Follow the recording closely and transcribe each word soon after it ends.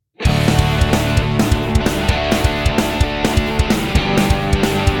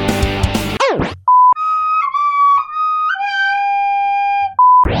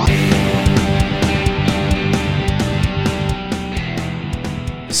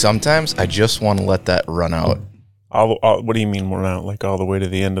sometimes I just want to let that run out. What do you mean run out? Like all the way to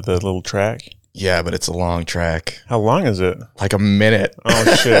the end of the little track? Yeah, but it's a long track. How long is it? Like a minute.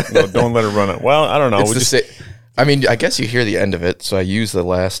 Oh, shit. No, don't let it run out. Well, I don't know. I mean, I guess you hear the end of it, so I use the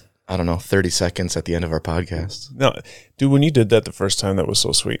last, 30 seconds at the end of our podcast. No, dude, when you did that the first time, that was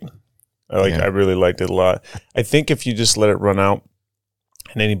so sweet. I really liked it a lot. I think if you just let it run out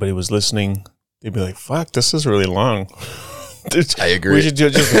and anybody was listening, they'd be like, fuck, this is really long. I agree. We should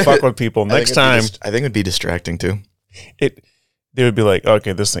just fuck with people. Next time. I think it'd be distracting too. They would be like,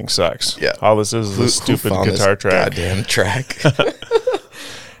 okay, this thing sucks. Yeah. All this is a stupid guitar track. Goddamn track.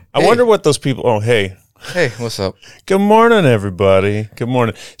 I wonder what those people. Oh, hey. Hey, what's up? Good morning, everybody. Good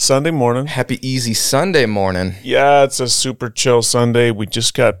morning. Sunday morning. Happy easy Sunday morning. Yeah, it's a super chill Sunday. We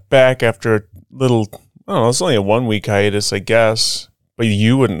just got back after a little, I don't know, it's only a 1 week hiatus, I guess. But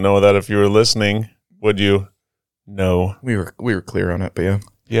you wouldn't know that if you were listening, would you? No. We were clear on it, but yeah.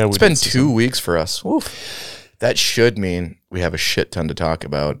 Yeah, it's been 2 weeks for us. Oof. That should mean we have a shit ton to talk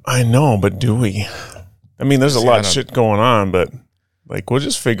about. I know, but do we? I mean, there's a lot of shit going on, but we'll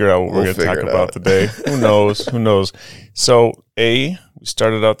just figure out what we're going to talk about today. Who knows? Who knows? So, I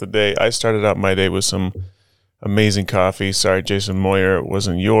started out my day with some amazing coffee. Sorry, Jason Moyer, it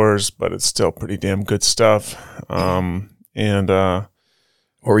wasn't yours, but it's still pretty damn good stuff. What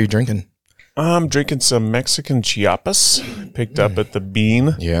were you drinking? I'm drinking some Mexican Chiapas, picked up at the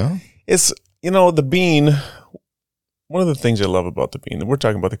Bean. Yeah? It's, the Bean, one of the things I love about the Bean, we're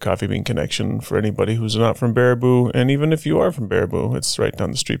talking about the Coffee Bean Connection for anybody who's not from Baraboo, and even if you are from Baraboo, it's right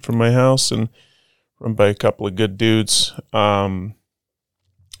down the street from my house and run by a couple of good dudes. But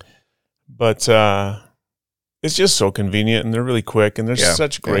it's just so convenient, and they're really quick, and they're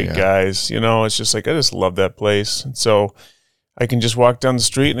such great guys. It's just I just love that place. And so I can just walk down the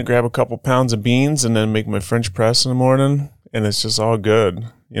street and grab a couple pounds of beans and then make my French press in the morning, and it's just all good,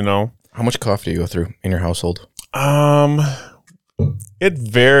 How much coffee do you go through in your household? It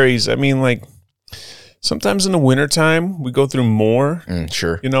varies. I mean, sometimes in the wintertime, we go through more.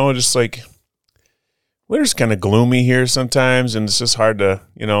 Sure. Just winter's kind of gloomy here sometimes, and it's just hard to,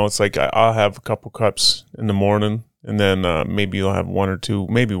 it's I'll have a couple cups in the morning, and then maybe you'll have one or two,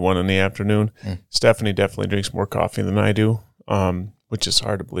 maybe one in the afternoon. Stephanie definitely drinks more coffee than I do, which is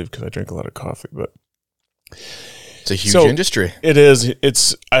hard to believe because I drink a lot of coffee, but it's a huge industry. It is.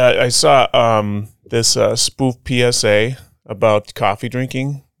 I saw this spoof PSA about coffee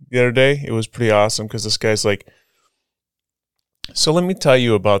drinking the other day. It was pretty awesome because this guy's like, so let me tell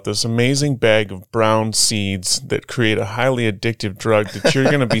you about this amazing bag of brown seeds that create a highly addictive drug that you're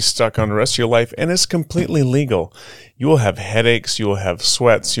going to be stuck on the rest of your life, and it's completely legal. You will have headaches, you will have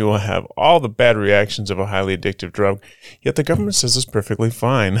sweats, you will have all the bad reactions of a highly addictive drug, yet the government says it's perfectly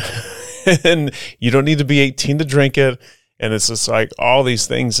fine. And you don't need to be 18 to drink it, and it's just all these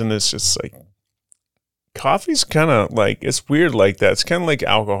things, and it's just coffee's kind of it's weird like that. It's kind of like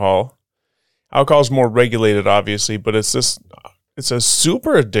alcohol. Alcohol's more regulated, obviously, but it's a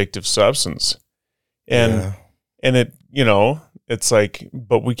super addictive substance. And it, it's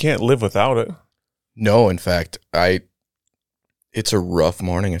but we can't live without it. No, in fact, it's a rough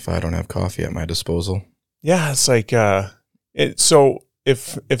morning if I don't have coffee at my disposal. Yeah, it's so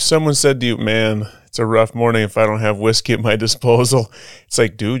if someone said to you, man, it's a rough morning if I don't have whiskey at is it's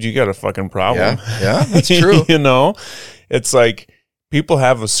dude, you got a fucking problem. Yeah, that's true. It's people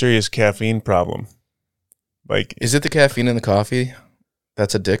have a serious caffeine problem. Is it the caffeine in the coffee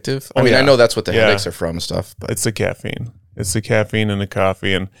that's addictive? I know that's what the headaches are from and stuff, but it's the caffeine. It's the caffeine in the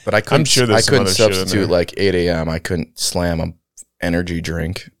coffee, but I couldn't. I'm sure I couldn't substitute 8 a.m. I couldn't slam a energy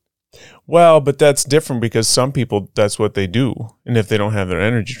drink. Well, but that's different because some people that's what they do, and if they don't have their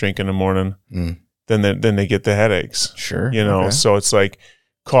energy drink in the morning, then they get the headaches. Sure, okay. So it's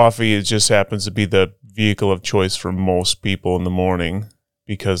coffee. It just happens to be the vehicle of choice for most people in the morning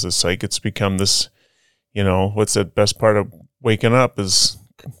because it's become this. What's the best part of waking up is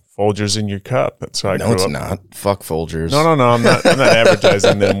Folgers in your cup. That's how I grew up. No, it's not. Fuck Folgers. No. I'm not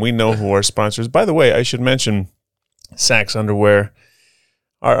advertising them. We know who our sponsors. By the way, I should mention Sax Underwear,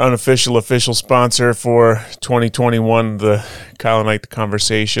 our unofficial official sponsor for 2021. The Kyle and Ike, the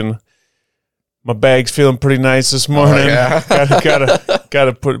conversation. My bag's feeling pretty nice this morning. Oh, yeah.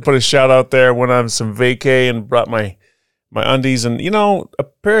 gotta put a shout out there. Went on some vacay and brought my undies, and a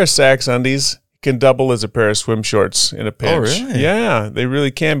pair of Sax undies can double as a pair of swim shorts in a pinch. Oh, really? Yeah, they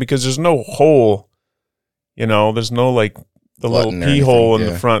really can because there's no hole. There's no the little pee hole in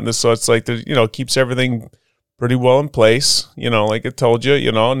the front. So it's keeps everything pretty well in place. Like I told you.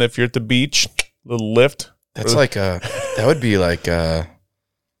 And if you're at the beach, little lift. That's that would be like a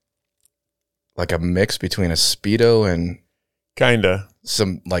mix between a Speedo and Kinda.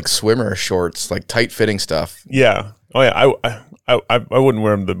 Some like swimmer shorts, like tight fitting stuff. Yeah. Oh yeah. I wouldn't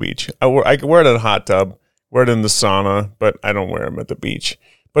wear them to the beach. I could wear it in a hot tub, wear it in the sauna, but I don't wear them at the beach.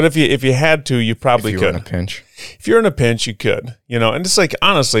 But if you had to, you probably could. If you were in a pinch. If you're in a pinch, you could. You know, and it's like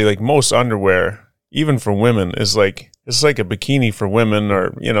honestly, like most underwear, even for women, is like it's like a bikini for women,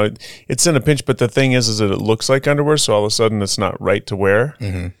 or you know, it's in a pinch. But the thing is that it looks like underwear, so all of a sudden it's not right to wear.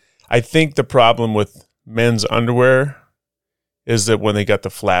 Mm-hmm. I think the problem with men's underwear is that when they got the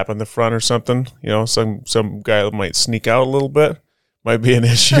flap on the front or something, you know, some guy might sneak out a little bit, might be an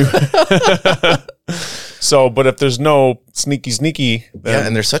issue. So, but if there's no sneaky, then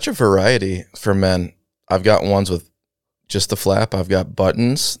and there's such a variety for men. I've got ones with just the flap. I've got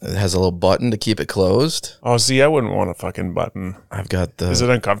buttons. It has a little button to keep it closed. oh, see, I wouldn't want a fucking button. I've got the. Is it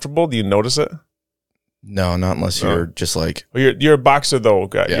uncomfortable? Do you notice it? No, not unless you're just like. Well, you're a boxer though,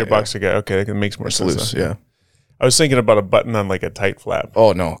 guy. Yeah, you're a boxer guy. Okay, that makes more sense. Loose, then. yeah. I was thinking about a button on like a tight flap.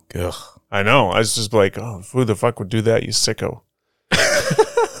 Oh no! Ugh. I know. I was just like, oh, who the fuck would do that? You sicko.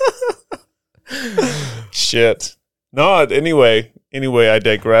 Shit. No. Anyway, I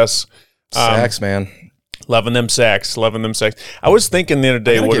digress. Sacks, man. Loving them sacks. I was thinking the other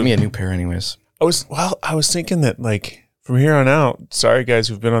day. Get me a new pair, anyways. I was thinking that like from here on out. Sorry, guys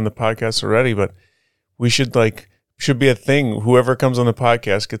who've been on the podcast already, but we should be a thing. Whoever comes on the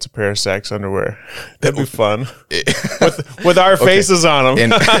podcast gets a pair of Saks underwear. That'd be fun with our faces on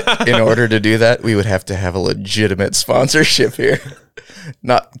them. In order to do that, we would have to have a legitimate sponsorship here,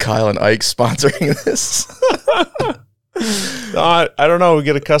 not Kyle and Ike sponsoring this. I don't know. We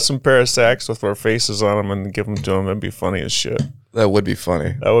get a custom pair of Saks with our faces on them and give them to them. That'd be funny as shit. That would be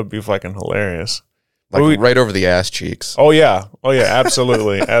funny. That would be fucking hilarious. Like right over the ass cheeks. Oh yeah,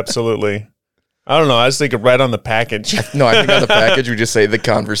 absolutely, absolutely. I don't know. I was thinking right on the package. No, I think on the package we just say the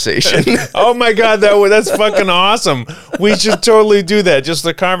conversation. Oh my God, that's fucking awesome. We should totally do that. Just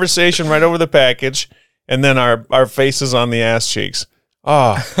the conversation right over the package, and then our faces on the ass cheeks.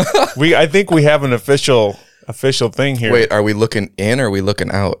 Oh, I think we have an official thing here. Wait, are we looking in or are we looking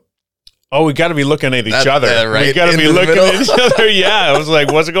out? Oh, we got to be looking at each other. Right we got to be looking at each other. Yeah, I was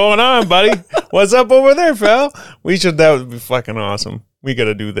like, "What's going on, buddy? What's up over there, pal?" That would be fucking awesome. We got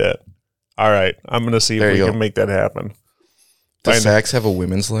to do that. All right, I'm gonna see if we can make that happen. Does Saks have a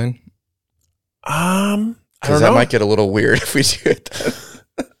women's lane? I don't know. Because that might get a little weird if we do it.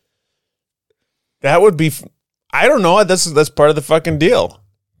 Then. That would be. I don't know. That's part of the fucking deal.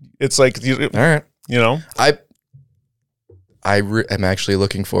 It's like, all right, you know. I'm actually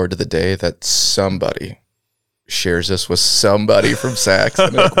looking forward to the day that somebody shares this with somebody from Saks.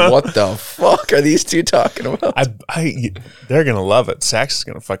 And like, what the fuck are these two talking about? They're gonna love it. Saks is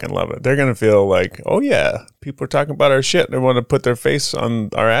gonna fucking love it. They're gonna feel like, oh yeah, people are talking about our shit. They want to put their face on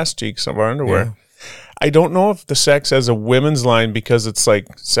our ass cheeks of our underwear. Yeah. I don't know if the Saks has a women's line because it's like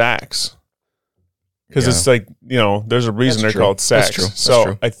Saks. Because it's like, you know, there's a reason they're called Saks. That's true. So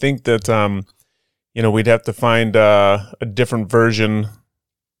true. I think that you know, we'd have to find a different version.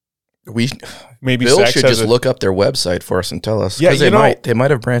 Maybe Bill Saks should just look up their website for us and tell us. Yeah, they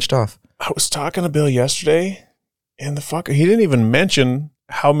might have branched off. I was talking to Bill yesterday, and the fucker, he didn't even mention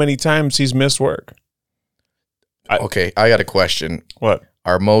how many times he's missed work. Okay, I got a question. What?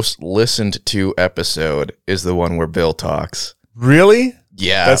 Our most listened to episode is the one where Bill talks. Really?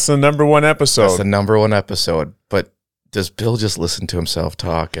 Yeah. That's the number one episode. That's the number one episode. But does Bill just listen to himself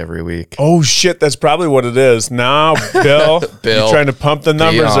talk every week? Oh, shit. That's probably what it is. Now, Bill, you're trying to pump the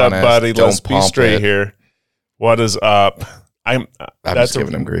numbers up, buddy. Let's be straight here. What is up? I'm just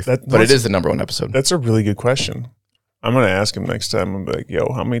giving him grief. But it is the number one episode. That's a really good question. I'm going to ask him next time. I'm like,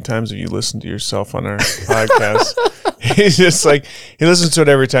 yo, how many times have you listened to yourself on our podcast? He's just like, he listens to it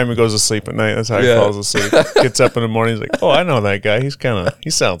every time he goes to sleep at night. That's how he falls asleep. Gets up in the morning. He's like, oh, I know that guy. He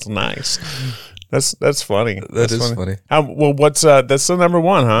sounds nice. That's funny. That is funny. Well, that's the number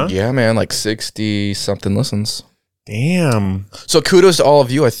one, huh? Yeah, man, like 60 something listens. Damn. So kudos to all of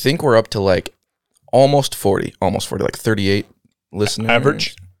you. I think we're up to like almost 40, like 38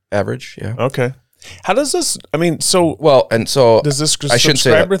 listeners. Average, yeah. Okay. How does this, does this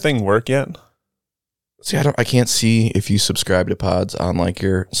subscriber thing work yet? See, I can't see if you subscribe to pods on like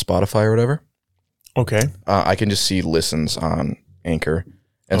your Spotify or whatever. Okay. I can just see listens on Anchor.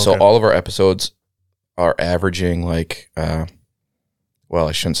 And so all of our episodes are averaging like, I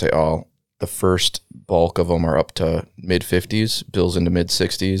shouldn't say all. The first bulk of them are up to mid-50s, Bill's into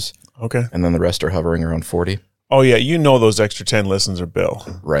mid-60s. Okay. And then the rest are hovering around 40. Oh, yeah. You know those extra 10 listens are Bill.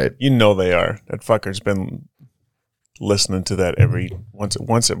 Right. You know they are. That fucker's been listening to that once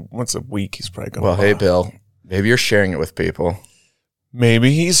a week. He's probably going, well, hey, Bill, maybe you're sharing it with people.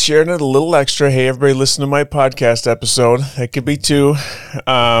 Maybe he's sharing it a little extra. Hey, everybody, listen to my podcast episode. That could be too.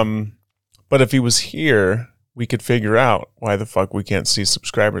 But if he was here, we could figure out why the fuck we can't see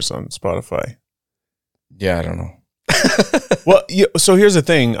subscribers on Spotify. Yeah, I don't know. Well, so here's the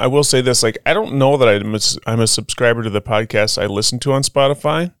thing. I will say this. Like, I don't know that I'm a subscriber to the podcast I listen to on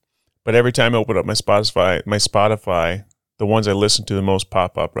Spotify, but every time I open up my Spotify, the ones I listen to the most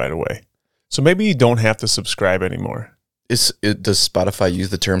pop up right away. So maybe you don't have to subscribe anymore. Does Spotify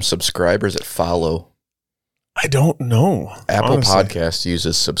use the term subscribe or is it follow? I don't know. Apple Podcast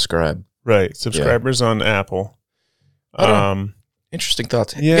uses subscribe. Right. Subscribers on Apple. Interesting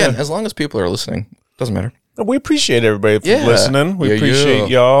thoughts. Yeah. Again, as long as people are listening, doesn't matter. We appreciate everybody for listening. We appreciate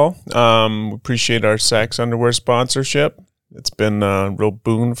y'all. We appreciate our Sax Underwear sponsorship. It's been a real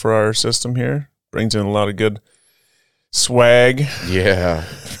boon for our system here. Brings in a lot of good swag. Yeah.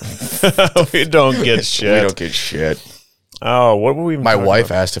 We don't get shit. We don't get shit. Oh, what were we even My wife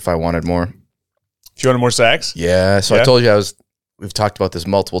about? asked if I wanted more. If you wanted more Sax? Yeah. So I told you we've talked about this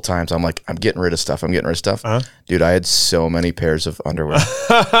multiple times. I'm like, I'm getting rid of stuff. Uh-huh. Dude, I had so many pairs of underwear.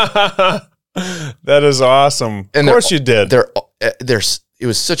 That is awesome. Of course you did. It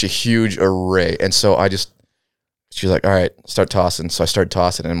was such a huge array. And so she's like, all right, start tossing. So I started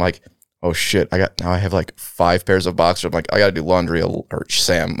tossing and I'm like, oh shit, now I have like 5 pairs of boxers. I'm like, I got to do laundry. Or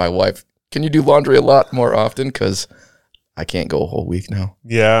Sam, my wife, can you do laundry a lot more often? Because I can't go a whole week now.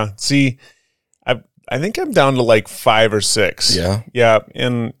 Yeah. See, I think I'm down to like 5 or 6. Yeah. Yeah.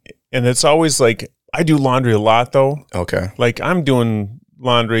 And it's always like, I do laundry a lot though. Okay. Like I'm doing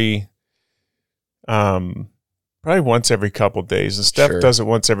laundry probably once every couple days. And Steph does it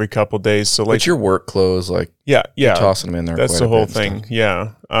once every couple days. So like, but your work clothes, like you're tossing them in there. That's the whole thing.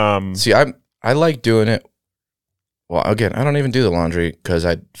 Yeah. See, I like doing it. Well, again, I don't even do the laundry because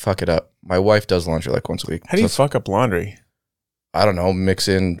I fuck it up. My wife does laundry like once a week. How do you fuck up laundry? I don't know, mix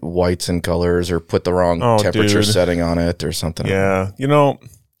in whites and colors or put the wrong temperature setting on it or something. Yeah. You know,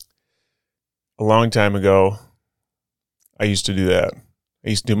 a long time ago, I used to do that. I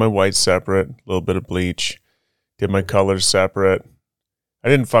used to do my whites separate, a little bit of bleach, did my colors separate. I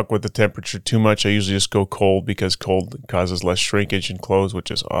didn't fuck with the temperature too much. I usually just go cold because cold causes less shrinkage in clothes,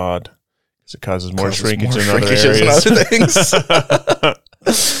 which is odd because it causes more shrinkage in other areas. And other things.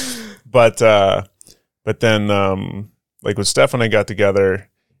 But then, like when Steph and I got together,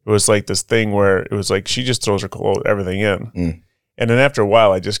 it was like this thing where it was like she just throws everything in. And then after a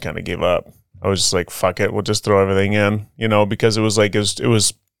while, I just kind of gave up. I was just like, fuck it, we'll just throw everything in, because it was like, it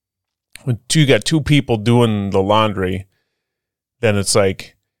was when you got 2 people doing the laundry, then it's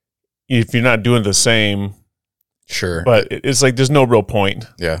like, if you're not doing the same, sure. But it's like, there's no real point.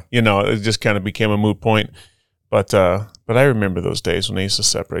 Yeah. It just kind of became a moot point. But I remember those days when they used to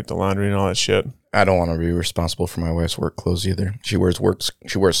separate the laundry and all that shit. I don't want to be responsible for my wife's work clothes either. She wears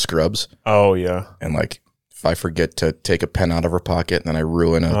scrubs. Oh yeah. And like, if I forget to take a pen out of her pocket and then I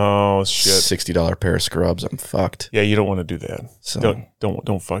ruin a $60 pair of scrubs, I'm fucked. Yeah, you don't want to do that. So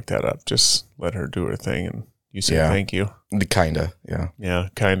don't fuck that up. Just let her do her thing and you say thank you. Kinda, yeah. Yeah,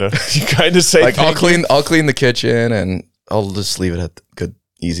 kinda. You kinda say like I'll clean the kitchen and I'll just leave it at the good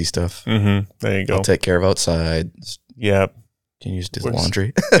easy stuff. Mm-hmm. There you go. I'll take care of outside. Yep. Can you just do the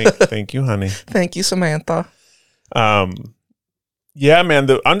laundry? Thank you, honey. Thank you, Samantha. Yeah, man,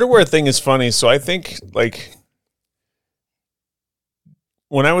 the underwear thing is funny. So I think, like,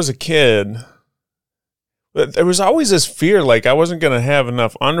 when I was a kid, there was always this fear, like, I wasn't going to have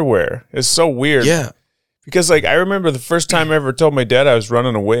enough underwear. It's so weird. Yeah. Because, like, I remember the first time I ever told my dad I was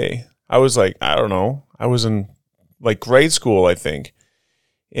running away. I was like, I don't know. I was in, like, grade school, I think.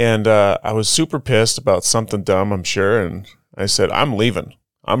 And I was super pissed about something dumb, I'm sure. And I said, I'm leaving.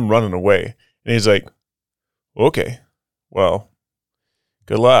 I'm running away. And he's like, okay, well,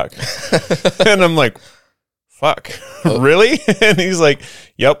 good luck. And I'm like, fuck, really? And he's like,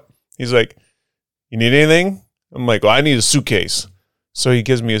 yep. He's like, you need anything? I'm like, well, I need a suitcase. So he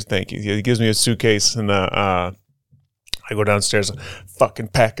gives me his thank you. He gives me a suitcase and I go downstairs and fucking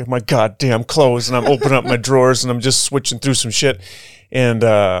pack my goddamn clothes and I'm opening up my drawers and I'm just switching through some shit. And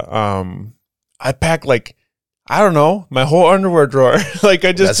I packed like, I don't know, my whole underwear drawer. Like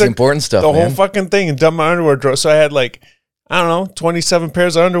I just That's took important stuff, the man. whole fucking thing and dumped my underwear drawer. So I had like, I don't know, 27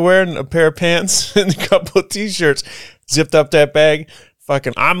 pairs of underwear and a pair of pants and a couple of t-shirts. Zipped up that bag.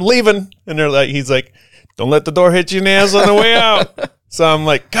 Fucking, I'm leaving. And he's like, don't let the door hit you in the ass on the way out. So I'm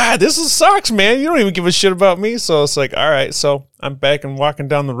like, God, this sucks, man. You don't even give a shit about me. So it's like, all right. So I'm back and walking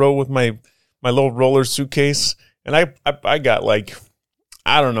down the road with my little roller suitcase. And I got like,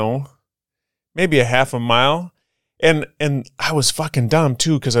 I don't know, maybe a half a mile. And I was fucking dumb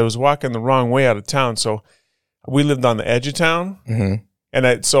too because I was walking the wrong way out of town. So we lived on the edge of town. Mm-hmm. And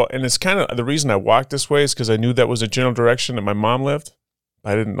it's kind of the reason I walked this way is because I knew that was the general direction that my mom lived.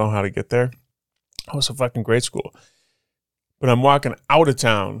 I didn't know how to get there. I was in fucking grade school. But I'm walking out of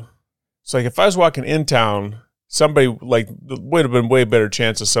town. So like if I was walking in town, somebody like would have been way better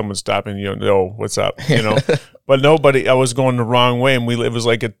chance of someone stopping, what's up, But nobody, I was going the wrong way and it was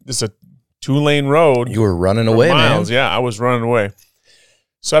like it's a 2-lane road. You were running away, miles. man. Yeah, I was running away.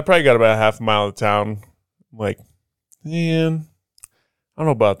 So I probably got about a half a mile of town. I'm like, man, I don't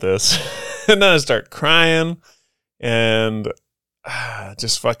know about this. And then I start crying and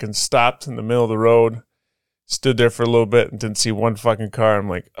just fucking stopped in the middle of the road, stood there for a little bit and didn't see one fucking car. I'm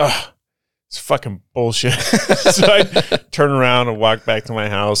like, it's fucking bullshit. So I turn around and walk back to my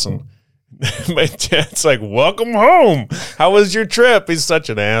house and my dad's like, welcome home. How was your trip? He's such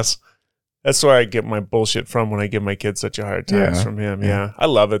an ass. That's where I get my bullshit from when I give my kids such a hard time from him. Yeah. I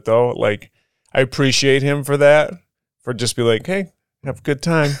love it though. Like I appreciate him for that, for just be like, hey, have a good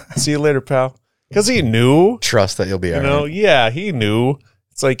time. See you later, pal. Because he knew. Trust that you'll be all right. Yeah, he knew.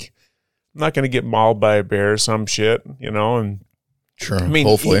 It's like, I'm not going to get mauled by a bear or some shit, and sure. I mean,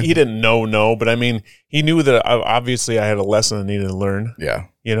 hopefully. he didn't know, but I mean, he knew that obviously I had a lesson I needed to learn. Yeah.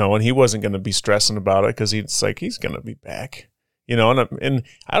 And he wasn't going to be stressing about it because he's going to be back, and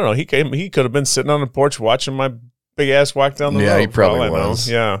I don't know, he could have been sitting on the porch watching my big ass walk down the road. Yeah, he probably was.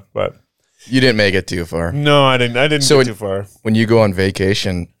 Yeah, but. You didn't make it too far. No, I didn't get too far. When you go on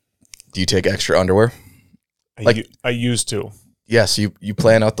vacation, do you take extra underwear? I used to. Yes, you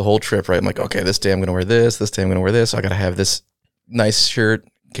plan out the whole trip, right? I'm like, okay, this day I'm going to wear this day I'm going to wear this. I got to have this nice shirt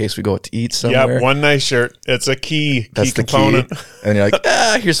in case we go out to eat somewhere. Yeah, one nice shirt. It's a key the component. Key. And you're like,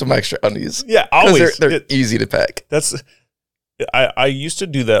 here's some extra undies. Yeah, always. They're easy to pack. I used to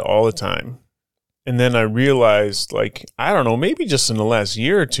do that all the time. And then I realized, like, I don't know, maybe just in the last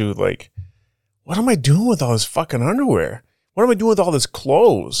year or two, like, what am I doing with all this fucking underwear? What am I doing with all this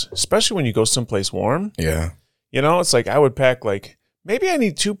clothes? Especially when you go someplace warm. Yeah. It's like I would pack like, maybe I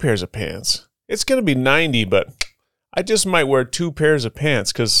need 2 pairs of pants. It's going to be 90, but I just might wear 2 pairs of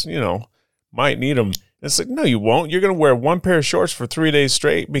pants because, might need them. It's like, no, you won't. You're going to wear 1 pair of shorts for 3 days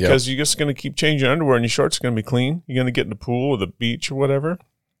straight because you're just going to keep changing underwear and your shorts are going to be clean. You're going to get in the pool or the beach or whatever.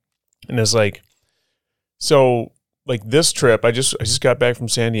 And it's like, so like this trip, I just got back from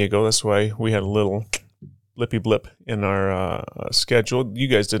San Diego. That's why we had a little blippy blip in our schedule. You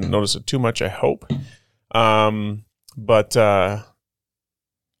guys didn't notice it too much, I hope. But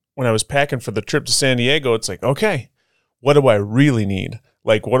when I was packing for the trip to San Diego, it's like, okay, what do I really need?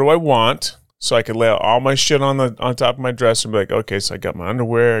 Like, what do I want? So I could lay out all my shit on top of my dresser and be like, okay, so I got my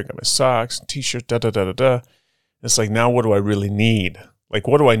underwear, I got my socks, t-shirt, da-da-da-da-da. It's like, now what do I really need? Like,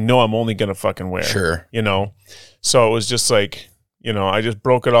 what do I know I'm only going to fucking wear? Sure. So it was just like, I just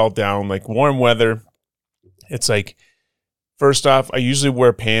broke it all down. Like warm weather, it's like, first off, I usually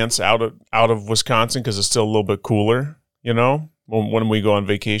wear pants out of Wisconsin because it's still a little bit cooler, when we go on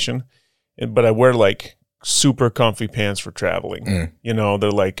vacation. But I wear like super comfy pants for traveling.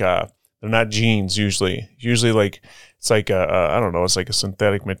 They're like, they're not jeans usually. Usually like, it's like I don't know, it's like a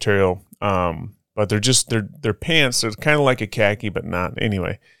synthetic material. But they're pants. They're kind of like a khaki, but not.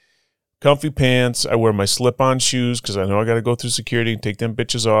 Anyway, comfy pants. I wear my slip-on shoes because I know I got to go through security and take them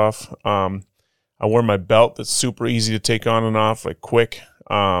bitches off. I wear my belt that's super easy to take on and off, like quick.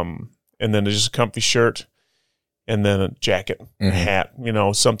 And then just a comfy shirt and then a jacket, a hat,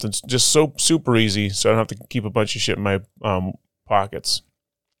 something just so super easy so I don't have to keep a bunch of shit in my pockets.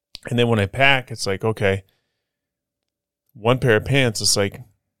 And then when I pack, it's like, okay, 1 pair of pants. It's like,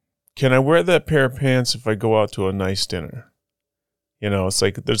 can I wear that pair of pants if I go out to a nice dinner? It's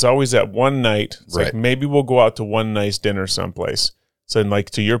like there's always that one night. It's like maybe we'll go out to one nice dinner someplace. So, like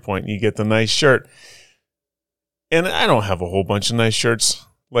to your point, you get the nice shirt. And I don't have a whole bunch of nice shirts.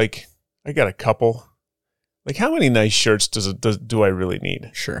 Like, I got a couple. Like, how many nice shirts do I really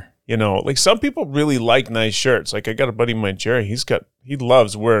need? Sure. Like some people really like nice shirts. Like I got a buddy of mine, Jerry. He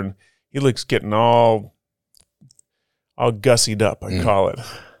loves wearing. He looks getting all gussied up, I call it.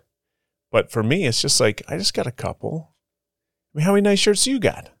 But for me, it's just like I just got a couple. I mean, how many nice shirts do you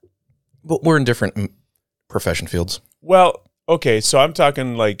got? Well, we're in different profession fields. Well, okay, so I'm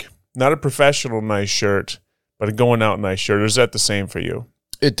talking like not a professional nice shirt, but a going out nice shirt. Or is that the same for you?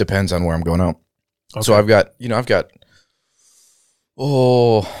 It depends on where I'm going out. Okay. So I've got,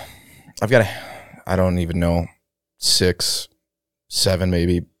 I don't even know, 6, 7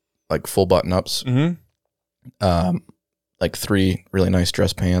 maybe, like full button-ups. Mm-hmm. Like 3 really nice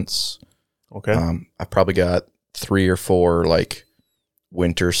dress pants. Okay. I've probably got 3 or 4 like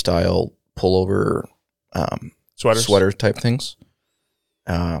winter-style pullover sweater type things.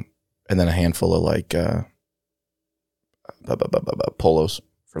 And then a handful of like polos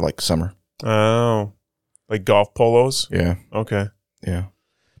for like summer. Oh, like golf polos? Yeah. Okay. Yeah.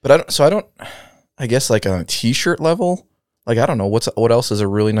 But I guess like on a t-shirt level, like I don't know what else is a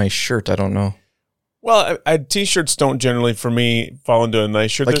really nice shirt. I don't know. Well, t-shirts don't generally for me fall into a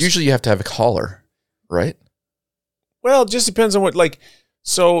nice shirt. Like usually you have to have a collar, right? Well, it just depends on what like.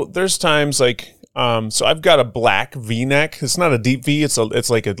 So there's times like so I've got a black V-neck. It's not a deep V. It's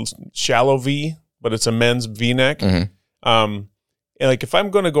like a shallow V, but it's a men's V-neck. Mm-hmm. And like if I'm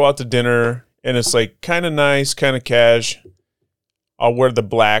going to go out to dinner and it's like kind of nice, kind of cash, I'll wear the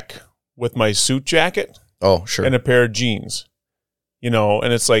black with my suit jacket. Oh, sure. And a pair of jeans,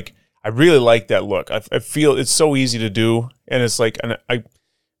 and it's like, I really like that look. I feel it's so easy to do. And it's like,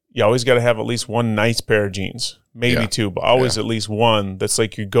 you always got to have at least one nice pair of jeans, maybe two, but always at least one that's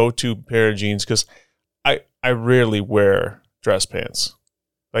like your go-to pair of jeans. Cause I rarely wear dress pants.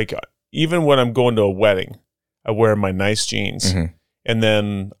 Like even when I'm going to a wedding, I wear my nice jeans. Mm-hmm. And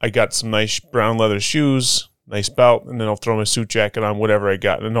then I got some nice brown leather shoes, nice belt, and then I'll throw my suit jacket on, whatever I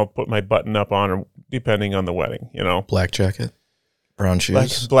got, and then I'll put my button up on, or depending on the wedding, Black jacket, brown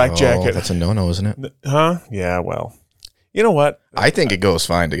shoes. Black jacket. That's a no-no, isn't it? Huh? Yeah. Well, you know what? I think it goes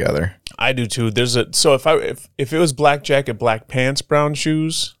fine together. I do too. So if it was black jacket, black pants, brown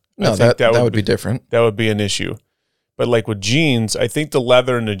shoes, no, I think that would be different. That would be an issue. But like with jeans, I think the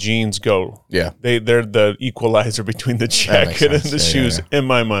leather and the jeans go. Yeah. They're the equalizer between the jacket and the shoes in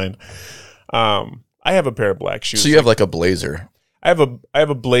my mind. I have a pair of black shoes. So you have like a blazer. I have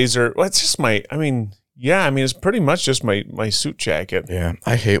a blazer. Well, it's just it's pretty much just my suit jacket. Yeah.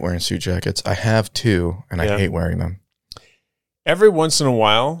 I hate wearing suit jackets. I have two, and I hate wearing them. Every once in a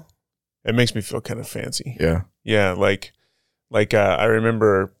while, it makes me feel kind of fancy. Yeah. Yeah. Like I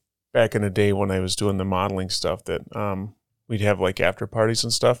remember back in the day when I was doing the modeling stuff that we'd have like after parties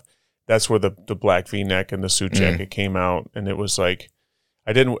and stuff. That's where the black V-neck and the suit jacket came out, and it was like,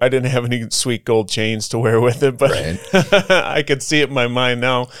 I didn't have any sweet gold chains to wear with it, but I could see it in my mind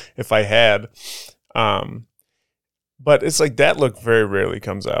now if I had. But it's like that look very rarely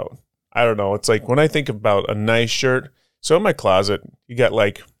comes out. I don't know. It's like when I think about a nice shirt. So in my closet, you got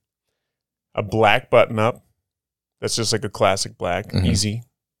like a black button up. That's just like a classic black, easy,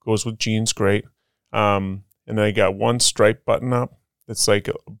 goes with jeans, great. And then I got one striped button up that's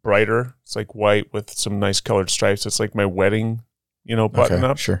like brighter. It's like white with some nice colored stripes. It's like my wedding, button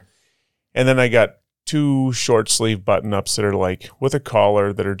up. Sure. And then I got two short sleeve button ups that are like with a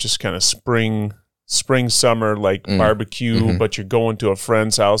collar that are just kind of spring, summer, like barbecue, but you're going to a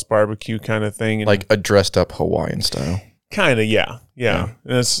friend's house barbecue kind of thing. And like a dressed up Hawaiian style. Kind of, yeah.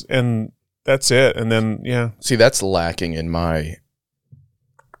 And that's it. And then, See, that's lacking in my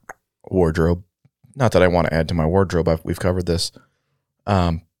wardrobe. Not that I want to add to my wardrobe. We've covered this.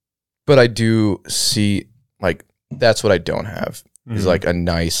 But I do see, like, that's what I don't have. Is like a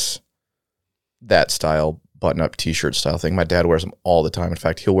nice, that style button-up T-shirt style thing. My dad wears them all the time. In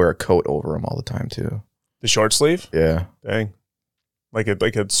fact, he'll wear a coat over them all the time too. The short sleeve? Yeah. Dang. Like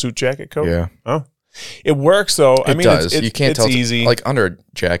a suit jacket coat? Yeah. Oh. It works though. It does. You can't tell. It's easy. Like under a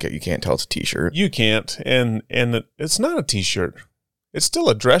jacket, you can't tell it's a T-shirt. You can't. And it's not a T-shirt. It's still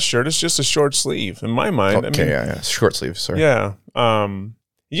a dress shirt. It's just a short sleeve in my mind. Okay, yeah. Short sleeve, sorry. Yeah.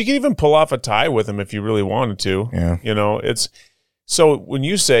 You can even pull off a tie with them if you really wanted to. Yeah. It's so when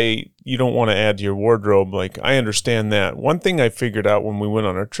you say you don't want to add to your wardrobe, like I understand that. One thing I figured out when we went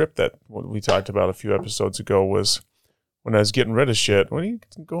on our trip that we talked about a few episodes ago was when I was getting rid of shit. What are you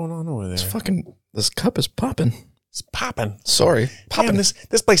going on over there? This cup is popping. It's popping. Sorry. Popping.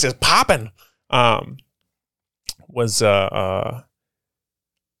 This place is popping. I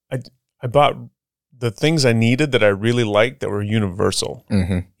bought the things I needed that I really liked that were universal.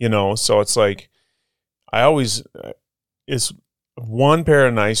 So it's like it's one pair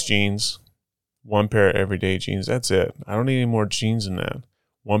of nice jeans, one pair of everyday jeans. That's it. I don't need any more jeans than that.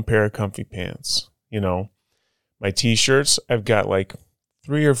 One pair of comfy pants. My T-shirts, I've got like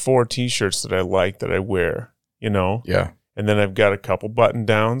 3 or 4 T-shirts that I like that I wear, Yeah. And then I've got a couple button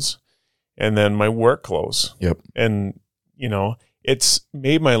downs and then my work clothes. Yep. And, it's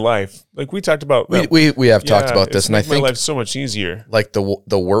made my life, like we talked about. We have talked about this, and I think my life so much easier. Like the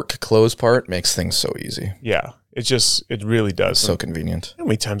work clothes part makes things so easy. Yeah, it really does. It's so convenient. How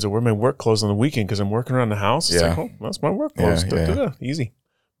many times I wear my work clothes on the weekend because I'm working around the house? It's like, oh, that's my work clothes. Easy.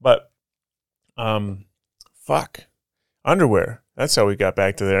 But, underwear. That's how we got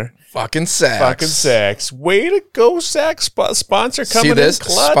back to there. Fucking Saks. Way to go, Saks. Sponsor coming in clutch. See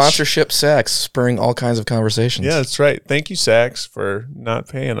this? Sponsorship Saks, spurring all kinds of conversations. Yeah, that's right. Thank you, Saks, for not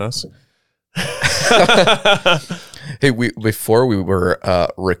paying us. Hey, before we were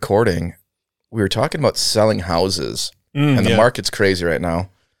recording, we were talking about selling houses and the market's crazy right now.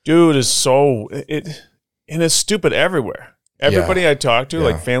 Dude, and it's stupid everywhere. Everybody I talk to,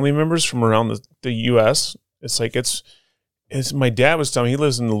 like family members from around the U.S., it's like it's my dad was telling me, he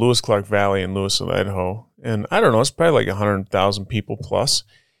lives in the Lewis Clark Valley in Lewis, Idaho, and I don't know, it's probably like 100,000 people plus.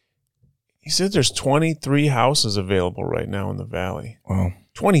 He said there's 23 houses available right now in the valley. Wow.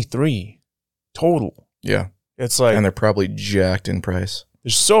 23 total. Yeah. It's like, and they're probably jacked in price.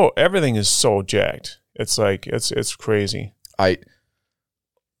 Everything is so jacked. It's like, it's crazy.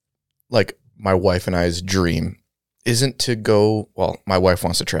 Like my wife and I's dream isn't to go, well, my wife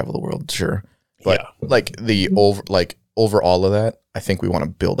wants to travel the world, sure. But like over all of that, I think we want to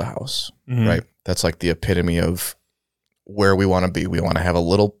build a house, right? That's like the epitome of where we want to be. We want to have a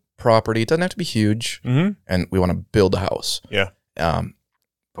little property. It doesn't have to be huge. And we want to build a house. Yeah.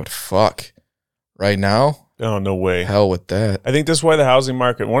 But fuck, right now, oh, no way. Hell with that. I think that's why the housing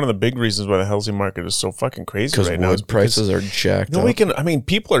market, one of the big reasons why the housing market is so fucking crazy right now. Because wood prices are jacked up.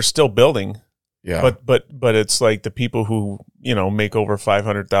 People are still building. Yeah. But it's like the people who, make over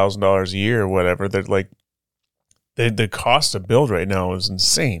 $500,000 a year or whatever, they're like, the cost to build right now is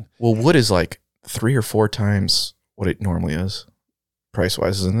insane. Well, wood is like 3 or 4 times what it normally is,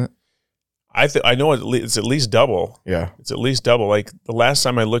 price-wise, isn't it? I know it's at least double. Yeah. It's at least double. Like the last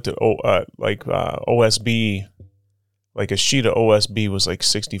time I looked at OSB, like a sheet of OSB was like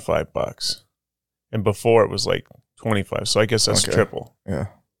 $65. And before it was like 25. So I guess that's triple. Yeah.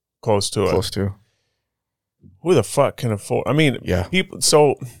 Close to it. Close to. Who the fuck can afford? I mean, people.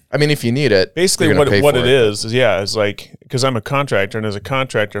 So I mean, if you need it, basically what it is like, because I'm a contractor, and as a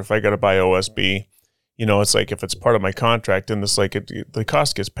contractor, if I got to buy OSB, it's like if it's part of my contract, and it's like the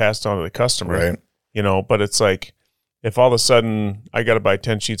cost gets passed on to the customer, right? But it's like if all of a sudden I got to buy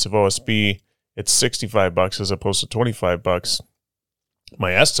 10 sheets of OSB, it's $65 as opposed to $25.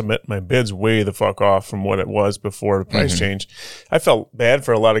 My bid's way the fuck off from what it was before the price change. I felt bad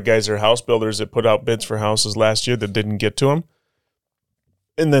for a lot of guys that are house builders that put out bids for houses last year that didn't get to them.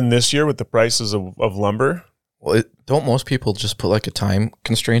 And then this year with the prices of lumber. Well, don't most people just put like a time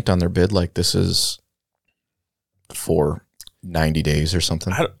constraint on their bid? Like this is for 90 days or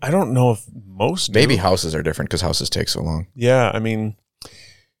something? I don't know if most Maybe houses are different because houses take so long. Yeah, I mean,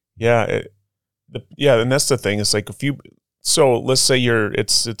 and that's the thing. It's like so let's say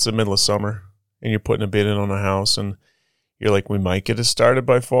it's the middle of summer and you're putting a bid in on a house and you're like, we might get it started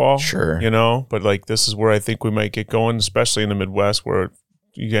by fall. Sure. But like, this is where I think we might get going, especially in the Midwest where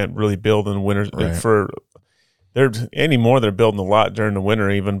you can't really build in the winter. Right. They're building a lot during the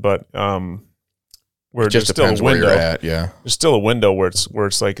winter even, but, where it just depends where you're at. Yeah. There's still a window where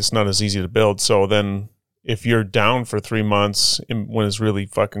it's like, it's not as easy to build. So then if you're down for 3 months when it's really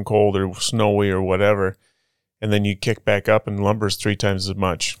fucking cold or snowy or whatever, and then you kick back up and lumber's 3 times as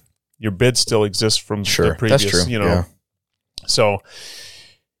much, your bid still exists from the previous, that's true. Yeah. So,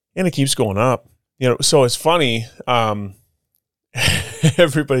 and it keeps going up, so it's funny.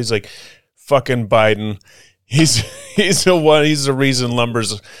 Everybody's like, fucking Biden. He's the reason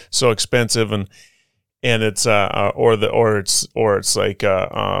lumber's so expensive and it's it's like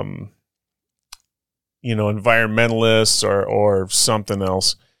environmentalists or something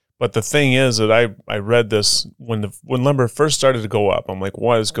else. But the thing is that I read this when lumber first started to go up. I'm like,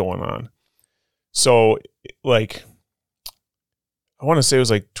 what is going on? So like, I want to say it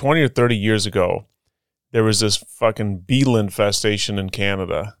was like 20 or 30 years ago, there was this fucking beetle infestation in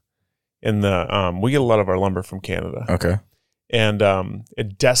Canada. We get a lot of our lumber from Canada. Okay. And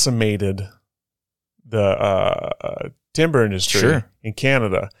it decimated the timber industry in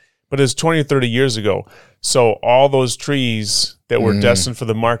Canada. But it was 20 or 30 years ago. So all those trees that were destined for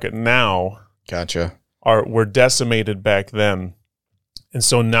the market now were decimated back then. And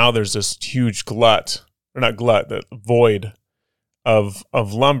so now there's this huge void of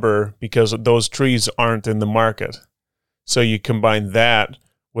lumber because those trees aren't in the market. So you combine that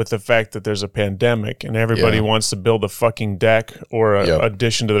with the fact that there's a pandemic and everybody wants to build a fucking deck or a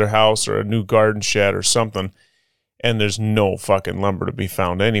addition to their house or a new garden shed or something. And there's no fucking lumber to be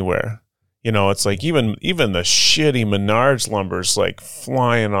found anywhere. It's like even the shitty Menards lumber's like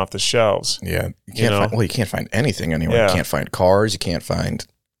flying off the shelves. Yeah. You can't find anything anywhere. Yeah. You can't find cars. You can't find.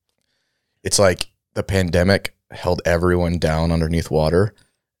 It's like the pandemic held everyone down underneath water.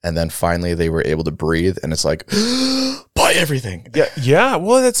 And then finally they were able to breathe. And it's like, buy everything. Yeah. Yeah.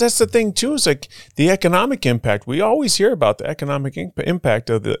 Well, that's the thing too. It's like the economic impact. We always hear about the economic impact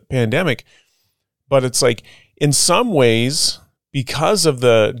of the pandemic. But it's like, in some ways, because of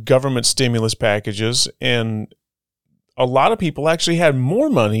the government stimulus packages, and a lot of people actually had more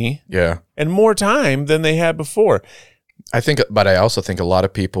money and more time than they had before. But I also think a lot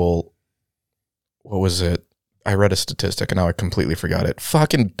of people, what was it? I read a statistic and now I completely forgot it.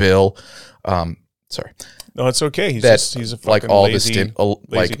 Fucking Bill. Sorry. No, it's okay. He's a fucking like all lazy,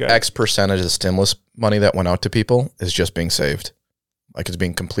 like guy. X percentage of the stimulus money that went out to people is just being saved. Like it's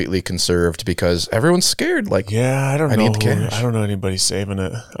being completely conserved because everyone's scared. Like, yeah, I don't know. I don't know anybody saving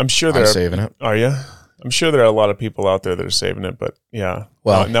it. I'm sure they're saving it. Are you? I'm sure there are a lot of people out there that are saving it, but yeah.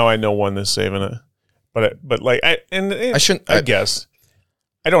 Well, now I know one that's saving it. But like I shouldn't. I guess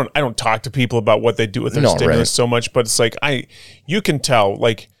I don't talk to people about what they do with their stimulus so much, but it's like you can tell.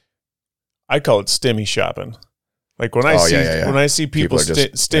 Like I call it stimmy shopping. Like when I when I see people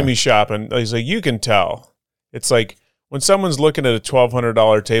stimmy shopping, it's like you can tell. It's like when someone's looking at a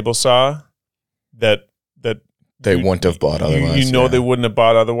 $1,200 table saw that they wouldn't have bought otherwise. They wouldn't have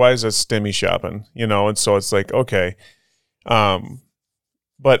bought otherwise. That's stimmy shopping, and so it's like okay,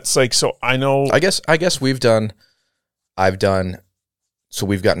 but it's like so I know. I guess I've done. So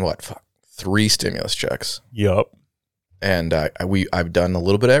we've gotten what 3 stimulus checks. Yep. And I've done a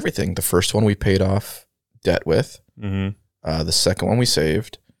little bit of everything. The first one we paid off debt with. Mm-hmm. The second one we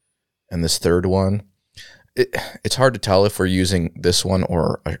saved, and this third one, it's hard to tell if we're using this one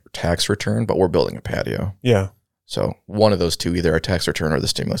or a tax return, but we're building a patio. Yeah. So one of those two, either a tax return or the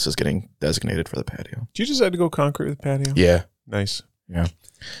stimulus, is getting designated for the patio. Did you decide to go concrete with the patio? Yeah. Nice. Yeah.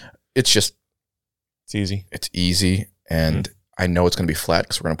 It's easy. It's easy, and I know it's going to be flat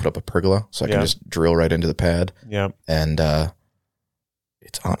because we're going to put up a pergola, so I can just drill right into the pad. Yeah. And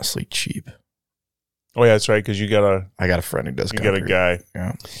it's honestly cheap. Oh yeah, that's right. Because I got a friend who does. You got a guy.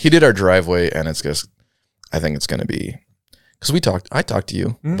 Yeah. He did our driveway, and it's just. I think it's going to be because I talked to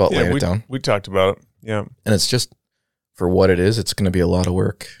you about laying it down. We talked about it. Yeah. And it's just for what it is. It's going to be a lot of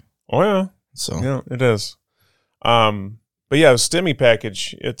work. Oh yeah. So yeah, it is. But yeah, the stimmy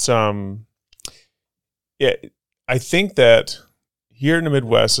package. It's yeah. I think that here in the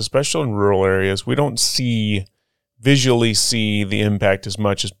Midwest, especially in rural areas, we don't visually see the impact as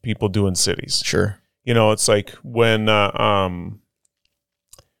much as people do in cities. Sure. It's like when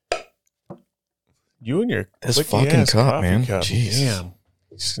you and your fucking cup, man. Jeez. Damn.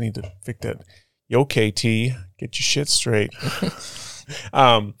 You just need to fix that. Yo, KT, get your shit straight.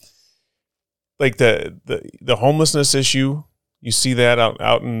 Like the homelessness issue, you see that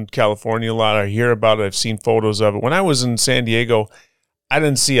out in California a lot. I hear about it. I've seen photos of it. When I was in San Diego, I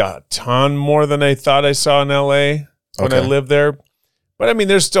didn't see a ton more than I thought I saw in LA when I lived there. But I mean,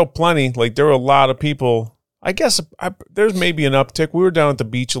 there's still plenty. Like there were a lot of people. I guess there's maybe an uptick. We were down at the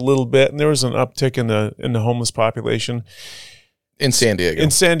beach a little bit, and there was an uptick in the homeless population in San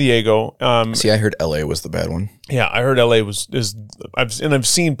Diego. See, I heard LA was the bad one. Yeah, I heard LA I've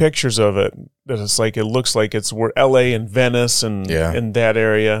seen pictures of it. That it's like it looks like it's where LA and Venice and in that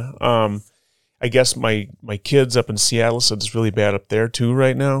area. I guess my kids up in Seattle said it's really bad up there too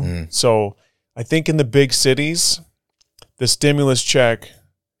right now. So I think in the big cities, the stimulus check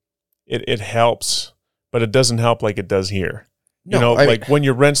it helps. But it doesn't help like it does here. No, when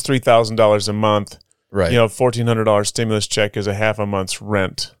your rent's $3,000 a month, right? $1,400 stimulus check is a half a month's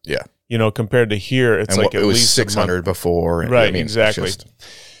rent. Yeah. Compared to here, it's like at least $600 before. Right. I mean, exactly.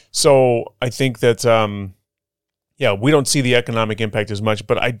 So I think that, we don't see the economic impact as much,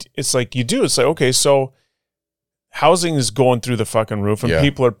 but it's like you do. It's like, okay, so housing is going through the fucking roof, and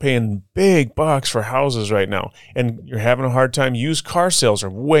people are paying big bucks for houses right now, and you're having a hard time. Used car sales are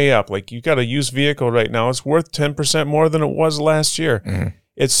way up. Like you got a used vehicle right now, it's worth 10% more than it was last year. Mm-hmm.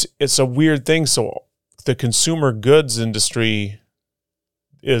 It's a weird thing. So the consumer goods industry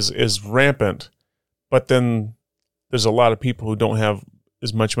is rampant, but then there's a lot of people who don't have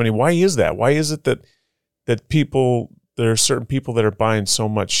as much money. Why is that? Why is it that there are certain people that are buying so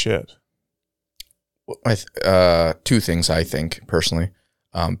much shit? Two things I think personally.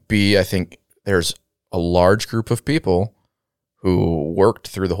 B, I think there's a large group of people who worked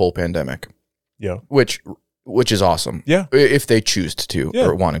through the whole pandemic. Yeah. Which is awesome. Yeah. If they choose to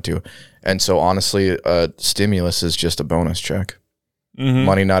or wanted to. And so honestly, stimulus is just a bonus check. Mm-hmm.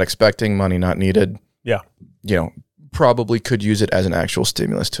 Money not expecting, money not needed. Yeah. Probably could use it as an actual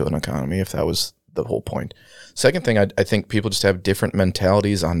stimulus to an economy if that was the whole point. Second thing, I think people just have different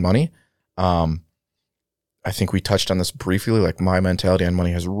mentalities on money. I think we touched on this briefly. Like my mentality on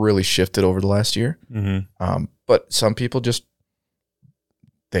money has really shifted over the last year. Mm-hmm. But some people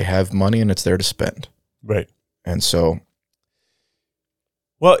they have money and it's there to spend. Right. And so.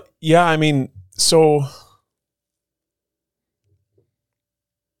 Well, yeah, I mean, so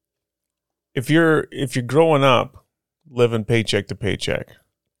if you're growing up living paycheck to paycheck,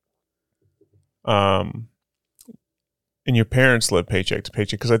 and your parents live paycheck to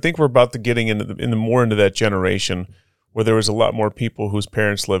paycheck, because I think we're about to getting into more into that generation where there was a lot more people whose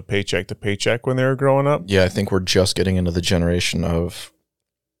parents lived paycheck to paycheck when they were growing up. Yeah, I think we're just getting into the generation of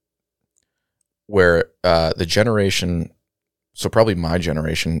where the generation, so probably my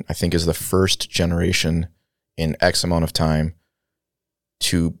generation, I think is the first generation in X amount of time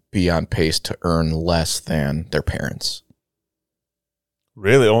to be on pace to earn less than their parents.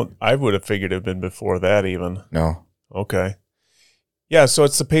 Really? I would have figured it had been before that even. No. Okay. Yeah, so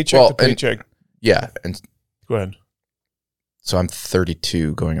it's the paycheck to paycheck. And go ahead. So I'm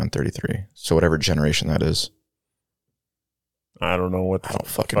 32 going on 33. So whatever generation that is. I don't know what the I don't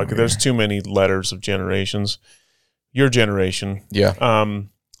fucking fuck. There's too many letters of generations. Your generation. Yeah.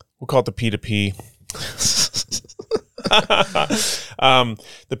 We'll call it the P2P.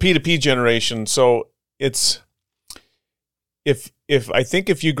 The P2P generation. So it's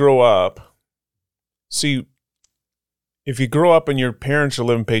if you grow up, see, if you grow up and your parents are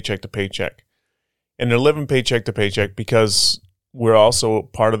living paycheck to paycheck, and they're living paycheck to paycheck because we're also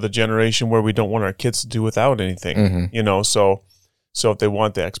part of the generation where we don't want our kids to do without anything, Mm-hmm. So if they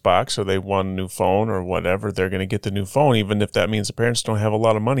want the Xbox or they want a new phone or whatever, they're going to get the new phone, even if that means the parents don't have a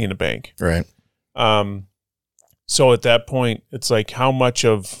lot of money in the bank. Right. So at that point, it's like how much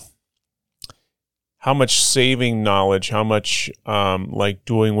saving knowledge, how much like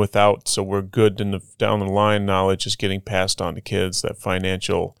doing without, so we're good down the line knowledge is getting passed on to kids, that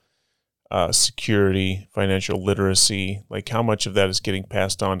financial security, financial literacy, like how much of that is getting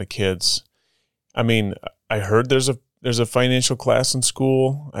passed on to kids. I mean, I heard there's a financial class in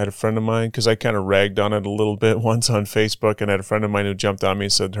school. I had a friend of mine, because I kind of ragged on it a little bit once on Facebook, and I had a friend of mine who jumped on me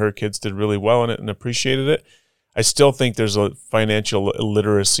and said her kids did really well in it and appreciated it. I still think there's a financial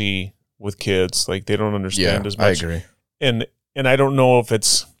illiteracy with kids. Like they don't understand as much. I agree. And I don't know if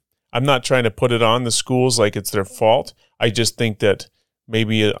I'm not trying to put it on the schools like it's their fault. I just think that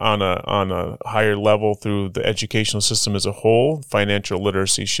maybe on a higher level through the educational system as a whole, financial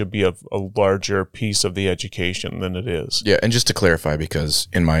literacy should be a larger piece of the education than it is. Yeah, and just to clarify, because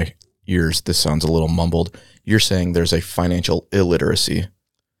in my ears this sounds a little mumbled, you're saying there's a financial illiteracy.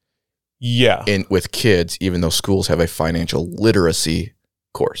 Yeah. With kids, even though schools have a financial literacy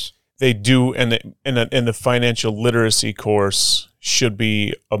course. They do, and the financial literacy course should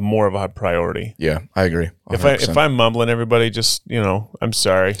be more of a priority. Yeah, I agree. 100%. If I'm mumbling, everybody just, I'm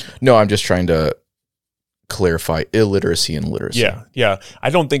sorry. No, I'm just trying to clarify illiteracy and literacy. Yeah.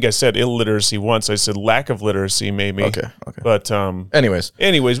 I don't think I said illiteracy once. I said lack of literacy, maybe. Okay. But anyways,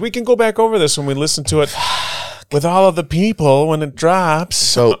 we can go back over this when we listen to it with all of the people when it drops.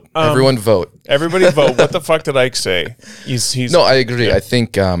 So everyone vote. Everybody vote. What the fuck did Ike say? He's No, I agree. Yeah. I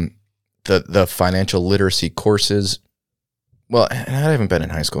think the financial literacy courses. Well, and I haven't been in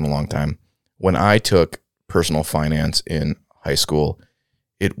high school in a long time. When I took personal finance in high school,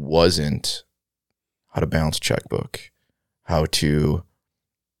 it wasn't how to balance a checkbook, how to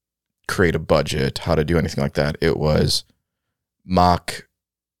create a budget, how to do anything like that. It was mock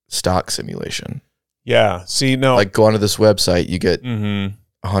stock simulation. Yeah. See, no. Like go onto this website, you get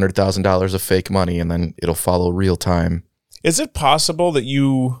 $100,000 of fake money, and then it'll follow real time. Is it possible that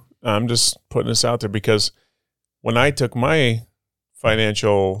I'm just putting this out there because when I took my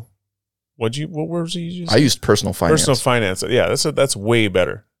financial, what words did you use? I used personal finance. Personal finance. Yeah, that's way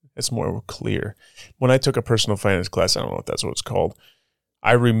better. It's more clear. When I took a personal finance class, I don't know if that's what it's called.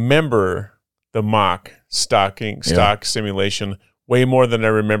 I remember the mock stock simulation way more than I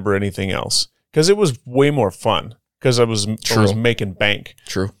remember anything else because it was way more fun because I was making bank.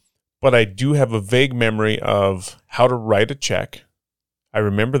 True. But I do have a vague memory of how to write a check. I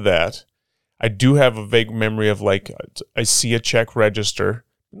remember that. I do have a vague memory of like I see a check register.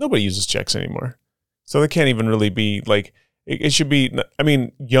 Nobody uses checks anymore. So they can't even really be like, it should be, I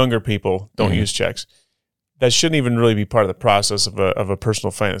mean, younger people don't use checks. That shouldn't even really be part of the process of a personal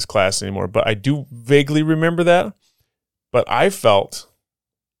finance class anymore. But I do vaguely remember that. But I feel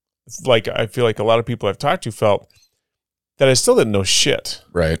like a lot of people I've talked to felt that I still didn't know shit.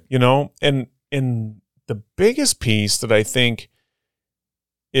 Right. And the biggest piece that I think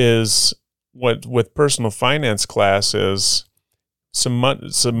is what with personal finance class is some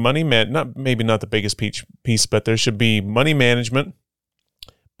money maybe not the biggest piece, but there should be money management,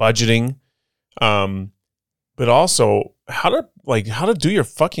 budgeting, but also how to do your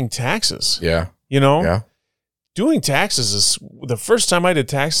fucking taxes. Yeah. Yeah. Doing taxes is the first time I did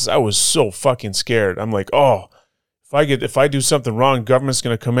taxes, I was so fucking scared. I'm like, oh, if I do something wrong, government's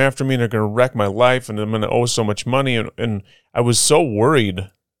going to come after me and they're going to wreck my life and I'm going to owe so much money. And I was so worried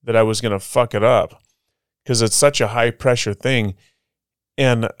that I was going to fuck it up because it's such a high pressure thing.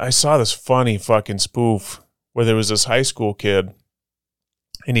 And I saw this funny fucking spoof where there was this high school kid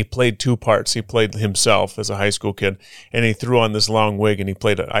and he played two parts. He played himself as a high school kid, and he threw on this long wig, and he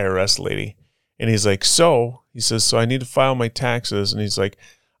played an IRS lady. And he's like, so I need to file my taxes. And he's like,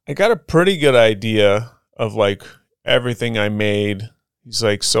 I got a pretty good idea of like everything I made. He's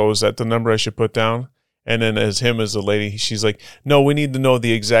like, so is that the number I should put down? And then as the lady, she's like, no, we need to know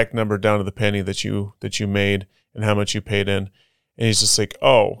the exact number down to the penny that you made and how much you paid in. And he's just like,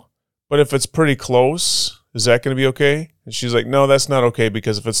 oh, but if it's pretty close, is that going to be okay? And she's like, no, that's not okay,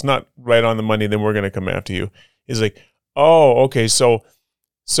 because if it's not right on the money, then we're going to come after you. He's like, oh, okay. So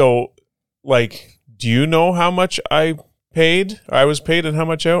like, do you know how much I was paid and how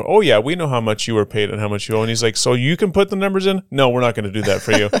much I owe? Oh yeah, we know how much you were paid and how much you owe. And he's like, so you can put the numbers in? No, we're not going to do that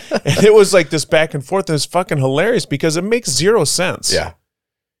for you. And it was like this back and forth, and it's fucking hilarious because it makes zero sense. Yeah.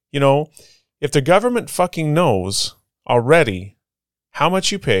 You know, if the government fucking knows already how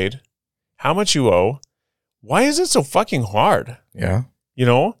much you paid, how much you owe, why is it so fucking hard? Yeah. You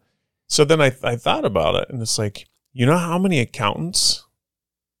know? So then I thought about it, and it's like, you know how many accountants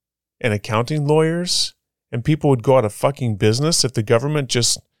and accounting lawyers and people would go out of fucking business if the government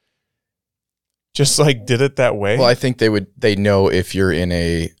just like did it that way? Well, I think they know if you're in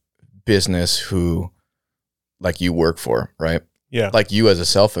a business who like you work for, right? Yeah. Like you as a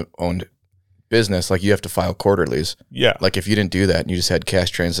self-owned business, like you have to file quarterlies. Yeah. Like if you didn't do that and you just had cash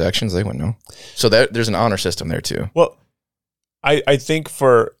transactions, they wouldn't know. So there's an honor system there too. Well, I think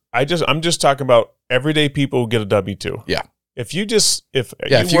I'm just talking about everyday people who get a W-2. Yeah. If you get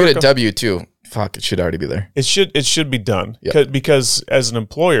a W-2, fuck, it should already be there. It should be done. Yep. Because as an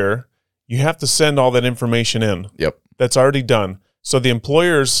employer, you have to send all that information in. Yep. That's already done. So the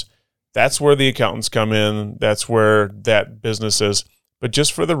employers, that's where the accountants come in. That's where that business is. But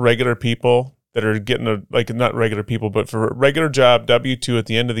just for the regular people that are getting not regular people, but for a regular job, W-2 at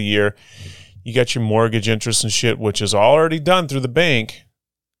the end of the year, you got your mortgage interest and shit, which is already done through the bank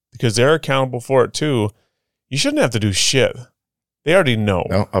because they're accountable for it too. You shouldn't have to do shit. They already know.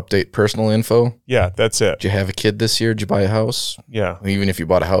 No, update personal info. Yeah, that's it. Did you have a kid this year? Did you buy a house? Yeah. Even if you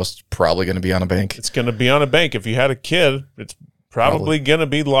bought a house, it's probably going to be on a bank. It's going to be on a bank. If you had a kid, it's probably going to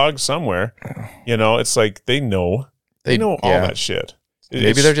be logged somewhere. You know, it's like they know. They know all that shit.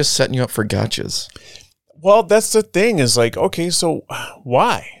 Maybe they're just setting you up for gotchas. Well, that's the thing is like, okay, so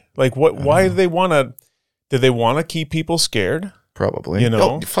why? Like what why do they want to keep people scared? Probably. You know?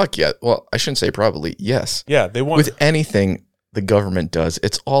 Oh, fuck yeah. Well, I shouldn't say probably. Yes. Yeah, they want with anything the government does,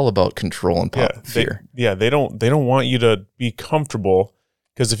 it's all about control and fear. They don't want you to be comfortable,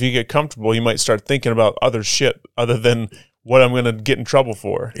 because if you get comfortable, you might start thinking about other shit other than what I'm going to get in trouble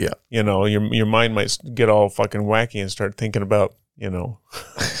for. Yeah. You know, your mind might get all fucking wacky and start thinking about, you know,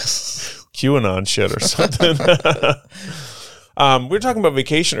 QAnon shit or something. We were talking about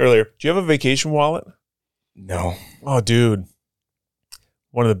vacation earlier. Do you have a vacation wallet? No. Oh, dude.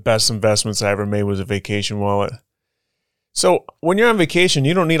 One of the best investments I ever made was a vacation wallet. So when you're on vacation,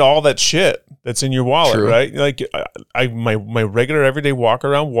 you don't need all that shit that's in your wallet, True. Right? Like my regular everyday walk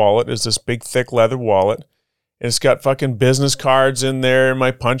around wallet is this big thick leather wallet. And it's got fucking business cards in there,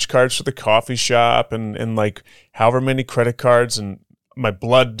 my punch cards for the coffee shop, and like however many credit cards, and my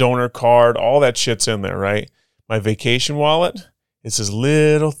blood donor card, all that shit's in there, right? My vacation wallet, it's this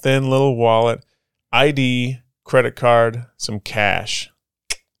little thin little wallet, ID, credit card, some cash.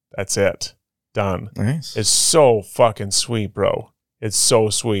 That's it. Done. Nice. It's so fucking sweet, bro. It's so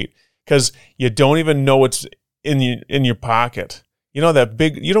sweet because you don't even know what's in your pocket. You know that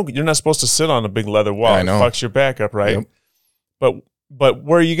big. You're not supposed to sit on a big leather wallet. I know. It fucks your back up, right? Yep. But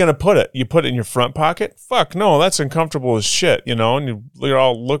where are you gonna put it? You put it in your front pocket? Fuck no, that's uncomfortable as shit. You know, and you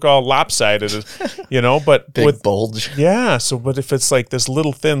look all lopsided, you know. But big bulge. Yeah. So, but if it's like this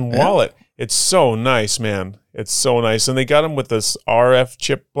little thin wallet, it's so nice, man. It's so nice, and they got them with this RF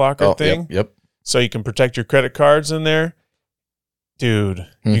chip blocker thing. Yep. So you can protect your credit cards in there. Dude,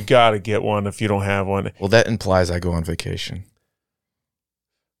 you got to get one if you don't have one. Well, that implies I go on vacation.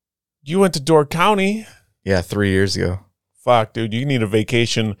 You went to Door County. Yeah, 3 years ago. Fuck, dude, you need a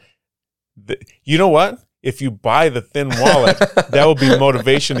vacation. You know what? If you buy the thin wallet, that will be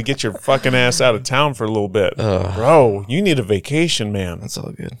motivation to get your fucking ass out of town for a little bit. Bro, you need a vacation, man. That's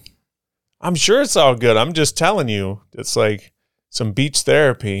all good. I'm sure it's all good. I'm just telling you. It's like some beach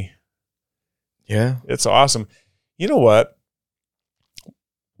therapy. Yeah. It's awesome. You know what?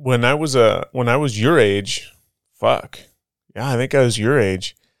 When I was your age, fuck. Yeah, I think I was your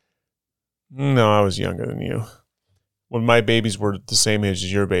age. No, I was younger than you. When my babies were the same age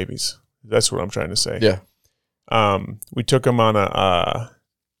as your babies. That's what I'm trying to say. Yeah. We took them on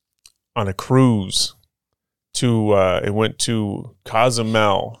a cruise to it went to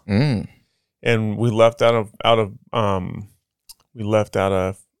Cozumel. Mm. And we left out of we left out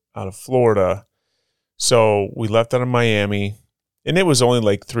of Florida. So we left out of Miami, and it was only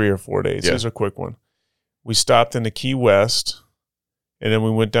like 3 or 4 days. Yeah. It was a quick one. We stopped in the Key West, and then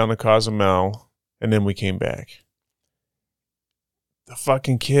we went down to Cozumel, and then we came back. The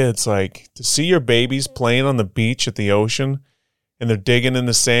fucking kids, like, to see your babies playing on the beach at the ocean, and they're digging in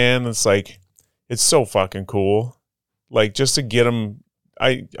the sand, it's like, it's so fucking cool. Like, just to get them,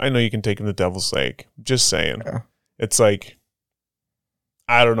 I know you can take them to Devil's Lake. Just saying. Yeah. It's like,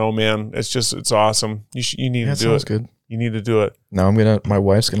 I don't know, man. It's awesome. You need to do it. Sounds good. You need to do it. Now my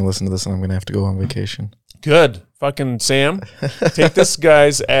wife's gonna listen to this, and I'm gonna have to go on vacation. Good. Fucking Sam, take this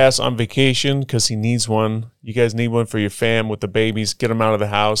guy's ass on vacation because he needs one. You guys need one for your fam with the babies. Get them out of the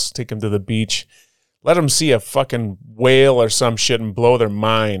house. Take them to the beach. Let them see a fucking whale or some shit and blow their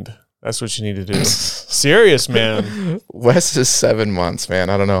mind. That's what you need to do. Serious, man. Wes is 7 months, man.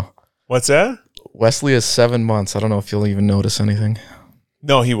 I don't know. What's that? Wesley is 7 months. I don't know if you'll even notice anything.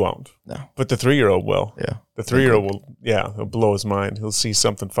 No, he won't. No. But the 3-year-old will. Yeah. The 3-year-old will, he'll blow his mind. He'll see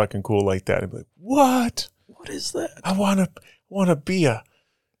something fucking cool like that. He'll be like, what? What is that? I wanna be a...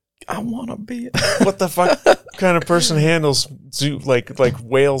 I want to be. What the fuck kind of person handles like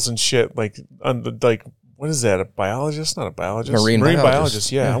whales and shit? Like what is that? A biologist? Not a biologist. Marine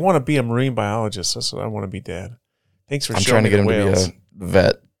biologist. Yeah, I want to be a marine biologist. That's what I want to be, Dad. Thanks for I'm showing trying to get him whales. to be a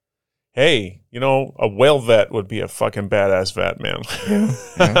vet. Hey, a whale vet would be a fucking badass vet, man.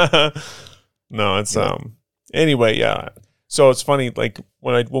 Yeah. No, it's anyway, yeah. So it's funny, like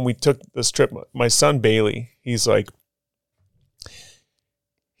when we took this trip, my son Bailey, he's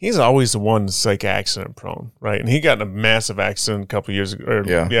always the one that's like accident prone, right? And he got in a massive accident a couple years ago,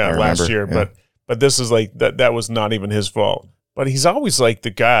 last year. Yeah. But this is like that was not even his fault. But he's always like the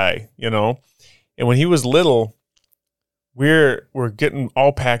guy, And when he was little, we're getting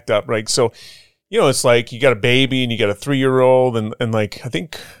all packed up, right? So, it's like you got a baby and you got a 3-year-old and like I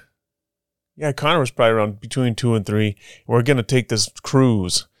think. Yeah, Connor was probably around between 2 and 3. We're going to take this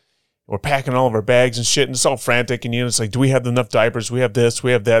cruise. We're packing all of our bags and shit, and it's all frantic. And it's like, do we have enough diapers? We have this,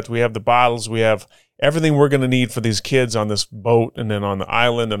 we have that, we have the bottles, we have everything we're going to need for these kids on this boat and then on the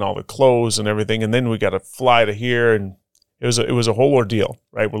island and all the clothes and everything. And then we got to fly to here, and it was a whole ordeal,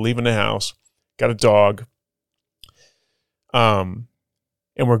 right? We're leaving the house, got a dog, and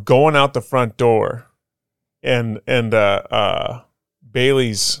we're going out the front door, and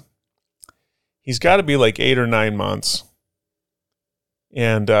Bailey's. He's got to be like 8 or 9 months.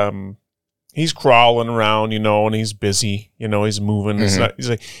 And he's crawling around, and he's busy, he's moving. Mm-hmm.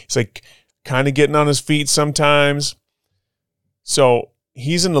 He's like kind of getting on his feet sometimes. So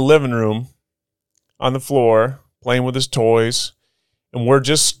he's in the living room on the floor playing with his toys. And we're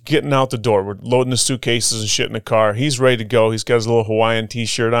just getting out the door. We're loading the suitcases and shit in the car. He's ready to go. He's got his little Hawaiian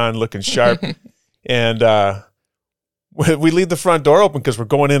t-shirt on, looking sharp. And we leave the front door open because we're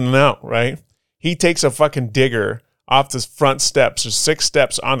going in and out, right? He takes a fucking digger off the front steps. There's 6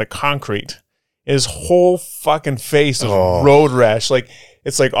 steps onto concrete. His whole fucking face is road rash. Like,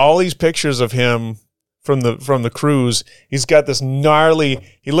 it's like all these pictures of him from the cruise. He's got this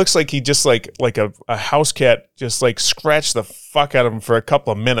gnarly. He looks like he just like a house cat just like scratched the fuck out of him for a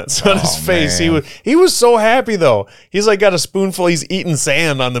couple of minutes on his face. Man. He was so happy though. He's like got a spoonful. He's eating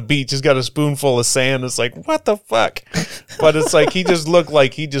sand on the beach. He's got a spoonful of sand. It's like, what the fuck? But it's like he just looked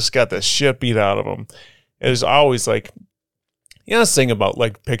like he just got the shit beat out of him. It was always like, this thing about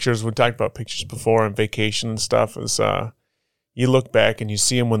like pictures. We talked about pictures before on vacation and stuff. Is you look back and you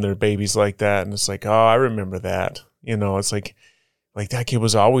see them when they're babies like that, and it's like, oh, I remember that. It's like that kid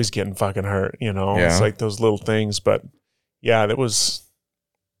was always getting fucking hurt. Yeah. It's like those little things. But yeah, that was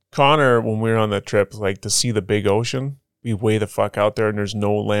Connor when we were on that trip. Like to see the big ocean, be way the fuck out there, and there's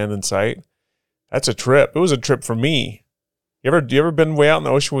no land in sight. That's a trip. It was a trip for me. You ever been way out in the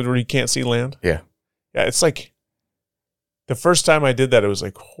ocean where you can't see land? Yeah. Yeah, it's like the first time I did that, it was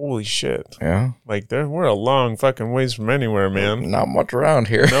like, holy shit. Yeah. Like, we're a long fucking ways from anywhere, man. Not much around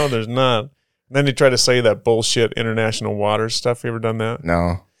here. No, there's not. And then they try to say that bullshit international waters stuff. You ever done that?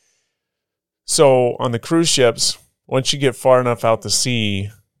 No. So on the cruise ships, once you get far enough out to sea,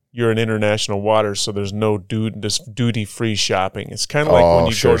 you're in international waters, so there's no duty-free shopping. It's kind of like when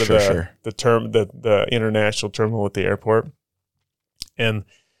you go to the international terminal at the airport, and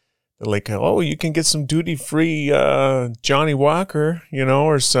they're like, oh, you can get some duty-free Johnny Walker,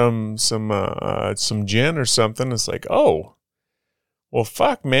 or some gin or something. It's like, oh, well,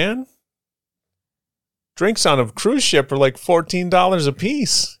 fuck, man. Drinks on a cruise ship are like $14 a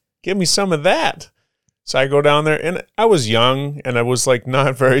piece. Give me some of that. So I go down there, and I was young, and I was like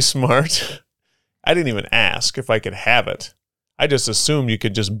not very smart. I didn't even ask if I could have it. I just assumed you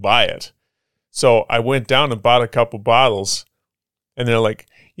could just buy it. So I went down and bought a couple bottles. And they're like,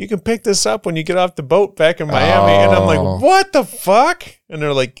 you can pick this up when you get off the boat back in Miami. And I'm like, what the fuck? And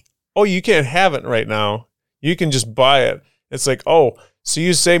they're like, oh, you can't have it right now. You can just buy it. It's like, oh, so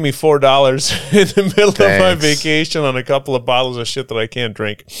you saved me $4 in the middle of my vacation on a couple of bottles of shit that I can't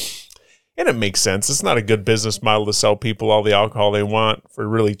drink. And it makes sense. It's not a good business model to sell people all the alcohol they want for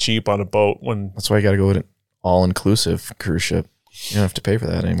really cheap on a boat. That's why you got to go with an all-inclusive cruise ship. You don't have to pay for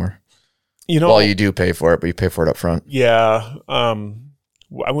that anymore. Well, you do pay for it, but you pay for it up front. Yeah.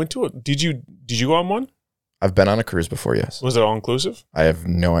 I went to it. Did you go on one? I've been on a cruise before, yes. Was it all-inclusive? I have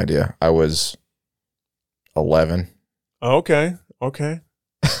no idea. I was 11. Okay.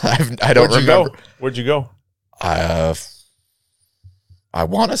 I don't remember. Where'd you go? I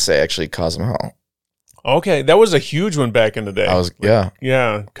want to say actually Cozumel. Okay, that was a huge one back in the day.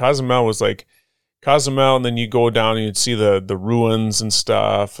 Yeah. Cozumel was like Cozumel, and then you go down and you'd see the ruins and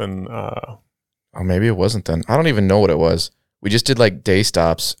stuff. And maybe it wasn't then. I don't even know what it was. We just did like day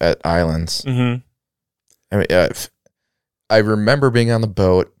stops at islands. Mm-hmm. I mean, I remember being on the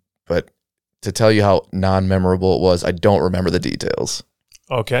boat, but to tell you how non-memorable it was, I don't remember the details.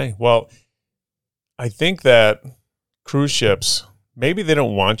 Okay. Well, I think that cruise ships, maybe they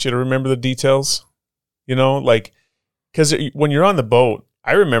don't want you to remember the details, like, because when you're on the boat,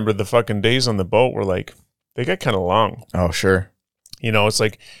 I remember the fucking days on the boat were like, they got kind of long. Oh, sure. It's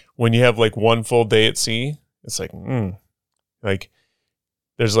like when you have like one full day at sea, it's like, like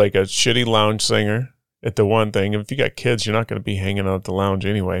there's like a shitty lounge singer at the one thing. If you got kids, you're not going to be hanging out at the lounge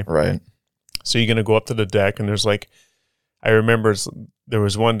anyway. Right. So you're going to go up to the deck and there's like, I remember there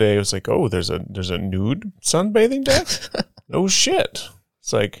was one day it was like, oh, there's a nude sunbathing deck? No shit.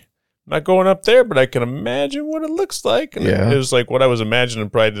 It's like, I'm not going up there, but I can imagine what it looks like. And it was like what I was imagining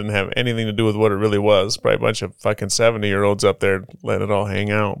probably didn't have anything to do with what it really was. Probably a bunch of fucking 70-year-olds up there letting it all hang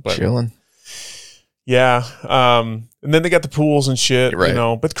out. But chilling. Yeah. And then they got the pools and shit,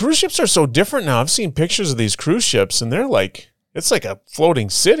 right. But cruise ships are so different now. I've seen pictures of these cruise ships and they're like, it's like a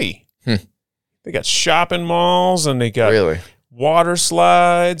floating city. They got shopping malls and they got water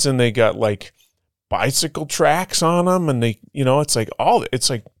slides and they got like bicycle tracks on them. And they, it's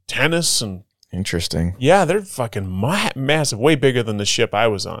like tennis and. Interesting. Yeah, they're fucking massive, way bigger than the ship I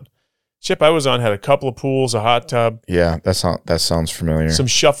was on. Ship I was on had a couple of pools, a hot tub. Yeah, that sounds familiar. Some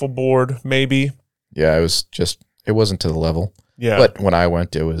shuffleboard, maybe. Yeah, it wasn't to the level. Yeah. But when I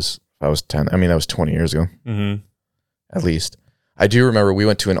went, I was 10. I mean, that was 20 years ago. Mm-hmm. At least. I do remember we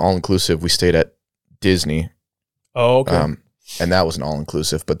went to an all-inclusive. We stayed at Disney. Oh, okay. And that was an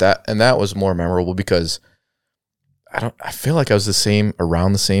all-inclusive. But that was more memorable because I feel like I was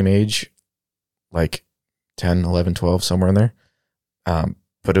around the same age, like 10, 11, 12, somewhere in there.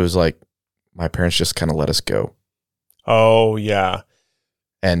 But it was like my parents just kind of let us go. Oh, yeah.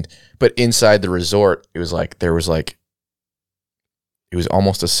 But inside the resort, it was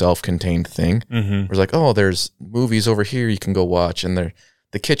almost a self-contained thing. Mm-hmm. It was like, oh, there's movies over here you can go watch, and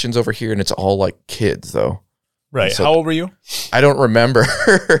the kitchen's over here, and it's all like kids, though. Right. So how old were you? I don't remember.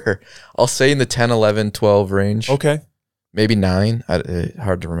 I'll say in the 10, 11, 12 range. Okay. Maybe 9.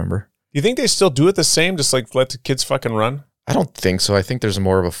 Hard to remember. Do you think they still do it the same, just like let the kids fucking run? I don't think so. I think there's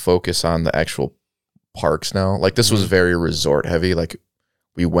more of a focus on the actual parks now. Like, this was very resort heavy. Like,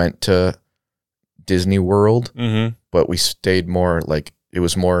 we went to Disney World, but we stayed more, like, it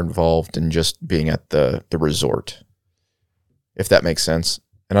was more involved in just being at the resort, if that makes sense.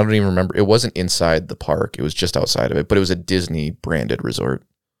 And I don't even remember. It wasn't inside the park. It was just outside of it, but it was a Disney branded resort.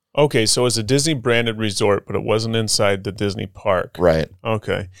 Okay, so it's a Disney branded resort, but it wasn't inside the Disney park. Right.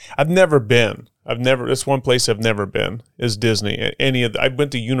 Okay. I've never been. That's one place I've never been is Disney. I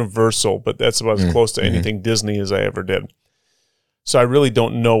went to Universal, but that's about as close to anything Disney as I ever did. So I really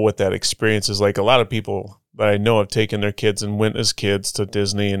don't know what that experience is like. A lot of people that I know have taken their kids and went as kids to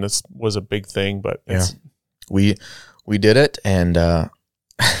Disney, and it was a big thing. But we did it, and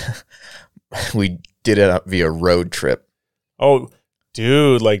we did it via road trip. Oh,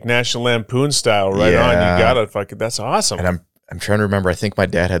 dude, like National Lampoon style, right on. You gotta fucking. That's awesome. And I'm trying to remember. I think my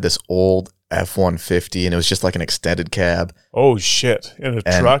dad had this old F-150, and it was just like an extended cab. Oh shit! In a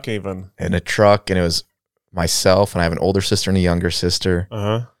truck, even. In a truck, and it was myself, and I have an older sister and a younger sister.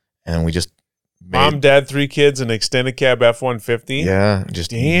 And we just mom, dad, 3 kids, and extended cab F-150. Yeah,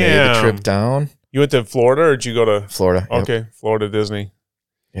 just made the trip down. You went to Florida, or did you go to Florida? Okay, yep. Florida Disney.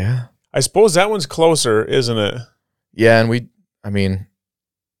 Yeah, I suppose that one's closer, isn't it? Yeah, and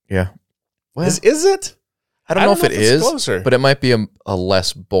yeah. Well, is it? I don't know if it is, closer. But it might be a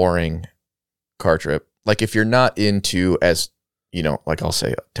less boring car trip. Like if you're not into, as you know, like I'll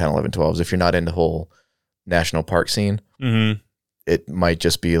say 10, 11, 12s, if you're not into the whole national park scene, it might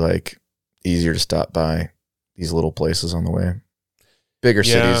just be like easier to stop by these little places on the way. bigger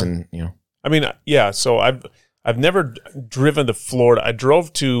cities, and I mean, yeah. So I've never driven to Florida. I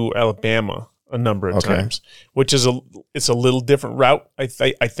drove to Alabama a number of times, which is it's a little different route. I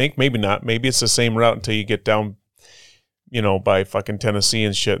think maybe not. Maybe it's the same route until you get down, by fucking Tennessee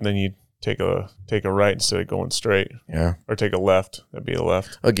and shit, and then you take a right instead of going straight. Yeah, or take a left. That'd be a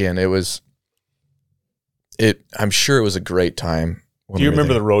left. Again, I'm sure it was a great time. Do you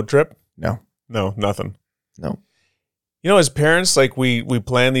remember the road trip? No, nothing. No. As parents, like we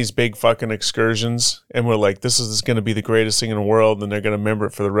plan these big fucking excursions, and we're like, this is going to be the greatest thing in the world, and they're going to remember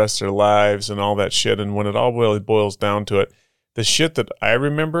it for the rest of their lives and all that shit. And when it all really boils down to it, the shit that I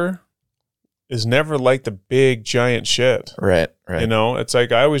remember is never like the big giant shit. Right. It's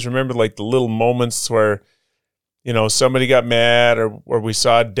like I always remember like the little moments where, somebody got mad or we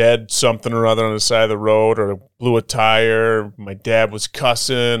saw dead something or other on the side of the road, or blew a tire, or my dad was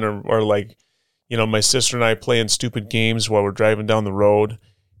cussing, or like, my sister and I playing stupid games while we're driving down the road,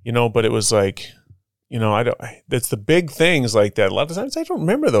 but it was like, it's the big things like that. A lot of times I don't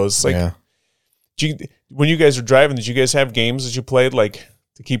remember those. Like, when you guys were driving, did you guys have games that you played like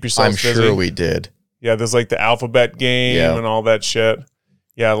to keep yourselves busy? I'm sure we did. Yeah. There's like the alphabet game and all that shit.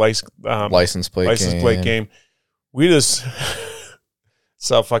 Yeah. License plate game. We just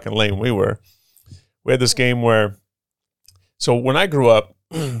saw how fucking lame we were. We had this game where, so when I grew up,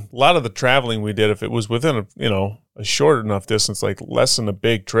 a lot of the traveling we did, if it was within a short enough distance, like less than a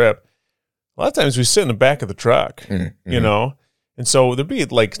big trip, a lot of times we sit in the back of the truck, and so there'd be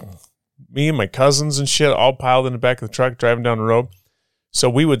like me and my cousins and shit all piled in the back of the truck driving down the road. So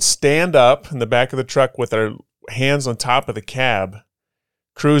we would stand up in the back of the truck with our hands on top of the cab,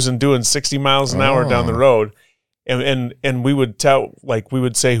 cruising, doing 60 miles an hour down the road, and we would we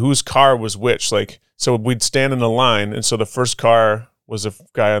would say whose car was which, like, so we'd stand in a line, and so the first car was a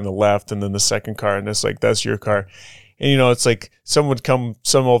guy on the left, and then the second car, and it's like, that's your car. And, it's like some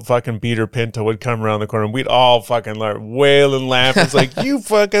old fucking beater Pinto would come around the corner, and we'd all fucking wail and laugh. It's like, you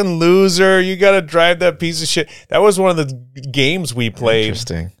fucking loser, you got to drive that piece of shit. That was one of the games we played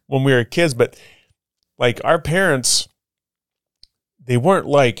when we were kids. But, like, our parents, they weren't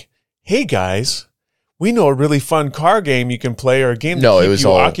like, hey, guys, we know a really fun car game you can play, or a game that keeps you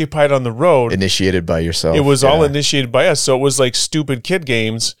occupied on the road. Initiated by yourself. It was all initiated by us. So it was like stupid kid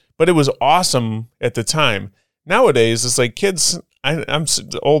games, but it was awesome at the time. Nowadays, it's like kids, I'm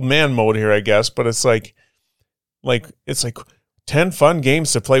old man mode here, I guess, but it's like 10 fun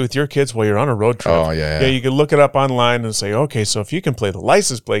games to play with your kids while you're on a road trip. Oh, yeah. Yeah, you can look it up online and say, okay, so if you can play the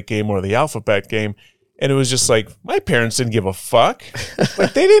license plate game or the alphabet game. And it was just like, my parents didn't give a fuck.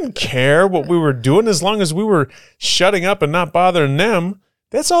 Like, they didn't care what we were doing as long as we were shutting up and not bothering them.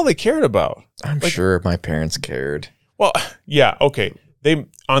 That's all they cared about. I'm sure my parents cared. Well, yeah, okay. They,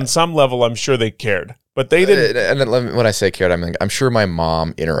 on some level, I'm sure they cared. But they didn't. And when I say cared, I'm sure my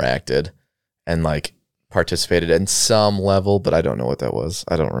mom interacted and, like, participated in some level, but I don't know what that was.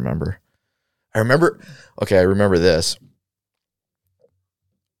 I don't remember. I remember this.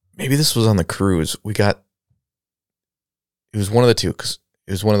 Maybe this was on the cruise. It was one of the two, because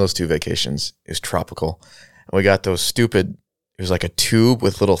it was one of those two vacations. It was tropical. And we got those stupid, it was like a tube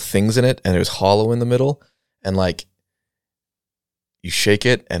with little things in it, and it was hollow in the middle. And like, you shake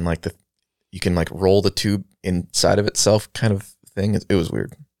it, and like you can like roll the tube inside of itself kind of thing. It was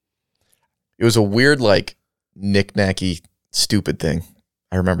weird. It was a weird, like, knick-knacky, stupid thing.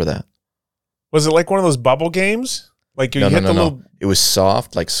 I remember that. Was it like one of those bubble games? Like you hit the little. It was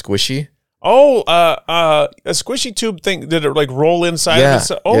soft, like squishy. Oh, a squishy tube thing. Did it like roll inside of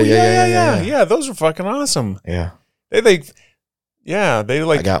it? Oh, yeah. Those were fucking awesome. Yeah. They like.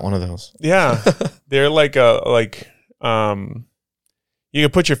 I got one of those. Yeah, they're like you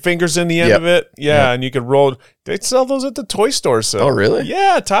could put your fingers in the end of it. Yeah, and you could roll. They sell those at the toy store. So. Oh, really?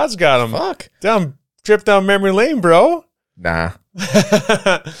 Yeah, Todd's got them. Fuck. Trip down memory lane, bro. Nah.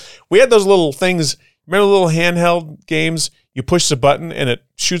 We had those little things. Remember the little handheld games? You push the button and it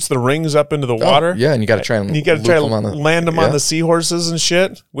shoots the rings up into the water. Yeah, and you got to try and land them on the seahorses and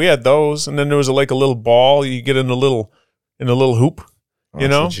shit. We had those, and then there was a little ball you get in a little hoop. You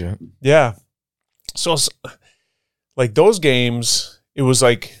know? Legit. Yeah. So like those games, it was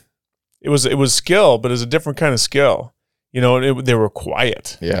like it was skill, but it was a different kind of skill. They were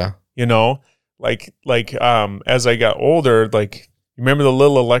quiet. Yeah. Like as I got older, like, you remember the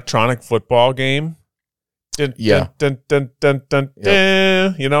little electronic football game? Little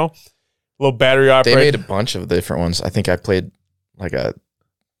battery operated. They made a bunch of different ones. I think I played like a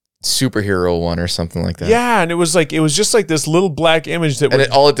superhero one or something like that. Yeah, and it was just like this little black image that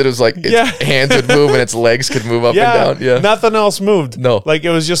all it did was like its hands would move and its legs could move up and down. Yeah. Nothing else moved. No. Like it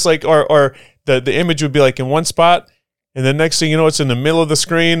was just like or the image would be like in one spot And then next thing you know, it's in the middle of the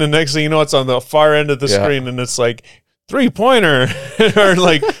screen. And next thing you know, it's on the far end of the screen. And it's like 3-pointer or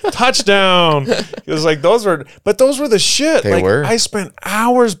like touchdown. It was like those were the shit. They were. I spent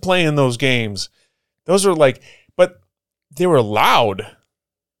hours playing those games. Those were like, but they were loud.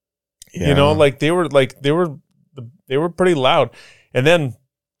 Yeah. You know, like they were pretty loud. And then,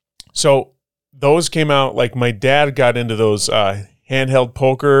 so those came out, like my dad got into those handheld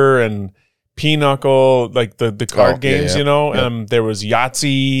poker and pinochle, like the card games, you know. Yep. There was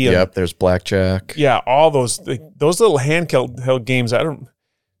Yahtzee. And, there's blackjack. Yeah, all those little handheld games. I don't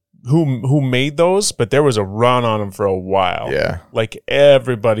who made those, but there was a run on them for a while. Yeah, like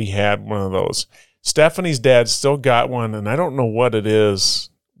everybody had one of those. Stephanie's dad still got one, and I don't know what it is,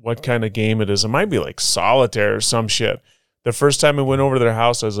 what kind of game it is. It might be like solitaire or some shit. The first time I went over to their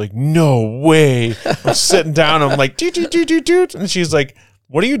house, I was like, no way. I'm sitting down. I'm like, doot, doot, doot, doot, doot. And she's like,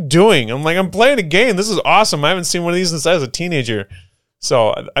 what are you doing? I'm like, I'm playing a game. This is awesome. I haven't seen one of these since I was a teenager.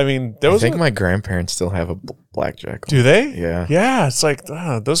 So, I mean, I think my grandparents still have a blackjack. Do they? Yeah. Yeah. It's like,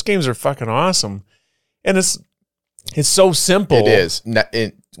 those games are fucking awesome. And it's so simple. It is.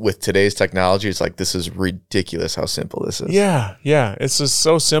 With today's technology, it's like, this is ridiculous how simple this is. Yeah. Yeah. It's just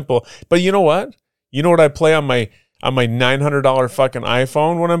so simple. But you know what? You know what I play on my $900 fucking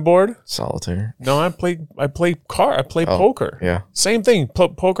iPhone when I'm bored? Solitaire. No, I play poker. Yeah. Same thing.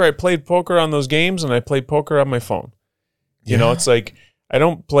 Poker. I played poker on those games, and I played poker on my phone. You know, it's like I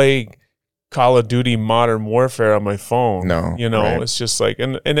don't play Call of Duty Modern Warfare on my phone. No. You know, right. It's just like,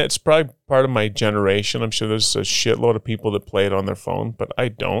 and it's probably part of my generation. I'm sure there's a shitload of people that play it on their phone, but I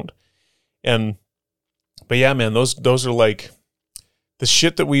don't. But yeah, man, those are like the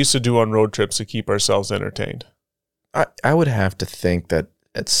shit that we used to do on road trips to keep ourselves entertained. I would have to think that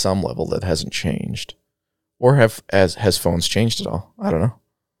at some level that hasn't changed. Or has phones changed at all? I don't know.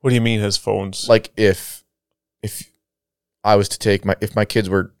 What do you mean has phones? Like if I was to take if my kids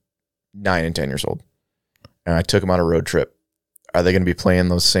were 9 and 10 years old and I took them on a road trip, are they going to be playing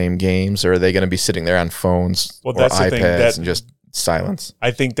those same games, or are they going to be sitting there on phones or iPads and just silence?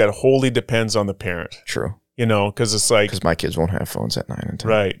 I think that wholly depends on the parent. True. You know, because it's like... Because my kids won't have phones at 9 and 10.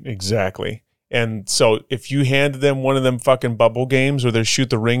 Right, exactly. And so if you handed them one of them fucking bubble games where they shoot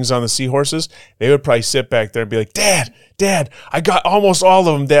the rings on the seahorses, they would probably sit back there and be like, Dad, I got almost all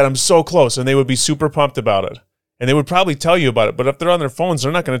of them, Dad. I'm so close. And they would be super pumped about it. And they would probably tell you about it. But if they're on their phones,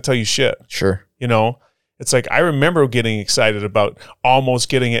 they're not going to tell you shit. Sure. You know? It's like I remember getting excited about almost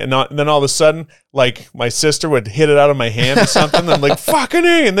getting it. And then all of a sudden, like my sister would hit it out of my hand or something. And I'm like, fucking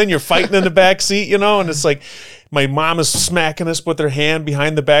A. And then you're fighting in the back seat, you know? And it's like my mom is smacking us with her hand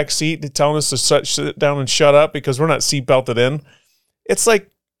behind the back seat, telling us to sit down and shut up because we're not seat belted in. It's like,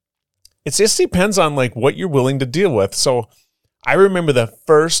 it just depends on like what you're willing to deal with. So I remember the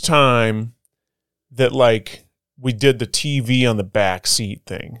first time that like we did the TV on the back seat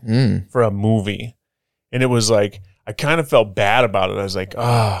thing for a movie. And it was like, I kind of felt bad about it. I was like,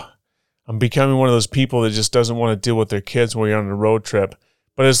 I'm becoming one of those people that just doesn't want to deal with their kids when you're on a road trip.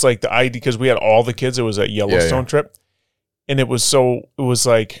 But it's like the idea, because we had all the kids. It was a Yellowstone trip. And it was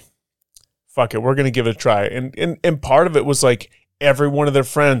like, fuck it, we're going to give it a try. And part of it was like every one of their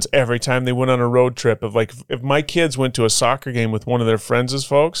friends, every time they went on a road trip, of like, if my kids went to a soccer game with one of their friends'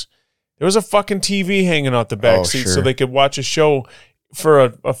 folks, there was a fucking TV hanging out the back seat so they could watch a show for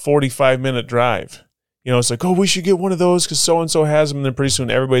a 45-minute drive. You know, it's like, oh, we should get one of those because so-and-so has them. And then pretty soon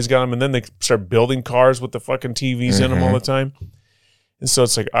everybody's got them. And then they start building cars with the fucking TVs in them all the time. And so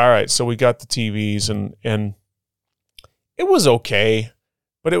it's like, all right, so we got the TVs and it was okay.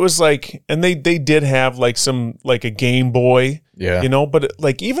 But it was like, and they did have like some, like a Game Boy, you know, but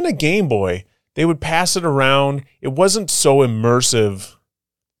like even a Game Boy, they would pass it around. It wasn't so immersive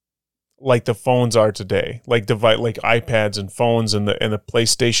like the phones are today, like iPads and phones and the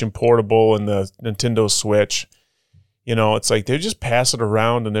PlayStation Portable and the Nintendo Switch. You know, it's like they just pass it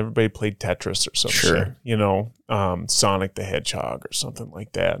around and everybody played Tetris or some shit. You know, Sonic the Hedgehog or something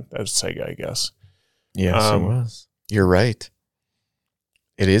like that. That's Sega, I guess. Yes, it was. You're right.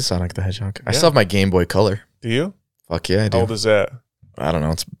 It is Sonic the Hedgehog. I still have my Game Boy Color. Do you? Fuck yeah, I do. How old is that? I don't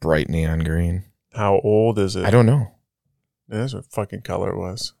know. It's bright neon green. How old is it? I don't know. That's what fucking color it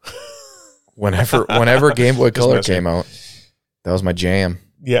was. Whenever Game Boy Color came out, that was my jam.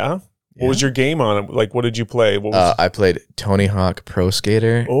 Yeah? What was your game on it? Like, what did you play? I played Tony Hawk Pro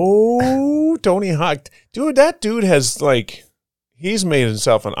Skater. Oh, Tony Hawk. Dude, that dude has, like, he's made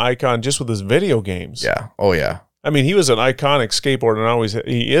himself an icon just with his video games. Yeah. Oh, yeah. I mean, he was an iconic skateboarder, and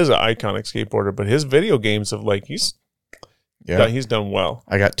he is an iconic skateboarder, but his video games have, like, he's done well.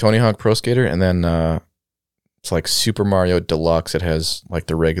 I got Tony Hawk Pro Skater, and then it's like Super Mario Deluxe. It has, like,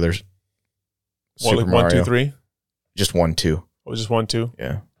 the regular Super Mario. 1, 2, 3? Just 1, 2. Oh, just 1, 2?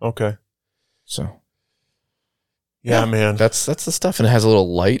 Yeah. Okay. So. Yeah, man. That's the stuff. And it has a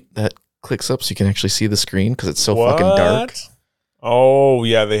little light that clicks up so you can actually see the screen because it's so fucking dark. Oh,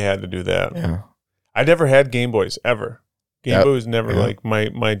 yeah, they had to do that. Yeah. I never had Game Boys, ever. Game Boy was never like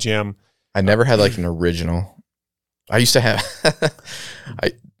my jam. I never had like an original. I used to have,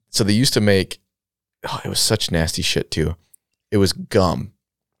 so they used to make, it was such nasty shit too. It was gum.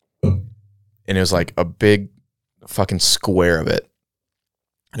 And it was like a big fucking square of it.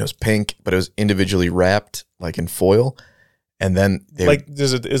 And it was pink, but it was individually wrapped like in foil. And then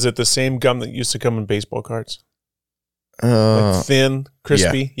is it the same gum that used to come in baseball cards? Like thin,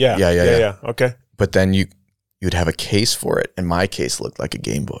 crispy? Yeah. Okay. But then you'd have a case for it, and my case looked like a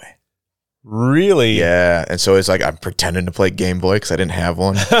Game Boy. Really? Yeah. And so it's like I'm pretending to play Game Boy because I didn't have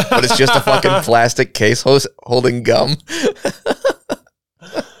one, but it's just a fucking plastic case holding gum.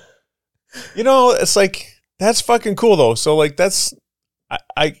 It's like, that's fucking cool though. So like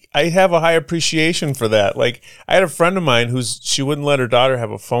I have a high appreciation for that. Like I had a friend of mine she wouldn't let her daughter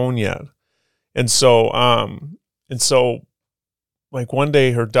have a phone yet. And so like one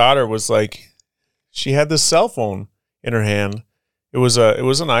day her daughter was like, she had this cell phone in her hand. It was an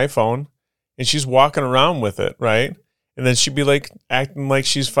iPhone, and she's walking around with it, right? And then she'd be like acting like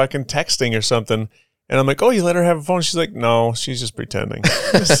she's fucking texting or something. And I'm like, oh, you let her have a phone? She's like, no, she's just pretending.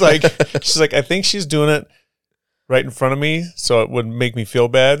 It's like, she's like, I think she's doing it right in front of me, so it would make me feel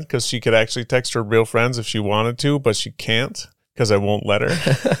bad because she could actually text her real friends if she wanted to, but she can't because I won't let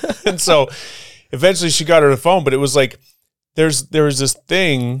her. And so eventually she got her phone, but it was like, there was this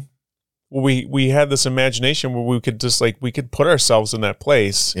thing where we had this imagination where we could just like, we could put ourselves in that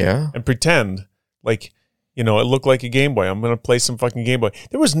place and pretend like, it looked like a Game Boy. I'm going to play some fucking Game Boy.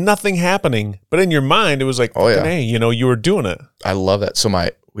 There was nothing happening, but in your mind, it was like, hey, you were doing it. I love that. So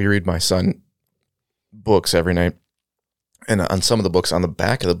we read my son books every night. And on some of the books, on the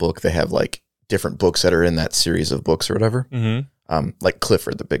back of the book, they have like different books that are in that series of books or whatever. Mm-hmm. Like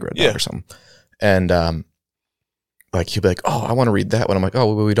Clifford, the Big Red Dog or something. And like he'll be like, oh, I want to read that one. I'm like,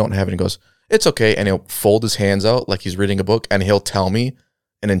 oh, we don't have it. And he goes, it's okay. And he'll fold his hands out like he's reading a book, and he'll tell me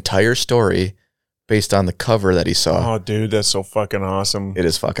an entire story based on the cover that he saw. Oh, dude, that's so fucking awesome. It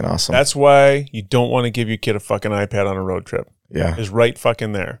is fucking awesome. That's why you don't want to give your kid a fucking iPad on a road trip. Yeah. It's right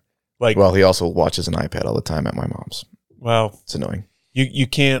fucking there. Like, well, he also watches an iPad all the time at my mom's. Well, it's annoying. You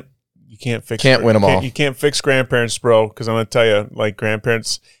can't fix win them all. You can't fix grandparents, bro. Because I'm gonna tell you, like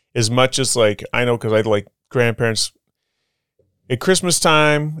grandparents, as much as like I know, because I like grandparents. At Christmas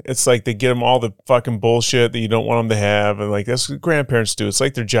time, it's like they get them all the fucking bullshit that you don't want them to have, and like that's what grandparents do. It's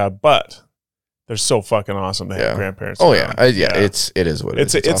like their job, but they're so fucking awesome to have grandparents. Oh yeah, it is what it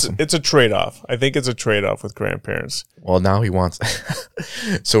is. It's awesome. It's a trade off. I think it's a trade off with grandparents. Well, now he wants.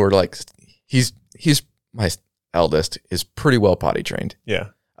 So we're like, he's my eldest is pretty well potty trained. Yeah.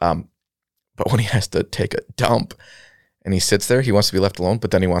 But when he has to take a dump and he sits there, he wants to be left alone,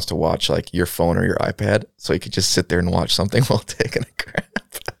 but then he wants to watch like your phone or your iPad. So he could just sit there and watch something while taking a crap.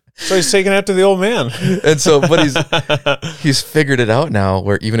 So he's taking after the old man. And so, but he's figured it out now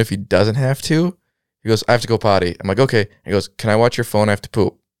where even if he doesn't have to, he goes, I have to go potty. I'm like, okay. He goes, can I watch your phone? I have to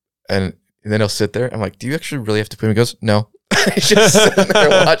poop. And then he'll sit there. I'm like, do you actually really have to poop? He goes, no. He's just sitting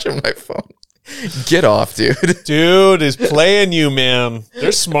there watching my phone. Get off, dude. Dude is playing you, man.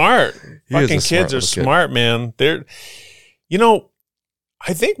 They're smart. Fucking kids are smart, man. They're,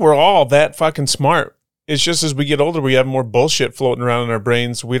 I think we're all that fucking smart. It's just as we get older, we have more bullshit floating around in our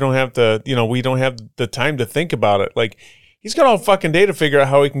brains. We don't have we don't have the time to think about it. Like, he's got all fucking day to figure out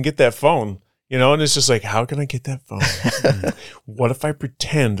how he can get that phone. And it's just like, how can I get that phone? What if I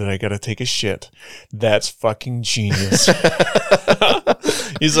pretend that I got to take a shit? That's fucking genius.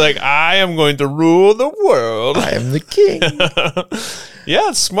 He's like, I am going to rule the world. I am the king. Yeah,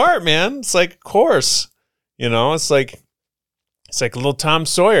 it's smart, man. It's like, of course. It's like little Tom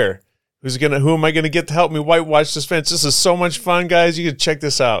Sawyer. Who am I going to get to help me whitewash this fence? This is so much fun, guys. You can check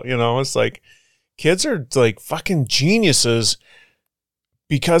this out. It's like, kids are like fucking geniuses.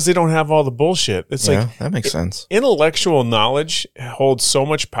 Because they don't have all the bullshit. It's like, that makes sense. Intellectual knowledge holds so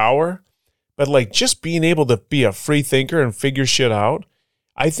much power, but like just being able to be a free thinker and figure shit out,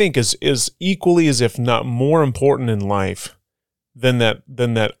 I think is equally as if not more important in life than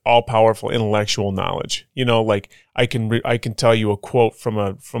that all powerful intellectual knowledge. Like I can tell you a quote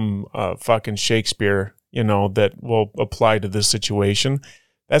from fucking Shakespeare, that will apply to this situation.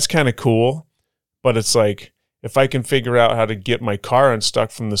 That's kind of cool, but it's like, if I can figure out how to get my car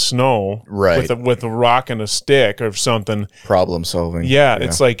unstuck from the snow with a rock and a stick or something. Problem solving. Yeah,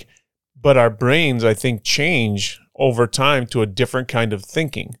 it's like, but our brains, I think, change over time to a different kind of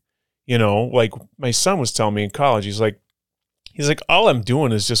thinking. You know, like my son was telling me in college, he's like, all I'm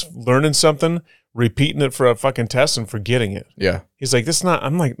doing is just learning something, repeating it for a fucking test and forgetting it. Yeah. He's like,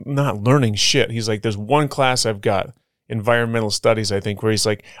 I'm like not learning shit. He's like, there's one class I've got, environmental studies, I think, where he's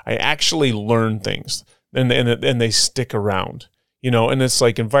like, I actually learn things and they stick around, you know, and it's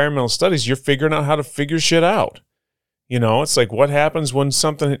like environmental studies, you're figuring out how to figure shit out. You know, it's like what happens when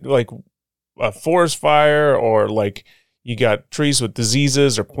something like a forest fire or like you got trees with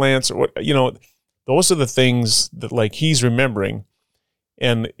diseases or plants or what, you know, those are the things that like he's remembering.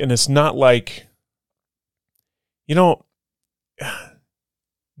 And it's not like, you know,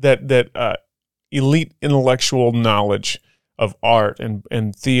 that elite intellectual knowledge of art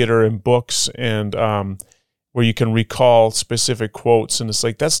and theater and books and where you can recall specific quotes. And it's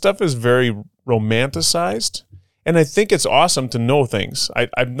like that stuff is very romanticized. And I think it's awesome to know things.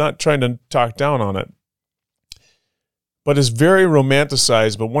 I'm not trying to talk down on it. But it's very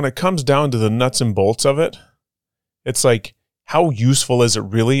romanticized. But when it comes down to the nuts and bolts of it, it's like, how useful is it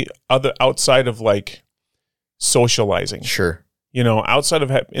really outside of like socializing? Sure. You know, outside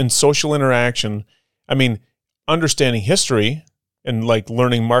of in social interaction, I mean, understanding history and like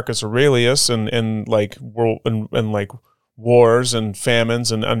learning Marcus Aurelius and like world and like wars and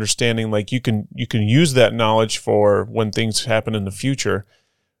famines and understanding like you can use that knowledge for when things happen in the future.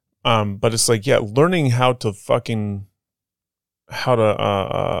 But it's like, yeah, learning how to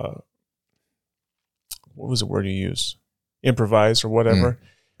what was the word you use? Improvise or whatever.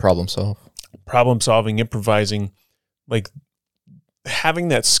 Problem solving, improvising, like having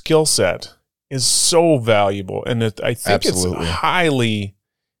that skill set is so valuable. And I think Absolutely. It's highly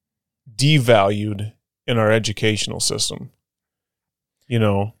devalued in our educational system. You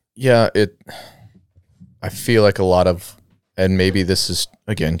know? Yeah, I feel like a lot of, and maybe this is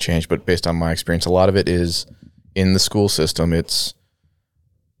again changed, but based on my experience, a lot of it is in the school system. It's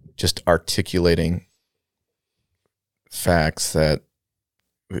just articulating facts that,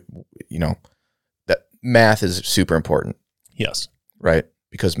 you know, that math is super important. Yes. Right?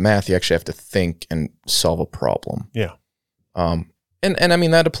 Because math, you actually have to think and solve a problem. Yeah. And I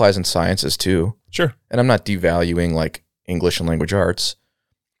mean, that applies in sciences too. Sure. And I'm not devaluing like English and language arts,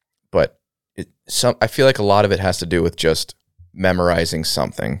 but I feel like a lot of it has to do with just memorizing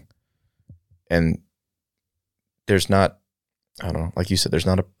something. And there's not, I don't know, like you said, there's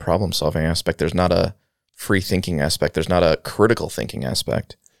not a problem solving aspect. There's not a free thinking aspect. There's not a critical thinking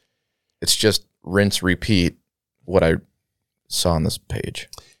aspect. It's just rinse, repeat what I saw on this page.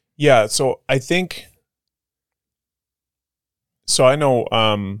 Yeah. So I know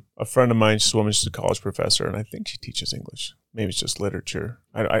a friend of mine, she's a college professor, and I think she teaches English. Maybe it's just literature.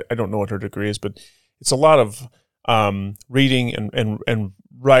 I don't know what her degree is, but it's a lot of reading and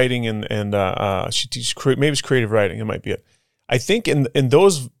writing and she teaches maybe it's creative writing. It might be it. I think in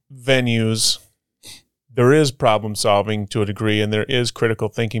those venues there is problem solving to a degree, and there is critical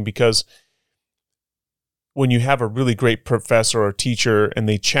thinking, because when you have a really great professor or teacher and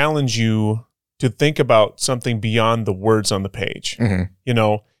they challenge you to think about something beyond the words on the page, you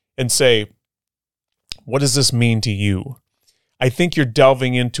know, and say, what does this mean to you? I think you're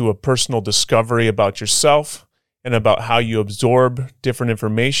delving into a personal discovery about yourself and about how you absorb different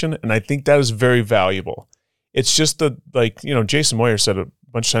information. And I think that is very valuable. It's just like, you know, Jason Moyer said it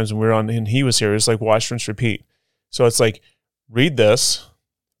a bunch of times when we were on and he was here, it's like watch, rinse, repeat. So it's like, read this,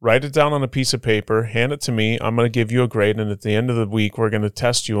 write it down on a piece of paper, hand it to me. I'm going to give you a grade. And at the end of the week, we're going to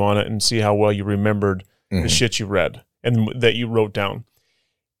test you on it and see how well you remembered the shit you read and that you wrote down.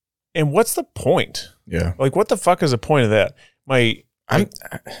 And what's the point? Yeah. Like, what the fuck is the point of that?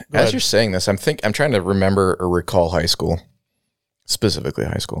 As you're saying this, I'm trying to remember or recall high school, specifically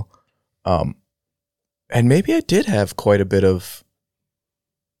high school. And maybe I did have quite a bit of,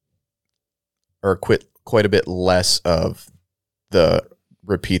 or quite a bit less of the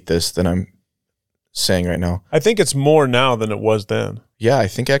repeat this than I'm saying right now. I think it's more now than it was then. Yeah, I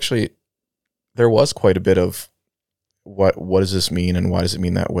think actually there was quite a bit of what does this mean and why does it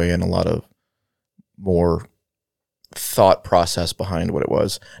mean that way, and a lot of more thought process behind what it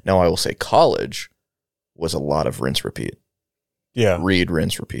was. Now I will say college was a lot of rinse repeat. Yeah. Read,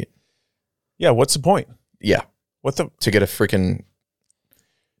 rinse, repeat. Yeah, what's the point? Yeah. To get a freaking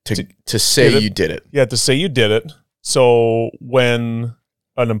to say you did it. Yeah, to say you did it. So when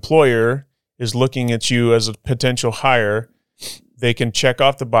an employer is looking at you as a potential hire, they can check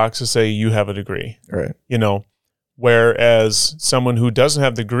off the box to say you have a degree. Right. You know, whereas someone who doesn't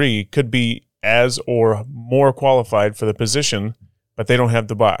have the degree could be as or more qualified for the position, but they don't have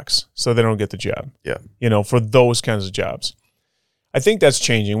the box, so they don't get the job. Yeah. You know, for those kinds of jobs. I think that's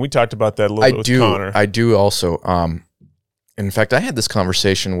changing. We talked about that a little bit with Connor. I do also. In fact, I had this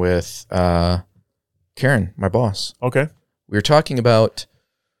conversation with Karen, my boss. Okay. We were talking about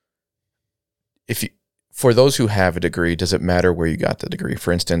for those who have a degree, does it matter where you got the degree?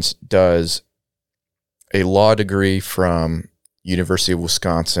 For instance, does a law degree from University of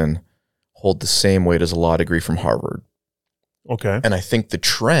Wisconsin hold the same weight as a law degree from Harvard? Okay. And I think the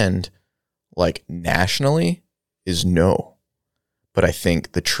trend, like nationally, is no. But I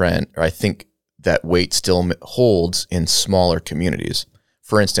think that weight still holds in smaller communities.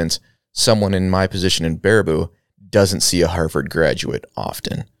 For instance, someone in my position in Baraboo doesn't see a Harvard graduate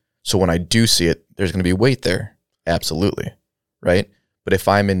often. So when I do see it, there's going to be weight there. Absolutely. Right? But if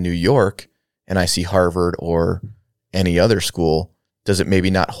I'm in New York and I see Harvard or any other school, does it maybe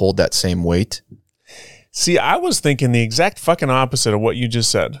not hold that same weight? See, I was thinking the exact fucking opposite of what you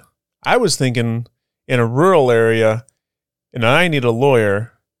just said. I was thinking in a rural area and I need a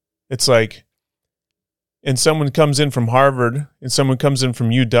lawyer, it's like, and someone comes in from Harvard and someone comes in from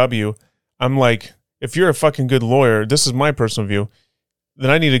UW, I'm like, if you're a fucking good lawyer, this is my personal view, then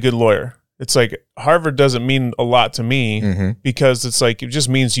I need a good lawyer. It's like Harvard doesn't mean a lot to me because it's like, it just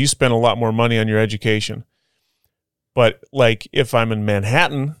means you spend a lot more money on your education. But like if I'm in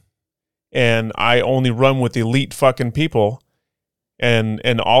Manhattan and I only run with elite fucking people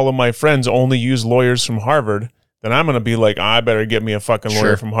and all of my friends only use lawyers from Harvard, then I'm going to be like, I better get me a fucking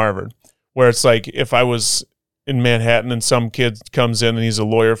lawyer from Harvard. Where it's like if I was in Manhattan and some kid comes in and he's a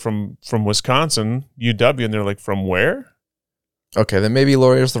lawyer from Wisconsin, UW, and they're like, from where? Okay, then maybe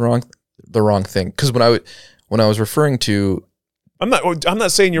lawyer's the wrong thing. Because when I was referring to, I'm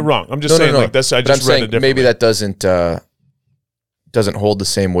not saying you're wrong. I'm just saying like this. I just read it differently. Maybe that doesn't hold the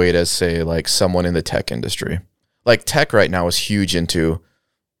same weight as say like someone in the tech industry. Like tech right now is huge into.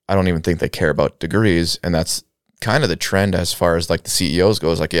 I don't even think they care about degrees, and that's kind of the trend as far as like the CEOs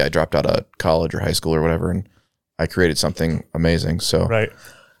goes. Like, yeah, I dropped out of college or high school or whatever, and I created something amazing. So right.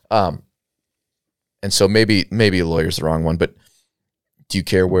 And so maybe a lawyer's the wrong one, but do you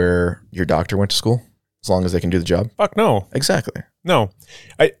care where your doctor went to school as long as they can do the job? Fuck no. Exactly. No.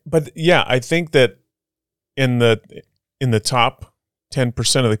 I think that in the top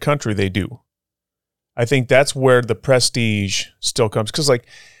 10% of the country, they do. I think that's where the prestige still comes. Because like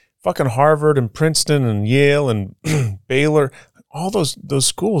fucking Harvard and Princeton and Yale and Baylor, all those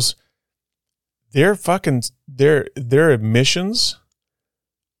schools, their admissions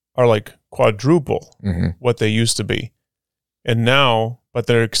are like quadruple what they used to be. And now, but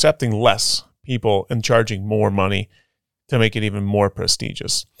they're accepting less people and charging more money to make it even more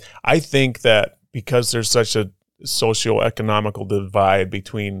prestigious. I think that because there's such a socioeconomical divide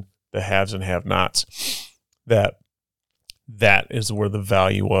between the haves and have-nots, that is where the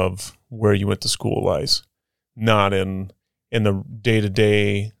value of where you went to school lies, not in the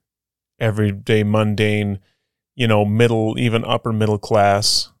day-to-day, everyday, mundane, middle, even upper middle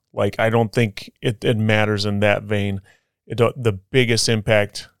class. Like, I don't think it matters in that vein. The biggest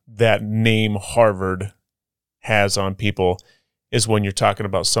impact that name Harvard has on people is when you're talking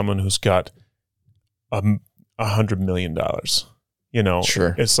about someone who's got $100 million.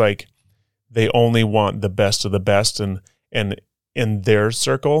 Sure. It's like they only want the best of the best, and in their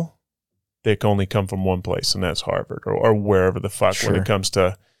circle, they can only come from one place, and that's Harvard or wherever the fuck when it comes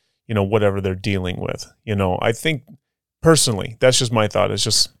to whatever they're dealing with. I think personally, that's just my thought. It's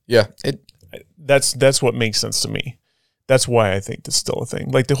just that's what makes sense to me. That's why I think that's still a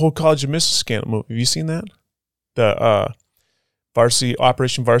thing. Like the whole College of Mystery scandal movie. Have you seen that? The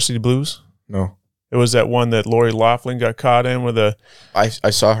Operation Varsity Blues? No. It was that one that Lori Loughlin got caught in with I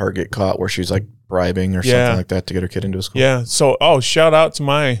saw her get caught where she was like bribing or something like that to get her kid into a school. Yeah. So, shout out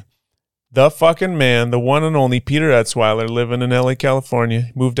to the fucking man, the one and only Peter Etzweiler, living in LA,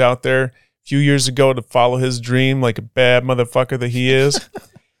 California. Moved out there a few years ago to follow his dream like a bad motherfucker that he is.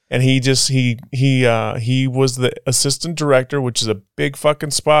 And he was the assistant director, which is a big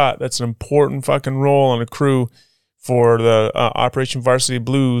fucking spot. That's an important fucking role on a crew for the Operation Varsity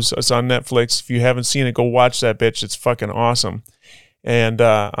Blues. It's on Netflix. If you haven't seen it, go watch that bitch. It's fucking awesome. And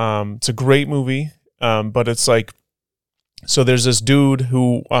it's a great movie. But it's like, so there's this dude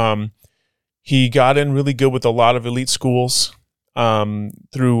who he got in really good with a lot of elite schools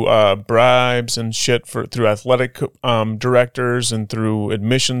through bribes and shit through athletic directors and through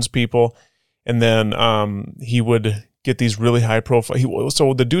admissions people. And then he would get these really high profile.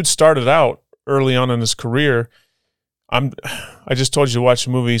 So the dude started out early on in his career. I just told you to watch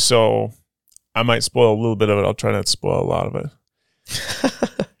the movie, so I might spoil a little bit of it. I'll try not to spoil a lot of it.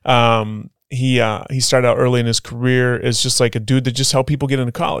 He started out early in his career as just like a dude that just helped people get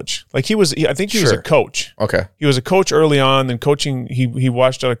into college. Like I think he was a coach. Okay. He was a coach early on, then coaching. He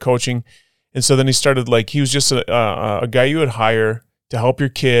washed out of coaching, And so then he started he was just a guy you would hire to help your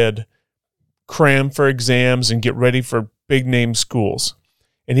kid cram for exams and get ready for big name schools.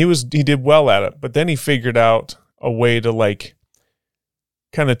 And he did well at it, but then he figured out a way to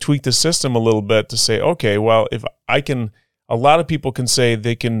kind of tweak the system a little bit to say, okay, well, if I can, a lot of people can say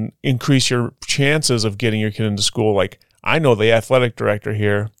they can increase your chances of getting your kid into school. I know the athletic director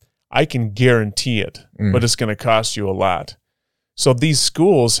here, I can guarantee it, but it's going to cost you a lot. So these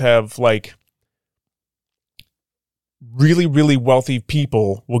schools have really, really wealthy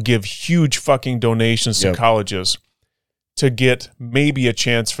people will give huge fucking donations to colleges to get maybe a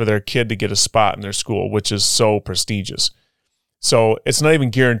chance for their kid to get a spot in their school, which is so prestigious. So it's not even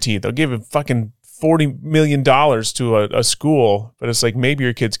guaranteed. They'll give fucking $40 million to a school, but it's maybe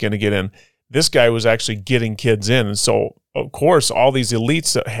your kid's going to get in. This guy was actually getting kids in. And so, of course, all these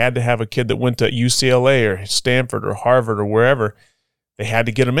elites that had to have a kid that went to UCLA or Stanford or Harvard or wherever, they had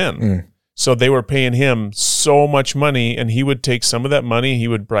to get him in. So they were paying him so much money, and he would take some of that money. He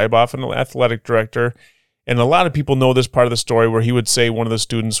would bribe off an athletic director. And a lot of people know this part of the story where he would say one of the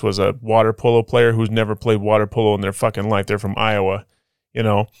students was a water polo player who's never played water polo in their fucking life. They're from Iowa,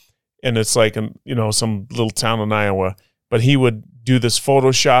 and it's some little town in Iowa. But he would do this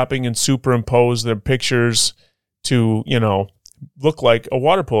photoshopping and superimpose their pictures to, look like a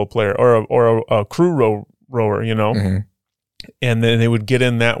water polo player or a crew rower, And then they would get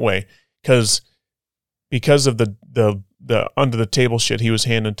in that way because of the under the table shit he was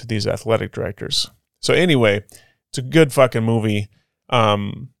handing to these athletic directors. So anyway, it's a good fucking movie.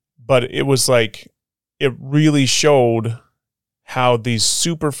 But it was it really showed how these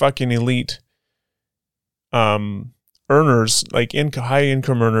super fucking elite earners, high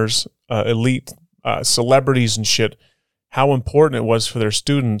income earners, elite celebrities and shit, how important it was for their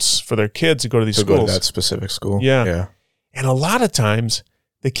students, for their kids to go to these schools. Go to that specific school. Yeah. And a lot of times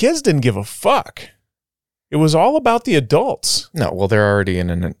the kids didn't give a fuck. It was all about the adults. No, well, they're already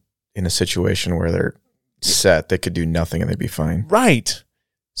in a situation where they're set. They could do nothing and they'd be fine. Right.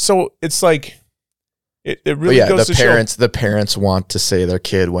 So it's it really goes to show. The parents want to say their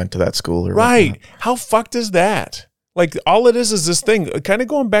kid went to that school. Right. How fucked is that? All it is this thing, kind of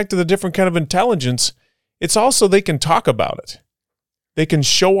going back to the different kind of intelligence. It's also they can talk about it. They can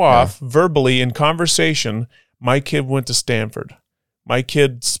show off verbally in conversation, my kid went to Stanford. My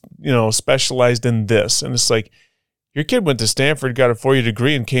kid, specialized in this. And it's your kid went to Stanford, got a 4-year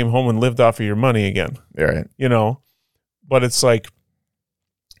degree, and came home and lived off of your money again. Right. But it's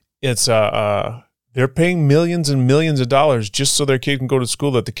they're paying millions and millions of dollars just so their kid can go to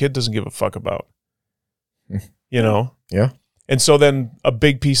school that the kid doesn't give a fuck about. Yeah. And so then a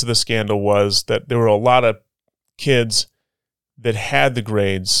big piece of the scandal was that there were a lot of kids that had the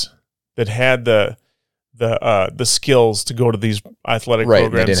grades, that had the skills to go to these athletic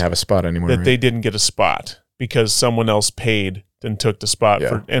programs. They didn't have a spot anymore. That they didn't get a spot because someone else paid and took the spot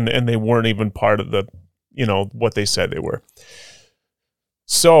and they weren't even part of the, what they said they were.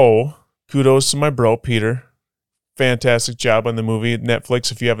 So kudos to my bro, Peter. Fantastic job on the movie.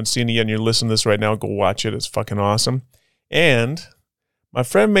 Netflix, if you haven't seen it yet and you're listening to this right now, go watch it. It's fucking awesome. And my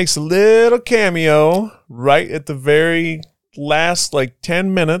friend makes a little cameo right at the very last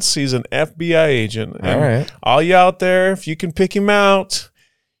 10 minutes. He's an FBI agent. And all right. All you out there, if you can pick him out,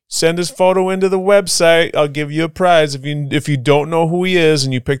 send his photo into the website. I'll give you a prize. If you don't know who he is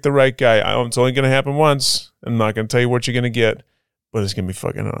and you pick the right guy, it's only going to happen once. I'm not going to tell you what you're going to get, but it's going to be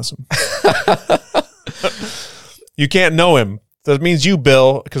fucking awesome. You can't know him. That means you,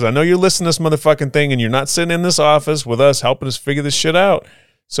 Bill, because I know you're listening to this motherfucking thing and you're not sitting in this office with us helping us figure this shit out.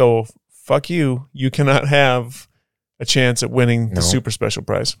 So fuck you. You cannot have a chance at winning the super special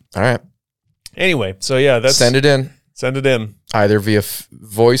prize. All right. Anyway, so send it in. Send it in. Either via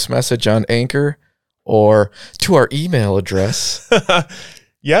voice message on Anchor or to our email address.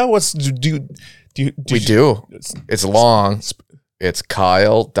 Yeah, we do. It's long. It's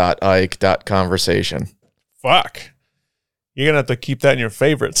kyle.ike.conversation. Fuck. You're going to have to keep that in your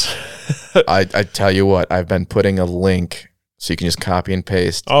favorites. I tell you what, I've been putting a link so you can just copy and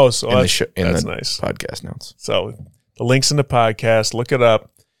paste. Oh, so that's nice. Podcast notes. So the link's in the podcast. Look it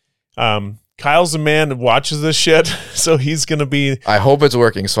up. Kyle's the man that watches this shit, so he's going to be... I hope it's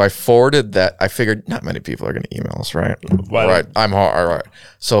working. So I forwarded that. I figured not many people are going to email us, right? All right. All right.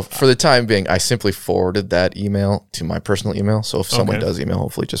 So for the time being, I simply forwarded that email to my personal email. So if someone does email,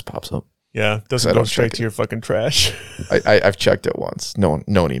 hopefully it just pops up. Yeah, it doesn't go straight to your fucking trash. I've checked it once. No one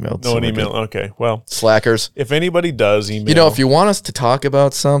emailed. No one emailed. Okay, well. Slackers. If anybody does email. If you want us to talk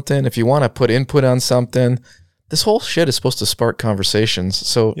about something, if you want to put input on something, this whole shit is supposed to spark conversations.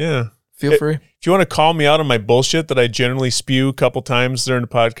 So yeah, feel free. If you want to call me out on my bullshit that I generally spew a couple times during the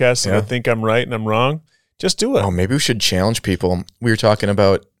podcast and I think I'm right and I'm wrong, just do it. Oh, maybe we should challenge people. We were talking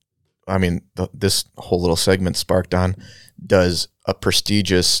about, I mean, this whole little segment sparked on, does a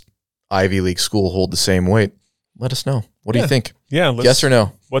prestigious Ivy League school hold the same weight? Let us know. What do you think? Yeah. Yes or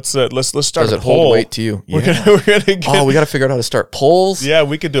no? What's that? Let's start does a it poll. hold weight to you? Yeah. We're gonna get, we got to figure out how to start polls. Yeah,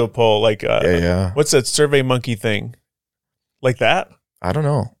 we could do a poll. Like, yeah. What's that Survey Monkey thing? Like that? I don't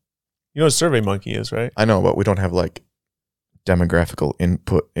know. You know what Survey Monkey is, right? I know, but we don't have like demographical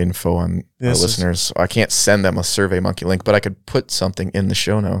info on our listeners. So I can't send them a Survey Monkey link, but I could put something in the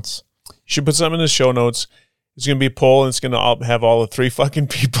show notes. You should put something in the show notes. It's going to be a poll, and it's going to have all the 3 fucking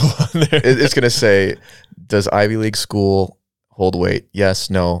people on there. It's going to say, does Ivy League school hold weight? Yes,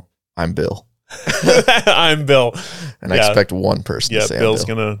 no, I'm Bill. I'm Bill. And I expect one person to say Bill's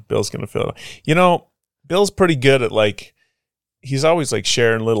gonna fill it. You know, Bill's pretty good at like, he's always like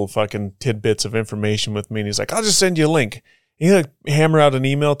sharing little fucking tidbits of information with me, and he's like, I'll just send you a link. And he like hammer out an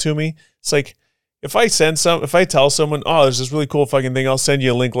email to me. It's like, if I tell someone, oh, there's this really cool fucking thing, I'll send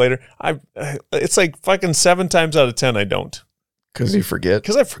you a link later. It's like fucking 7 times out of 10 I don't. Because you forget?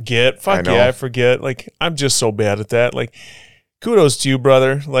 Because I forget. I forget. Like, I'm just so bad at that. Like, kudos to you,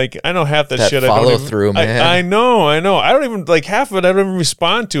 brother. Like, I know half that shit. Follow through, man. I know. I don't even, like, half of it I don't even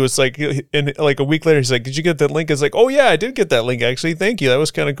respond to. It's like, and like a week later, he's like, did you get that link? It's like, oh yeah, I did get that link, actually. Thank you. That was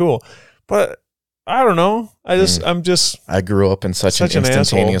kind of cool. But I don't know. I grew up in such an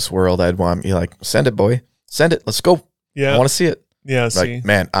instantaneous world. I'd want you like, send it, boy. Send it. Let's go. Yeah. I want to see it. Yeah. Like,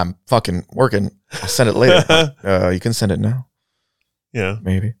 man, I'm fucking working. I'll send it later. You can send it now. Yeah.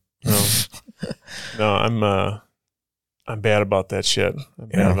 Maybe. No, I'm bad about that shit. I'm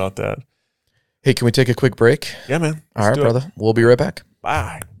bad about that. Hey, can we take a quick break? Yeah, man. All right, brother. We'll be right back.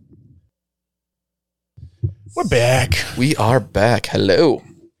 Bye. We're back. We are back. Hello.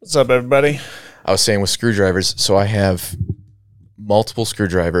 What's up, everybody? I was saying with screwdrivers, so I have multiple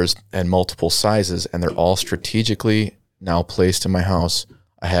screwdrivers and multiple sizes, and they're all strategically now placed in my house.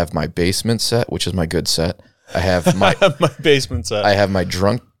 I have my basement set, which is my good set. I have my basement set. I have my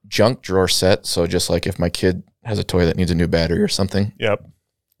junk drawer set, so just like if my kid has a toy that needs a new battery or something, yep,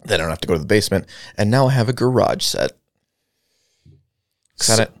 then I don't have to go to the basement. And now I have a garage set.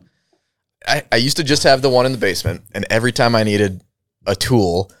 I used to just have the one in the basement, and every time I needed a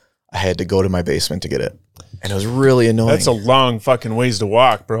tool, I had to go to my basement to get it. And it was really annoying. That's a long fucking ways to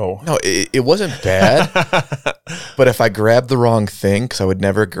walk, bro. No, it wasn't bad. But if I grabbed the wrong thing, because I would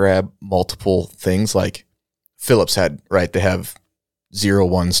never grab multiple things like Phillips head, right? They have 0,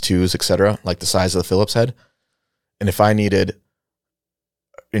 1s, 2s, etc., like the size of the Phillips head. And if I needed,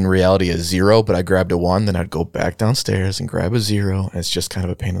 in reality, a 0, but I grabbed a 1, then I'd go back downstairs and grab a 0. And it's just kind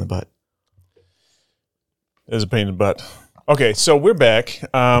of a pain in the butt. It is a pain in the butt. Okay, so we're back.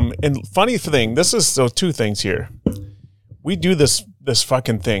 And funny thing, this is so 2 things here. We do this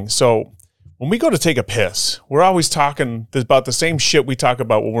fucking thing. So when we go to take a piss, we're always talking about the same shit we talk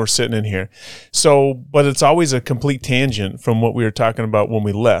about when we're sitting in here. So, but it's always a complete tangent from what we were talking about when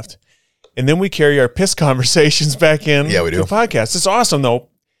we left. And then we carry our piss conversations back in we do. the podcast. It's awesome, though.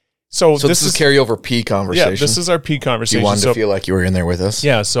 So this is carryover pee conversation. Yeah, this is our pee conversation. You wanted to feel like you were in there with us.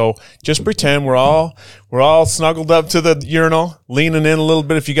 Yeah, so just pretend we're all snuggled up to the urinal, leaning in a little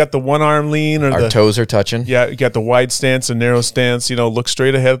bit. If you got the one arm lean or our toes are touching. Yeah, you got the wide stance and narrow stance. You know, look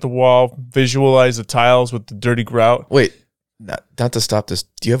straight ahead at the wall. Visualize the tiles with the dirty grout. Wait, not to stop this.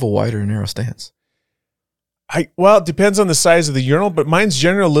 Do you have a wide or narrow stance? Well, it depends on the size of the urinal, but mine's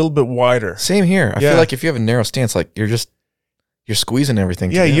generally a little bit wider. Same here. I feel like if you have a narrow stance, like you're squeezing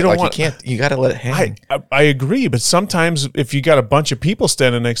everything. Yeah, you don't want. You got to let it hang. I agree, but sometimes if you got a bunch of people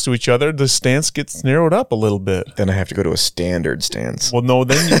standing next to each other, the stance gets narrowed up a little bit. Then I have to go to a standard stance. Well, no,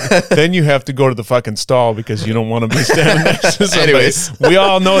 then you have to go to the fucking stall because you don't want to be standing next to somebody. Anyways, we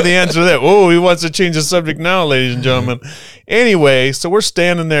all know the answer to that. Oh, he wants to change the subject now, ladies and gentlemen. Anyway, so we're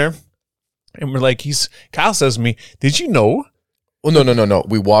standing there, and we're like, Kyle says to me, "Did you know?" Well, no.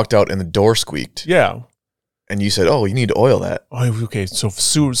 We walked out and the door squeaked. Yeah. And you said, "Oh, you need to oil that." Oh, okay. So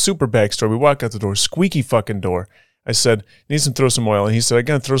super backstory. We walk out the door, squeaky fucking door. I said, "Needs to throw some oil," and he said, "I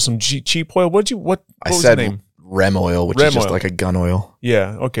gotta throw some cheap oil." What was the name? Rem oil, which is just like a gun oil.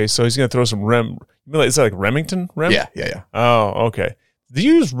 Yeah. Okay. So he's gonna throw some Rem. Is that like Remington? Yeah. Oh, okay. Do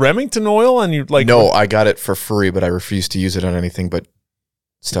you use Remington oil and you like? No, I got it for free, but I refuse to use it on anything but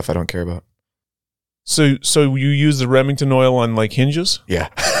stuff I don't care about. So you use the Remington oil on like hinges? Yeah.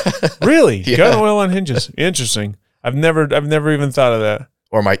 Really? Yeah. Gun oil on hinges. Interesting. I've never even thought of that.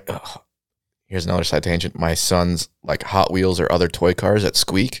 Or here's another side tangent. My son's like Hot Wheels or other toy cars that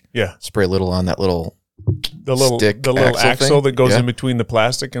squeak. Yeah. Spray a little on that little Stick little axle thing? that goes Yeah. in between the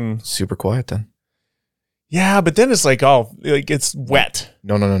plastic and Super quiet then. yeah, but then it's like it's wet.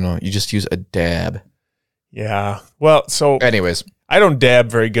 No. You just use a dab. Yeah. Well, so Anyways, I don't dab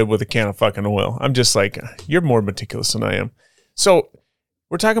very good with a can of fucking oil. I'm just like, you're more meticulous than I am. So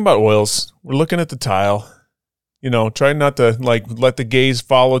we're talking about oils. We're looking at the tile. Trying not to like let the gaze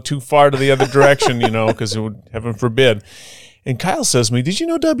follow too far to the other direction, because it would, heaven forbid. And Kyle says to me, did you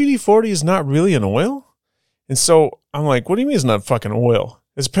know WD-40 is not really an oil? And so I'm like, what do you mean it's not fucking oil?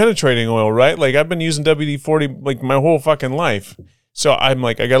 It's penetrating oil, right? Like I've been using WD-40 like my whole fucking life. So I'm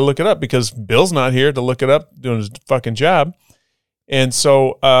like, I got to look it up because Bill's not here to look it up doing his fucking job. And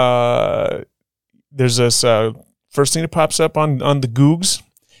so there's this first thing that pops up on the Googs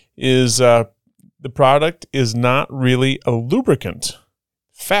is the product is not really a lubricant.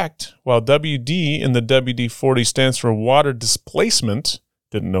 In fact, while WD in the WD-40 stands for water displacement,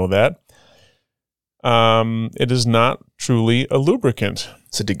 didn't know that, it is not truly a lubricant.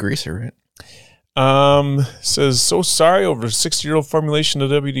 it's a degreaser, right? Says, so sorry, over a 60-year-old formulation of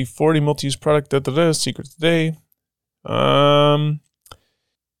WD-40 multi-use product, secret today.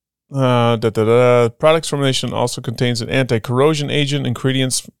 Product's formulation also contains an anti-corrosion agent,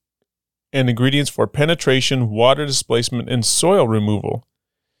 ingredients for penetration, water displacement, and soil removal.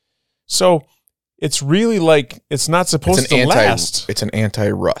 So it's really like it's not supposed to last. It's an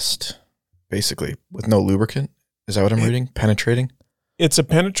anti-rust, basically, with no lubricant. Is that what I'm reading? Penetrating? It's a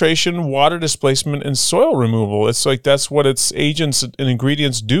penetration, water displacement, and soil removal. It's like that's what its agents and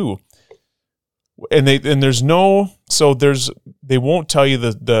ingredients do. And they won't tell you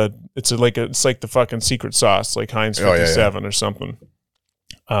it's like the fucking secret sauce, like Heinz 57 or something.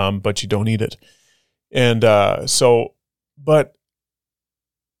 But you don't eat it. And but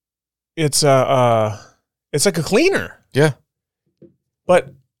it's like a cleaner. Yeah.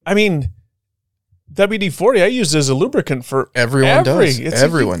 But I mean, WD-40 I use as a lubricant for everyone does.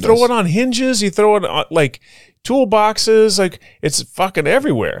 Everyone does. You throw it on hinges, you throw it on like toolboxes, like it's fucking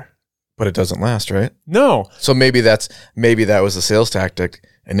everywhere. But it doesn't last, right? No. So maybe that was the sales tactic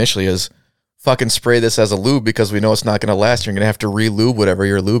initially is fucking spray this as a lube because we know it's not going to last. You're going to have to re-lube whatever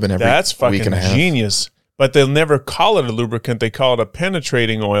you're lubing every That's fucking week and a half. Genius. But they'll never call it a lubricant. They call it a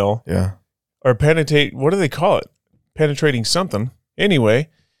penetrating oil. Yeah. Or penetrate. What do they call it? Penetrating something. Anyway,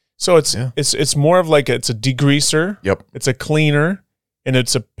 so it's more of like it's a degreaser. Yep. It's a cleaner, and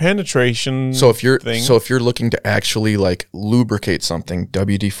it's a penetration. So if you're looking to actually like lubricate something,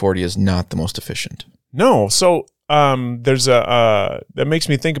 WD-40 is not the most efficient. No. So there's that makes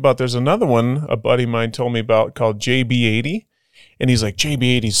me think about there's another one a buddy of mine told me about called JB80. And he's like,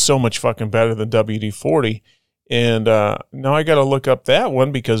 JB80 is so much fucking better than WD-40. And now I got to look up that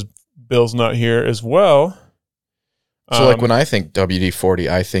one because Bill's not here as well. So like when I think WD-40,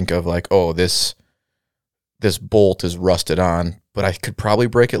 I think of like, oh, this bolt is rusted on, but I could probably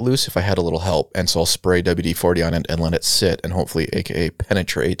break it loose if I had a little help. And so I'll spray WD-40 on it and let it sit and hopefully, AKA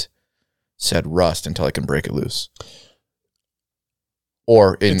penetrate said rust until I can break it loose.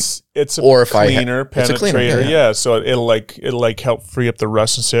 Or it's a cleaner penetrator, yeah. So it'll like help free up the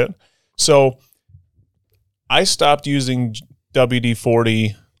rust and shit. So I stopped using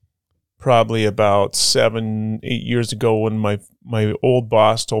WD-40 probably about 7-8 years ago when my old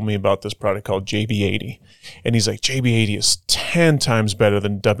boss told me about this product called JB80, and he's like, JB80 is 10 times better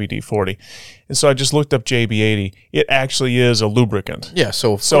than WD-40, and so I just looked up JB80. It actually is a lubricant. Yeah,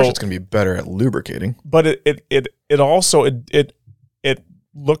 so of course it's going to be better at lubricating. But it also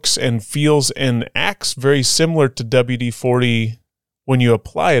looks and feels and acts very similar to WD-40 when you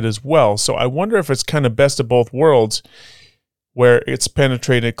apply it as well. So I wonder if it's kind of best of both worlds, where it's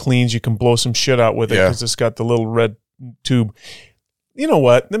penetrated, cleans, you can blow some shit out with it because it's got the little red tube. You know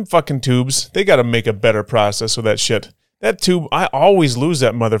what? Them fucking tubes, they got to make a better process with that shit. That tube, I always lose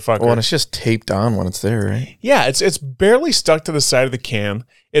that motherfucker. Well, and it's just taped on when it's there, right? Yeah, it's barely stuck to the side of the can.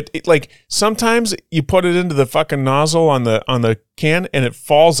 It like sometimes you put it into the fucking nozzle on the can and it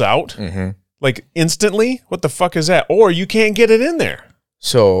falls out like instantly. What the fuck is that? Or you can't get it in there.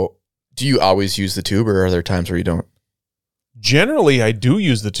 So, do you always use the tube, or are there times where you don't? Generally, I do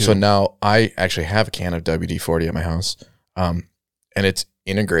use the tube. So now I actually have a can of WD-40 at my house, and it's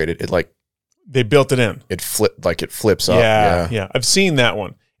integrated. It like they built it in. It flips up. Yeah. I've seen that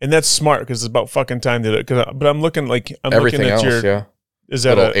one, and that's smart because it's about fucking time to do it. But I'm looking at everything else. Your. Is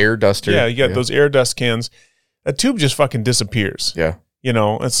that an air duster? Yeah, you got those air dust cans. That tube just fucking disappears. Yeah. You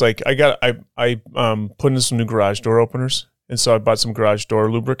know, it's like I put in some new garage door openers, and so I bought some garage door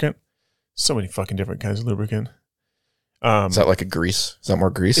lubricant. So many fucking different kinds of lubricant. Is that like a grease? Is that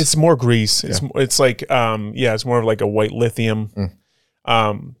more grease? It's more grease. Yeah. It's like it's more of like a white lithium.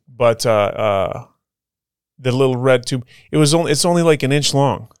 But the little red tube. It's only like an inch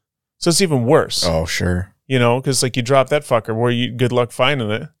long, so it's even worse. Oh, sure. You know, because like you drop that fucker, good luck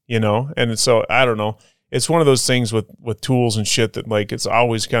finding it. You know, and so I don't know. It's one of those things with tools and shit that like it's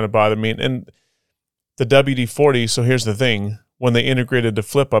always kind of bothered me. And the WD-40. So here's the thing: when they integrated the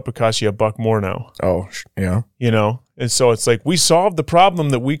flip up, it costs you $1 more now. Oh, yeah. You know, and so it's like we solved the problem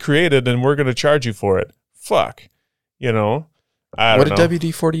that we created, and we're going to charge you for it. Fuck. You know, what did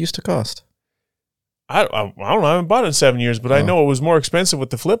WD-40 used to cost? I don't know. I haven't bought it in 7 years, but I know it was more expensive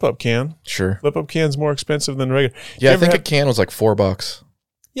with the flip-up can. Sure. Flip-up can's more expensive than regular. Yeah, I think a can was like $4.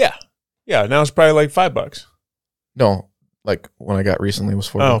 Yeah. Yeah, now it's probably like $5. No, like when I got recently it was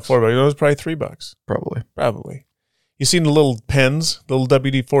 $4. Oh, $4. It was probably $3. Probably. You seen the little pens, the little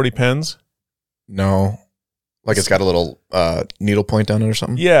WD-40 pens? No. Like it's got a little needle point on it or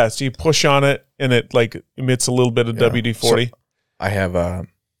something? Yeah, so you push on it and it like emits a little bit of WD-40. So I have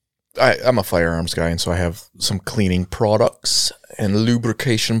I'm a firearms guy, and so I have some cleaning products and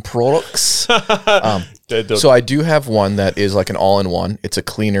lubrication products. So I do have one that is like an all-in-one. It's a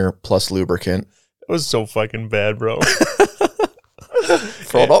cleaner plus lubricant. That was so fucking bad, bro.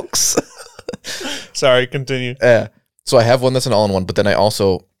 Products. Sorry, continue. So I have one that's an all-in-one, but then I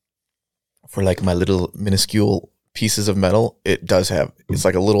also, for like my little minuscule pieces of metal, it's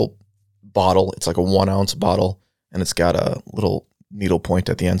like a little bottle. It's like a 1 ounce bottle, and it's got a little needle point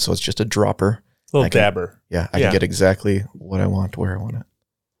at the end, so it's just a dropper. Little dabber. Yeah, I can get exactly what I want, where I want it.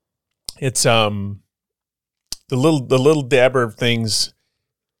 It's the little dabber things.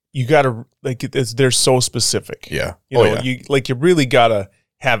 You gotta like they're so specific. Yeah, you really gotta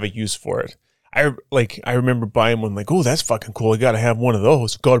have a use for it. I remember buying one like, oh, that's fucking cool. I gotta have one of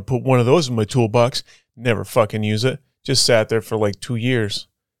those. Gotta put one of those in my toolbox. Never fucking use it. Just sat there for like 2 years,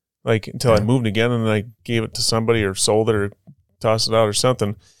 like until I moved again, and then I gave it to somebody or sold it or toss it out or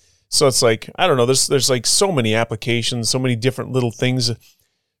something. So it's like, I don't know, there's like so many applications, so many different little things.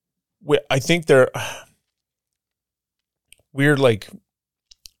 I think we're like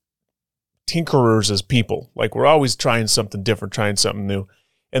tinkerers as people. Like we're always trying something different, trying something new.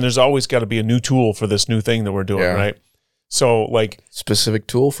 And there's always got to be a new tool for this new thing that we're doing, right? So like specific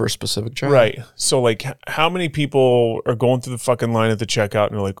tool for a specific job. Right. So like how many people are going through the fucking line at the checkout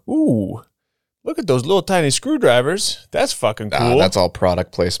and they're like, ooh, look at those little tiny screwdrivers. That's fucking cool. That's all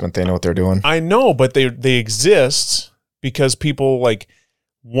product placement. They know what they're doing. I know, but they exist because people, like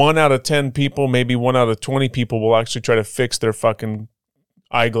 1 out of 10 people, maybe 1 out of 20 people will actually try to fix their fucking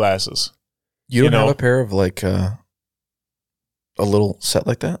eyeglasses. You don't have a pair of like a little set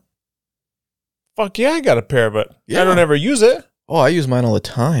like that? Fuck yeah, I got a pair of it. Yeah. I don't ever use it. Oh, I use mine all the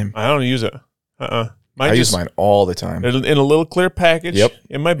time. I don't use it. I use mine all the time. In a little clear package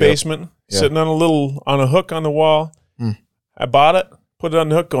in my basement, sitting on a hook on the wall. I bought it, put it on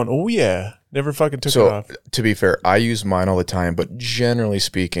the hook going, oh yeah. Never fucking took it off. To be fair, I use mine all the time, but generally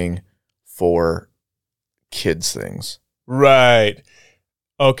speaking, for kids things. Right.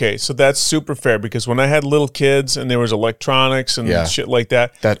 Okay, so that's super fair because when I had little kids and there was electronics and shit like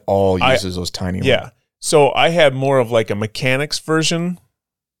that. That all uses those tiny ones. Yeah. So I had more of like a mechanics version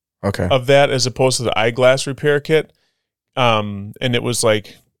of that as opposed to the eyeglass repair kit. And it was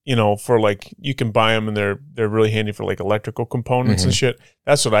like, for like, you can buy them and they're really handy for like electrical components and shit.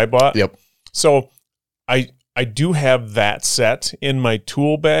 That's what I bought. Yep. So I do have that set in my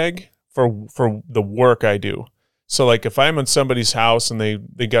tool bag for the work I do. So like if I'm in somebody's house and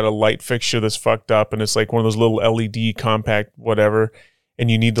they got a light fixture that's fucked up and it's like one of those little LED compact whatever, and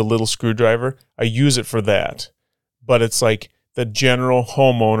you need the little screwdriver, I use it for that. But it's like the general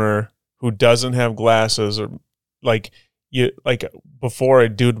homeowner who doesn't have glasses or before I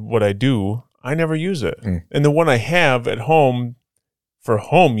do what I do, I never use it. And the one I have at home for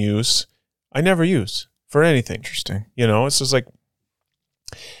home use, I never use for anything. Interesting. It's just like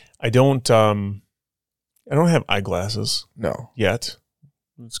I don't have eyeglasses. No. Yet.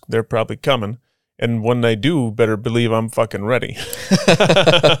 They're probably coming. And when I do, better believe I'm fucking ready.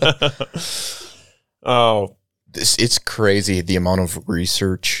 Oh. It's crazy the amount of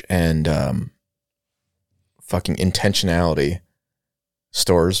research and fucking intentionality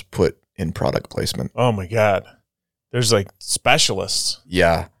stores put in product placement. Oh my God. There's like specialists.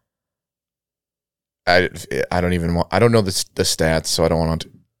 Yeah. I don't know the stats, so I don't want to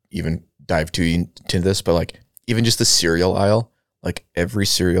even dive too into this, but like even just the cereal aisle, like every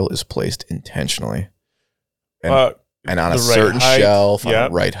cereal is placed intentionally and on a certain shelf on the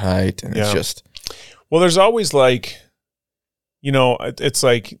right height, and it's just. Well, there's always like, it's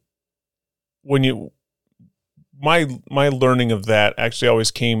like when my learning of that actually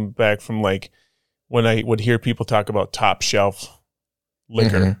always came back from like when I would hear people talk about top shelf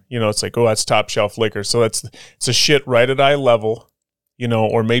liquor. It's like, oh, that's top shelf liquor. So it's a shit right at eye level,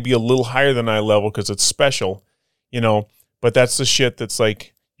 or maybe a little higher than eye level because it's special, but that's the shit that's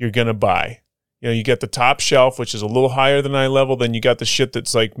like you're going to buy. You get the top shelf, which is a little higher than eye level. Then you got the shit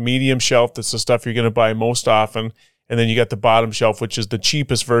that's like medium shelf. That's the stuff you're going to buy most often. And then you got the bottom shelf, which is the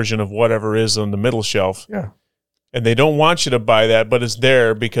cheapest version of whatever is on the middle shelf. Yeah. And they don't want you to buy that, but it's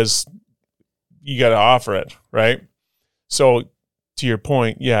there because you got to offer it, right? So to your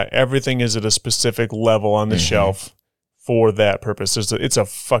point, yeah, everything is at a specific level on the shelf for that purpose. It's a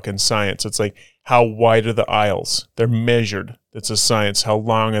fucking science. It's like, how wide are the aisles? They're measured. It's a science. How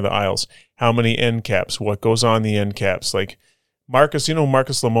long are the aisles? How many end caps? What goes on the end caps? Like Marcus, you know who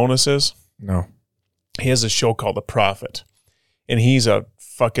Marcus Lemonis is? No. He has a show called The Prophet, and he's a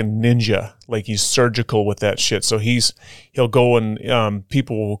fucking ninja. Like, he's surgical with that shit. So he'll go and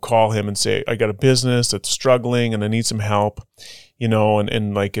people will call him and say, I got a business that's struggling and I need some help,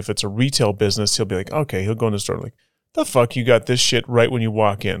 and like if it's a retail business, he'll be like, okay, he'll go in the store like, the fuck you got this shit right when you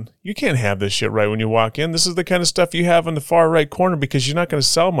walk in? You can't have this shit right when you walk in. This is the kind of stuff you have in the far right corner because you're not going to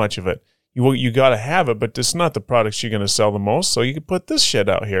sell much of it. You got to have it, but it's not the products you're going to sell the most, so you can put this shit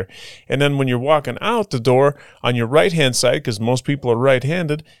out here. And then when you're walking out the door on your right-hand side, because most people are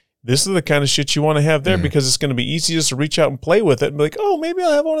right-handed, this is the kind of shit you want to have there because it's going to be easy just to reach out and play with it and be like, oh, maybe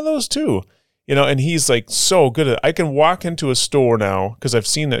I'll have one of those too. And he's like so good at it. I can walk into a store now because I've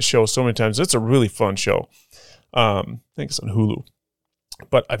seen that show so many times. It's a really fun show. I think it's on Hulu.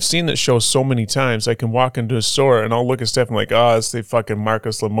 But I've seen that show so many times, I can walk into a store and I'll look at stuff and like, oh, it's the fucking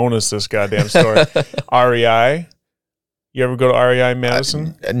Marcus Lemonis, this goddamn store. REI. You ever go to REI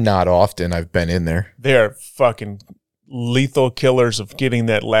Madison? Not often. I've been in there. They're fucking lethal killers of getting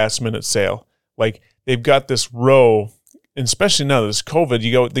that last minute sale. Like, they've got this row, and especially now this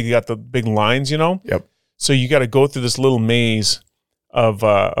COVID, they got the big lines, Yep. So you got to go through this little maze of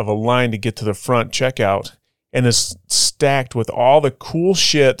a line to get to the front checkout. And it's stacked with all the cool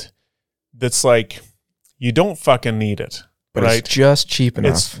shit that's like, you don't fucking need it. But right? It's just cheap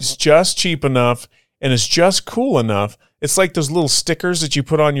enough. It's just cheap enough, and it's just cool enough. It's like those little stickers that you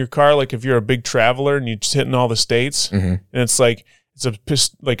put on your car, like if you're a big traveler and you're just hitting all the states. And it's like, it's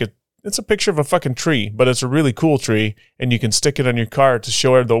a picture of a fucking tree, but it's a really cool tree, and you can stick it on your car to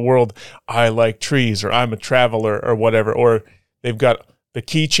show the world, I like trees, or I'm a traveler, or whatever. Or they've got the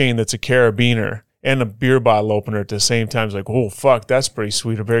keychain that's a carabiner and a beer bottle opener at the same time. It's like, oh, fuck, that's pretty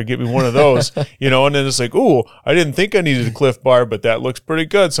sweet. I better get me one of those, and then it's like, oh, I didn't think I needed a Cliff Bar, but that looks pretty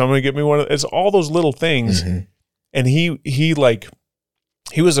good, so I'm going to get me one of It's all those little things. And he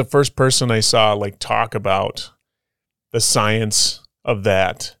was the first person I saw, like, talk about the science of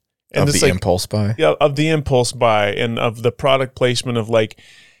that. And of the impulse buy? Yeah, of the impulse buy and of the product placement of, like,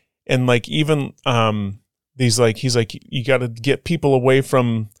 and, like, even he's like, you got to get people away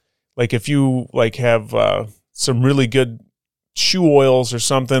from, like, if you like have some really good shoe oils or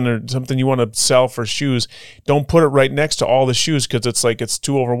something you want to sell for shoes, don't put it right next to all the shoes because it's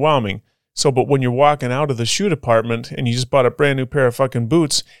too overwhelming. So, but when you're walking out of the shoe department and you just bought a brand new pair of fucking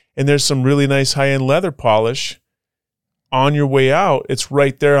boots and there's some really nice high-end leather polish on your way out, it's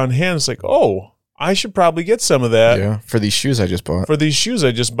right there on hand. It's like, oh, I should probably get some of that. Yeah, for these shoes I just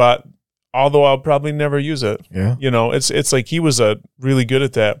bought. Although I'll probably never use it. Yeah. It's like he was really good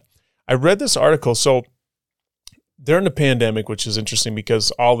at that. I read this article. So during the pandemic, which is interesting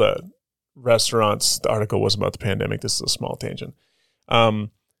because all the restaurants, the article was about the pandemic. This is a small tangent.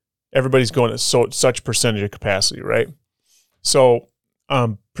 Everybody's going at such percentage of capacity, right? So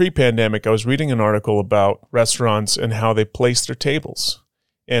pre-pandemic, I was reading an article about restaurants and how they place their tables.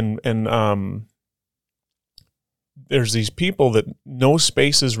 And there's these people that know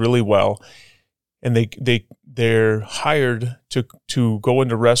spaces really well, and they're hired to go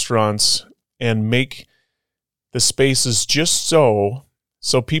into restaurants and make the spaces just so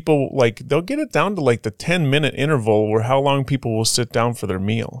people, like, they'll get it down to like the 10-minute interval where how long people will sit down for their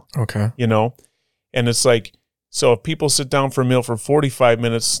meal. Okay. And it's like, so if people sit down for a meal for 45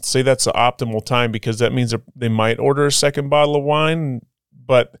 minutes, say that's the optimal time because that means they might order a second bottle of wine,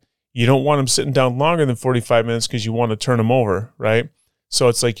 but you don't want them sitting down longer than 45 minutes because you want to turn them over, right? So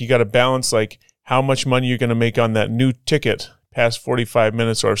it's like you got to balance, like, how much money you're going to make on that new ticket past 45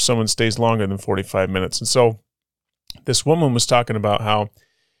 minutes or if someone stays longer than 45 minutes. And so this woman was talking about how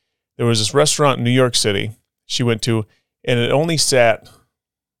there was this restaurant in New York City she went to, and it only sat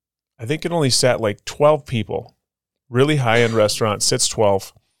like 12 people. Really high-end restaurant, sits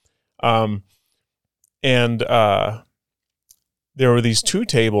 12. There were these 2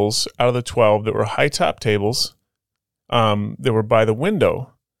 tables out of the 12 that were high-top tables that were by the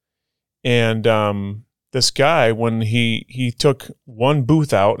window. And this guy, when he took one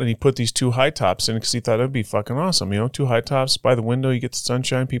booth out and he put these 2 high tops in because he thought it'd be fucking awesome. 2 high tops by the window, you get the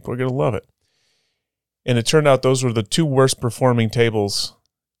sunshine, people are going to love it. And it turned out those were the 2 worst performing tables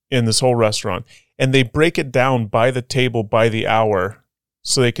in this whole restaurant. And they break it down by the table, by the hour,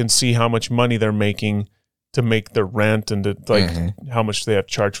 so they can see how much money they're making to make their rent and to how much they have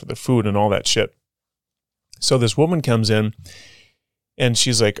to charge for the food and all that shit. So this woman comes in and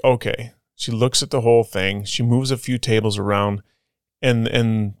she's like, okay. She looks at the whole thing. She moves a few tables around,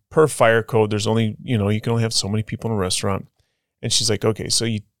 and per fire code, there's only, you can only have so many people in a restaurant. And she's like, okay, so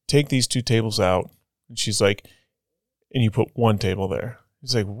you take these 2 tables out, and she's like, and you put 1 table there.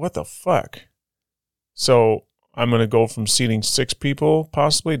 He's like, what the fuck? So I'm going to go from seating 6 people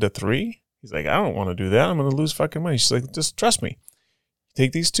possibly to 3? He's like, I don't want to do that. I'm going to lose fucking money. She's like, just trust me. You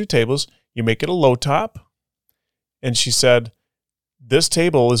take these 2 tables, you make it a low top. And she said, this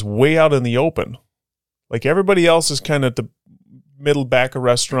table is way out in the open. Like everybody else is kind of at the middle back of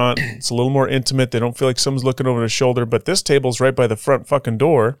restaurant. It's a little more intimate. They don't feel like someone's looking over their shoulder. But this table's right by the front fucking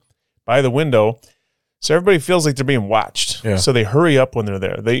door, by the window. So everybody feels like they're being watched. Yeah. So they hurry up when they're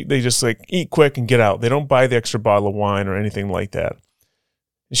there. They just like eat quick and get out. They don't buy the extra bottle of wine or anything like that.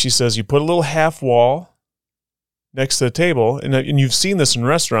 And she says, you put a little half wall next to the table. And you've seen this in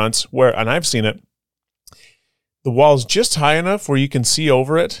restaurants and I've seen it. The wall's just high enough where you can see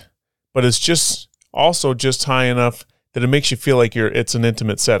over it, but it's just also just high enough that it makes you feel like it's an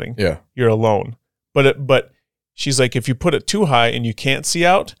intimate setting. Yeah. You're alone. But she's like, if you put it too high and you can't see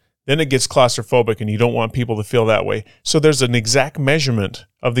out, then it gets claustrophobic and you don't want people to feel that way. So there's an exact measurement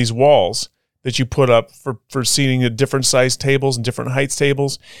of these walls that you put up for seating at different size tables and different heights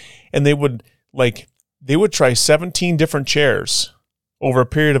tables. And they would try 17 different chairs over a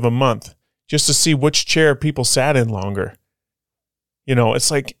period of a month just to see which chair people sat in longer.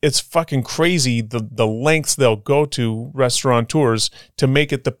 It's fucking crazy the lengths they'll go to, restaurateurs, to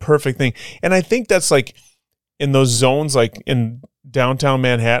make it the perfect thing. And I think that's like in those zones, like in downtown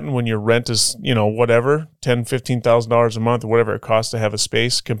Manhattan, when your rent is, whatever, $10,000, $15,000 a month or whatever it costs to have a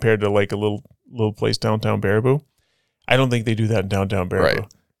space compared to like a little place downtown Baraboo. I don't think they do that in downtown Baraboo. Right.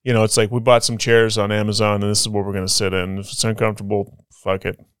 It's like we bought some chairs on Amazon and this is where we're going to sit in. If it's uncomfortable, fuck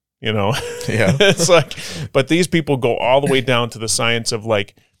it. Yeah. It's like, but these people go all the way down to the science of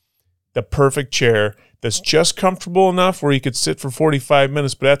like the perfect chair that's just comfortable enough where you could sit for 45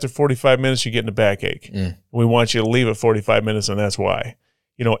 minutes, but after 45 minutes, you're getting a backache. We want you to leave at 45 minutes, and that's why.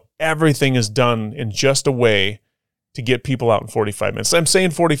 Everything is done in just a way to get people out in 45 minutes. I'm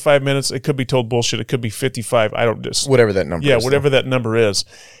saying 45 minutes. It could be total bullshit. It could be 55. I don't just... Whatever that number is. Yeah, whatever that number is.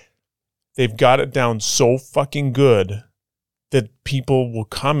 They've got it down so fucking good that people will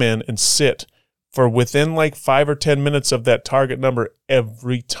come in and sit for within like 5 or 10 minutes of that target number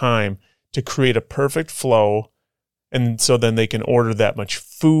every time to create a perfect flow. And so then they can order that much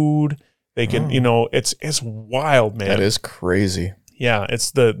food. They can, it's wild, man. That is crazy. Yeah.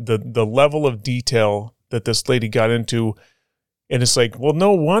 It's the level of detail that this lady got into. And it's like, well,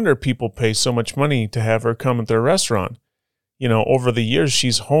 no wonder people pay so much money to have her come at their restaurant. Over the years,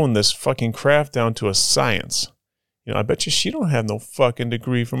 she's honed this fucking craft down to a science. I bet you she don't have no fucking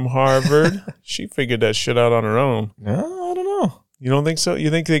degree from Harvard. She figured that shit out on her own. No, I don't know. You don't think so? You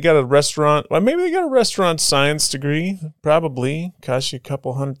think they got a restaurant? Well, maybe they got a restaurant science degree. Probably. Cost you a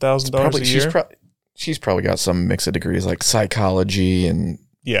couple $100,000 a year. She's probably got some mix of degrees like psychology and...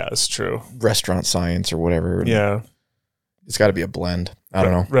 Yeah, it's true. Restaurant science or whatever. Yeah. It's got to be a blend. I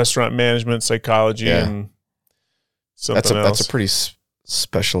don't know. Restaurant management, psychology, and something else. That's a pretty...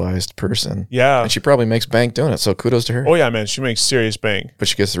 specialized person. Yeah. And she probably makes bank doing it, so kudos to her. Oh, yeah, man. She makes serious bank. But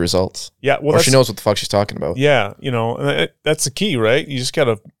she gets the results. Yeah. Well, or she knows what the fuck she's talking about. Yeah. And that's the key, right? You just got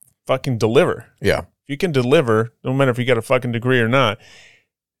to fucking deliver. Yeah. If you can deliver, no matter if you got a fucking degree or not,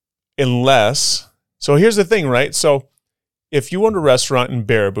 unless... So here's the thing, right? So if you own a restaurant in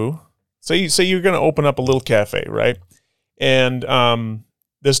Baraboo, say you're going to open up a little cafe, right? And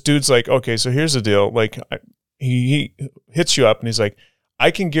this dude's like, okay, so here's the deal. Like, he hits you up and he's like, I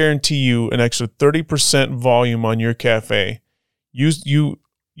can guarantee you an extra 30% volume on your cafe. You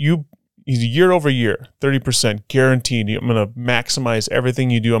year over year, 30% guaranteed. I'm going to maximize everything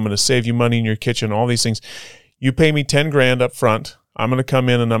you do. I'm going to save you money in your kitchen, all these things. You pay me $10,000 up front. I'm going to come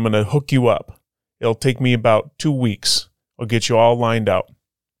in and I'm going to hook you up. It'll take me about 2 weeks. I'll get you all lined out.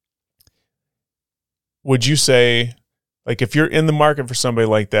 Would you say, like, if you're in the market for somebody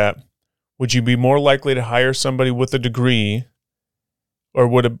like that, would you be more likely to hire somebody with a degree, or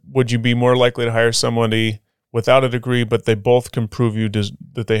would you be more likely to hire somebody without a degree, but they both can prove you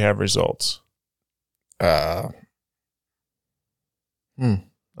that they have results? That's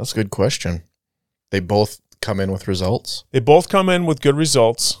a good question. They both come in with results. They both come in with good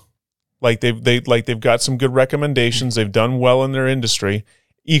results. Like they've got some good recommendations. They've done well in their industry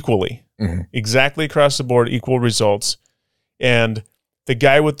equally, exactly across the board, equal results. And the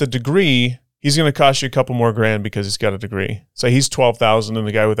guy with the degree, he's going to cost you a couple more grand because he's got a degree. So he's $12,000, and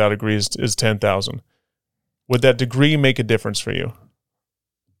the guy without a degree is $10,000. Would that degree make a difference for you?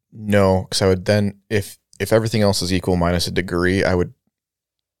 No, because I would then, if everything else is equal minus a degree, I would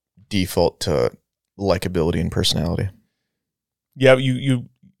default to likability and personality. Yeah,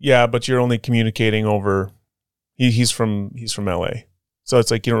 yeah, but you're only communicating over. He's from LA, so it's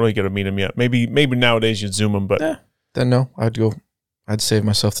like you don't really get to meet him yet. Maybe nowadays you'd Zoom him, but then no, I'd save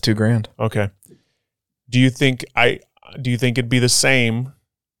myself the $2,000. Okay. Do you think it'd be the same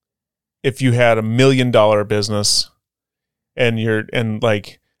if you had $1 million business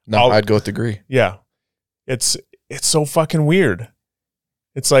No, I'd go with degree. Yeah. It's so fucking weird.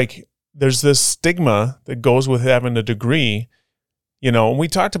 It's like there's this stigma that goes with having a degree, and we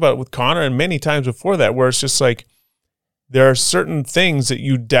talked about it with Connor and many times before that, where it's just like there are certain things that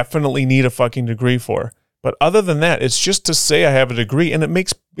you definitely need a fucking degree for. But other than that, it's just to say I have a degree, and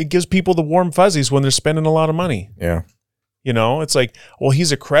it gives people the warm fuzzies when they're spending a lot of money. Yeah. It's like, well,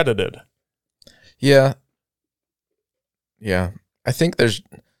 he's accredited. Yeah. Yeah. I think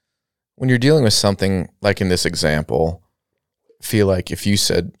when you're dealing with something like in this example, I feel like if you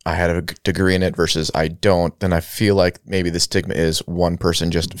said I had a degree in it versus I don't, then I feel like maybe the stigma is one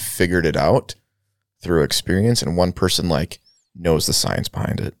person just figured it out through experience and one person knows the science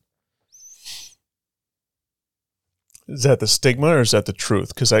behind it. Is that the stigma or is that the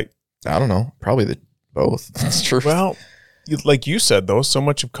truth? Because I don't know. Probably both. That's true. Well, like you said, though, so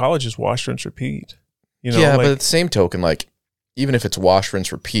much of college is wash, rinse, repeat. But at the same token, even if it's wash,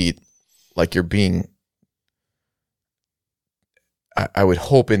 rinse, repeat, you're being, I would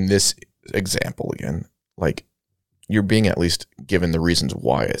hope in this example again, you're being at least given the reasons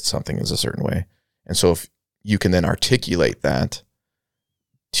why something is a certain way. And so if you can then articulate that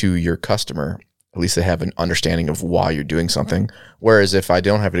to your customer, at least they have an understanding of why you're doing something. Whereas if I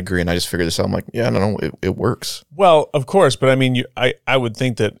don't have a degree and I just figure this out, I'm like, yeah, no, it works. Well, of course, but I mean, I would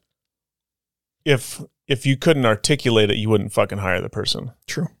think that if you couldn't articulate it, you wouldn't fucking hire the person.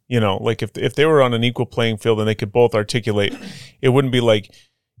 True. If they were on an equal playing field and they could both articulate, it wouldn't be like,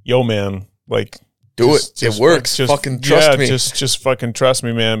 yo, man, do it. It works. Fucking trust me. Just fucking trust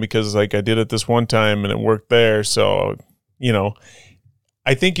me, man, because I did it this one time and it worked there. So,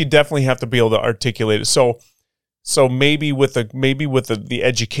 I think you definitely have to be able to articulate it. So maybe with the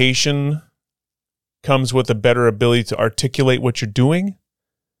education comes with a better ability to articulate what you're doing.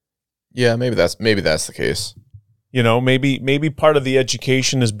 Yeah, maybe that's the case. Maybe part of the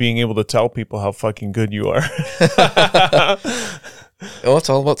education is being able to tell people how fucking good you are. Well, it's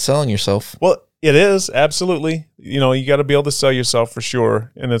all about selling yourself. Well, it is, absolutely. You got to be able to sell yourself for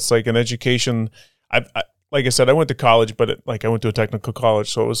sure. And it's like an education. Like I said, I went to college, but I went to a technical college,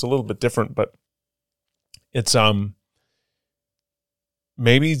 so it was a little bit different. But it's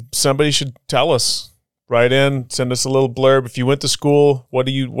maybe somebody should tell us. Write in, send us a little blurb. If you went to school, what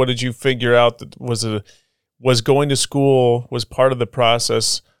did you figure out that was going to school was part of the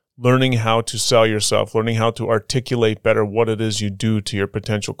process, learning how to sell yourself, learning how to articulate better what it is you do to your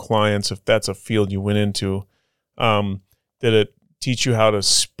potential clients, if that's a field you went into. Did it teach you how to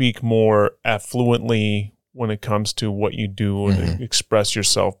speak more affluently when it comes to what you do and express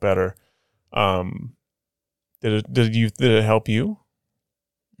yourself better? Did it help you?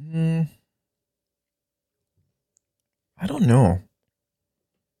 I don't know.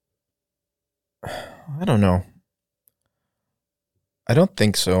 I don't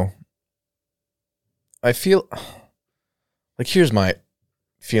think so. I feel here's my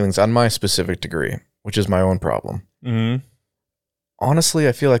feelings on my specific degree, which is my own problem. Mm-hmm. Honestly,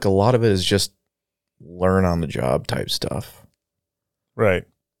 I feel like a lot of it is just learn on the job type stuff. Right.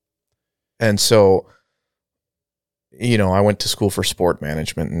 And so, I went to school for sport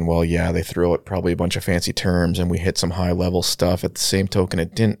management, and they threw out probably a bunch of fancy terms and we hit some high level stuff. At the same token,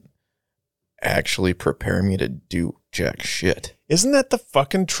 it didn't actually prepare me to do jack shit. Isn't that the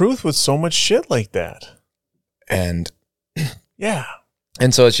fucking truth with so much shit like that? And yeah.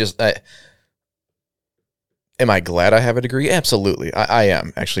 And so it's just, am I glad I have a degree? Absolutely. I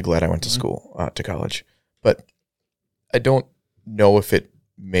am actually glad I went to school, to college, but I don't know if it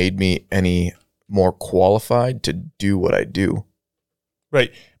made me any more qualified to do what I do. Right.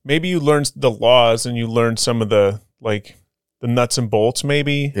 Maybe you learned the laws and you learned some of the nuts and bolts,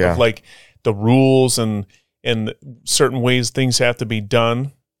 maybe, of the rules and certain ways things have to be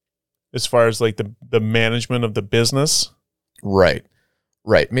done as far as the management of the business. Right.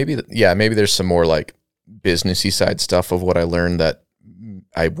 Right. Maybe there's some more like businessy side stuff of what I learned that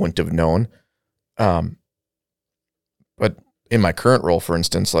I wouldn't have known. But in my current role, for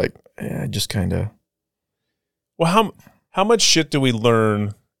instance, like I just kind of. Well, how much shit do we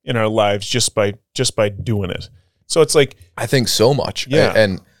learn in our lives just by doing it? So it's like, I think so much. Yeah.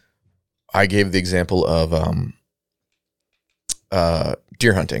 And I gave the example of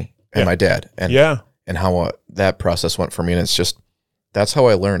deer hunting and my dad and how that process went for me. And it's just, that's how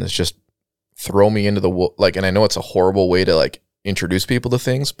I learn, is just throw me into the, like, and I know it's a horrible way to like introduce people to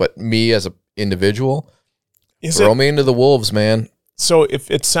things, but me as an individual, throw me into the wolves, man. So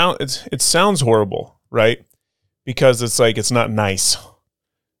if it sounds horrible, right? Because it's like, it's not nice.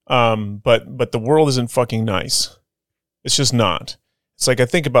 But the world isn't fucking nice. It's just not. It's like, I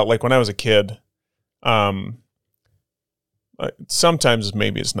think about like when I was a kid, sometimes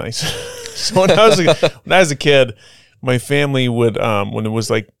maybe it's nice. So when I was a kid, my family would, when it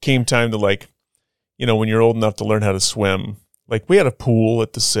was like, came time to like, you know, when you're old enough to learn how to swim, like we had a pool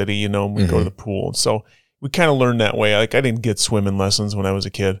at the city, you know, and we'd go to the pool. And so we kind of learned that way. Like I didn't get swimming lessons when I was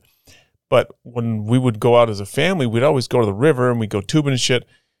a kid, but when we would go out as a family, we'd always go to the river and we'd go tubing and shit.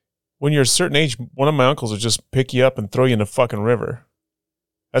 When you're a certain age, one of my uncles would just pick you up and throw you in the fucking river.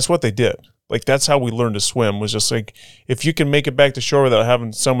 That's what they did. Like, that's how we learned to swim, was just like, if you can make it back to shore without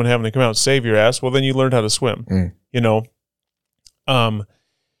having someone having to come out and save your ass, well, then you learned how to swim, you know?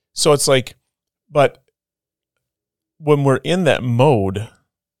 So it's like, but when we're in that mode,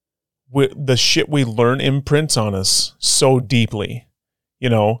 the shit we learn imprints on us so deeply, you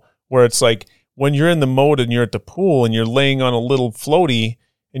know, where it's like, when you're in the mode and you're at the pool and you're laying on a little floaty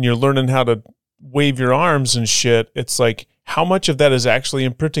and you're learning how to wave your arms and shit, it's like, how much of that is actually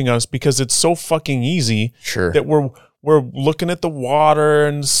imprinting on us, because it's so fucking easy that we're looking at the water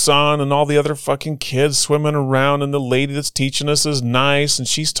and the sun and all the other fucking kids swimming around, and the lady that's teaching us is nice and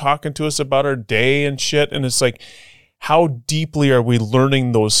she's talking to us about our day and shit. And it's like, how deeply are we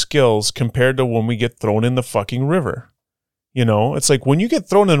learning those skills compared to when we get thrown in the fucking river? You know, it's like when you get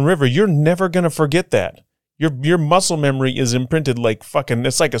thrown in a river, you're never going to forget that. Your muscle memory is imprinted like fucking,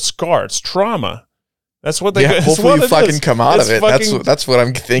 it's like a scar. It's trauma. That's what they hopefully you fucking come out of it. That's what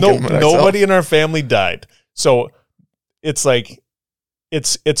I'm thinking. Nobody in our family died. So it's like,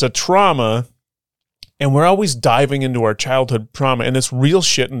 it's a trauma, and we're always diving into our childhood trauma, and it's real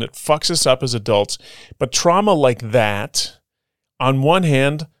shit, and it fucks us up as adults. But trauma like that, on one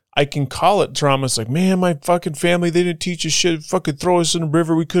hand, I can call it trauma. It's like, man, my fucking family, they didn't teach us shit, fucking throw us in the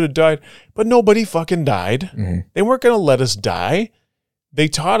river, we could have died. But nobody fucking died. They weren't going to let us die. They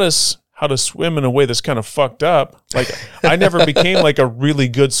taught us how to swim in a way that's kind of fucked up. Like, I never became like a really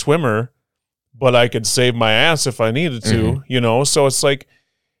good swimmer, but I could save my ass if I needed to, you know? So it's like,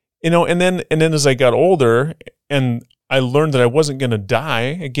 you know, and then as I got older and I learned that I wasn't going to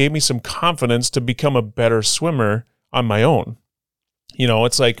die, it gave me some confidence to become a better swimmer on my own. You know,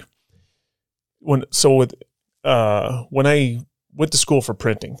 it's like when I went to school for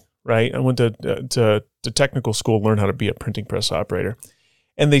printing, right? I went to technical school, learn how to be a printing press operator.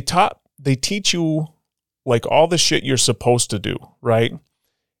 And they teach you like all the shit you're supposed to do, right?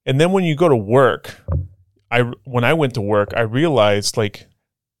 And then when you go to work, when I went to work, I realized like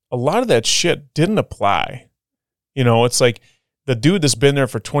a lot of that shit didn't apply. You know, it's like the dude that's been there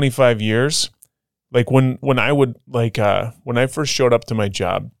for 25 years, like when I first showed up to my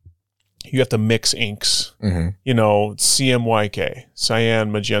job, you have to mix inks, you know, CMYK,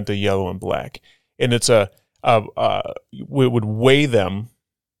 cyan, magenta, yellow, and black. And it's we would weigh them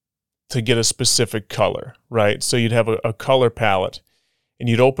to get a specific color, right? So you'd have a color palette, and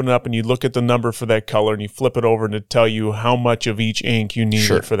you'd open it up and you'd look at the number for that color, and you flip it over and it'd tell you how much of each ink you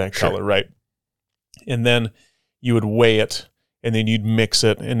needed for that color, right? And then you would weigh it, and then you'd mix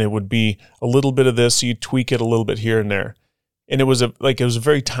it, and it would be a little bit of this, so you'd tweak it a little bit here and there. And it was a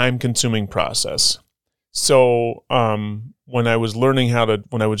very time-consuming process. So when I was learning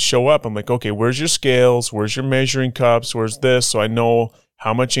when I would show up, I'm like, okay, where's your scales? Where's your measuring cups? Where's this? So I know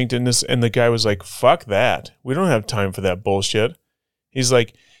how much ink in this. And the guy was like, fuck that. We don't have time for that bullshit. He's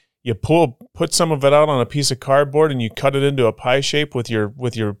like, you put some of it out on a piece of cardboard and you cut it into a pie shape with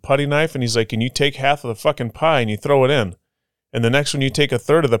your putty knife. And he's like, and you take half of the fucking pie and you throw it in. And the next one you take a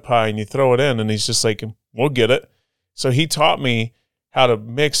third of the pie and you throw it in. And he's just like, we'll get it. So he taught me how to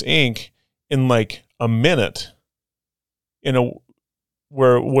mix ink in like a minute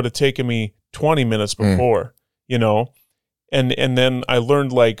where it would have taken me 20 minutes before, you know? And then I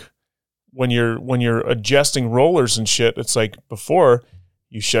learned like when you're adjusting rollers and shit, it's like before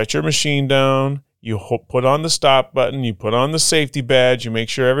you shut your machine down, You put on the stop button, you put on the safety badge, you make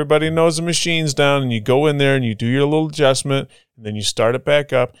sure everybody knows the machine's down, and you go in there and you do your little adjustment, and then you start it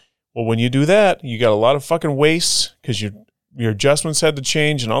back up. Well, when you do that, you got a lot of fucking waste because your adjustments had to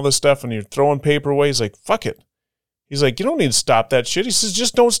change and all this stuff, and you're throwing paper away. He's like, fuck it. He's like, you don't need to stop that shit. He says,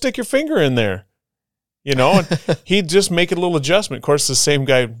 just don't stick your finger in there. You know, and he'd just make a little adjustment. Of course, the same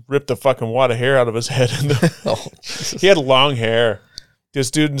guy ripped a fucking wad of hair out of his head. He had long hair.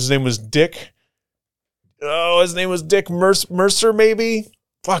 This dude, his name was Dick. Oh, his name was Dick Mercer, maybe?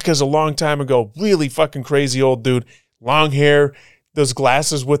 Fuck, it was a long time ago. Really fucking crazy old dude. Long hair, those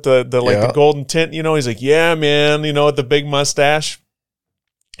glasses with the golden tint, you know. He's like, yeah, man, you know, with the big mustache.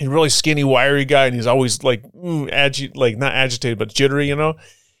 He's a really skinny, wiry guy, and he's always like, not agitated, but jittery, you know.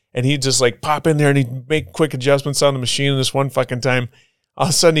 And he'd just like pop in there and he'd make quick adjustments on the machine. And this one fucking time, all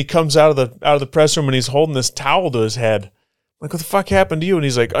of a sudden he comes out of the press room and he's holding this towel to his head. I'm like, what the fuck happened to you? And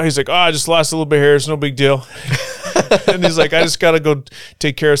he's like, I just lost a little bit of hair. It's no big deal. And he's like, I just got to go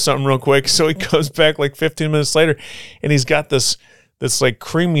take care of something real quick. So he comes back like 15 minutes later and he's got this like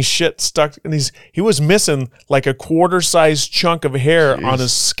creamy shit stuck. And he was missing like a quarter-sized chunk of hair on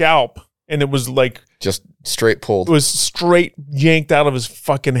his scalp. And it was like just straight pulled. It was straight yanked out of his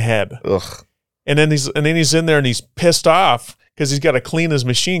fucking head. Ugh. And then he's in there and he's pissed off because he's got to clean his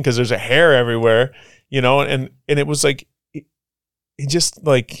machine because there's a hair everywhere, you know. And it was like he just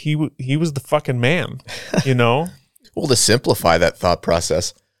like he was the fucking man, you know. Well, to simplify that thought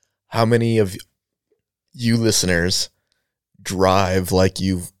process, how many of you listeners drive like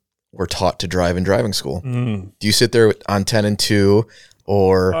you were taught to drive in driving school? Do you sit there on 10 and 2?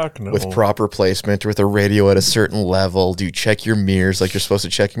 Or no. with proper placement or with a radio at a certain level? Do you check your mirrors like you're supposed to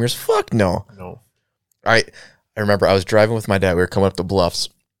check your mirrors? Fuck no. No. I remember I was driving with my dad. We were coming up the bluffs,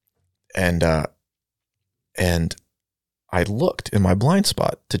 and I looked in my blind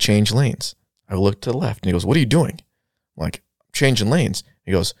spot to change lanes. I looked to the left, and he goes, "What are you doing?" I'm like, "Changing lanes."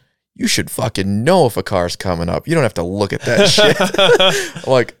 He goes, "You should fucking know if a car's coming up. You don't have to look at that shit."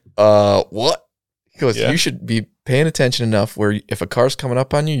 I'm like, what? He goes, "You should be paying attention enough where if a car's coming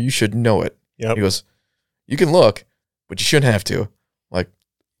up on you, you should know it." Yep. He goes, "You can look, but you shouldn't have to." I'm like,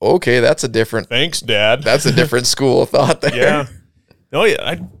 okay, that's a different. Thanks, Dad. That's a different school of thought there. Yeah. Oh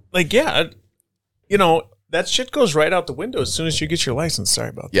yeah. You know, that shit goes right out the window as soon as you get your license. Sorry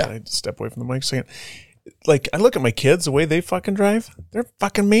about that. I had to step away from the mic a second. Like, I look at my kids, the way they fucking drive, they're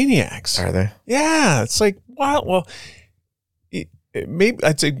fucking maniacs. Are they? Yeah. It's like, wow. Well,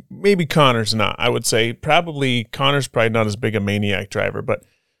 I'd say maybe Connor's not. I would say Connor's probably not as big a maniac driver, but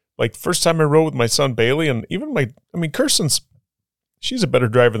like first time I rode with my son Bailey, and even Kirsten's, she's a better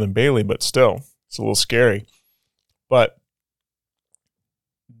driver than Bailey, but still, it's a little scary. But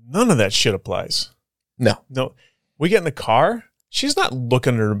none of that shit applies. No. We get in the car, she's not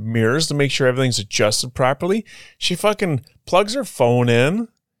looking at her mirrors to make sure everything's adjusted properly. She fucking plugs her phone in,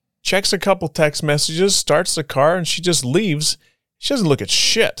 checks a couple text messages, starts the car, and she just leaves. She doesn't look at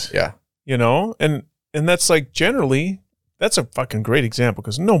shit. Yeah. You know? And that's like generally, that's a fucking great example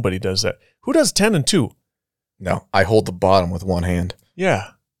because nobody does that. Who does 10 and 2? No. I hold the bottom with one hand.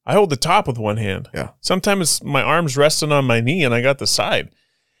 Yeah. I hold the top with one hand. Yeah. Sometimes my arm's resting on my knee and I got the side.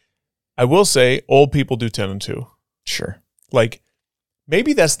 I will say old people do 10 and 2. Sure. Like,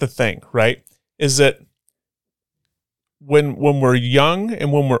 maybe that's the thing, right? Is that when we're young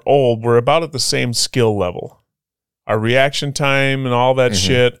and when we're old, we're about at the same skill level. Our reaction time and all that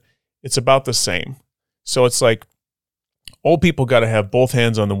shit, it's about the same. So it's like old people got to have both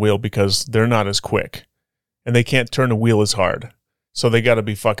hands on the wheel because they're not as quick and they can't turn the wheel as hard. So they got to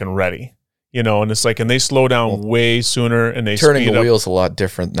be fucking ready, you know, and it's like, and they slow down way sooner and they turning speed the up. wheel's a lot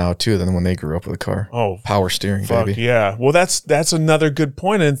different now too than when they grew up with a car. Oh, power steering, fuck, baby. Yeah. Well, that's another good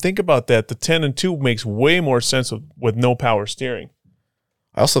point. And think about that. The 10 and 2 makes way more sense with no power steering.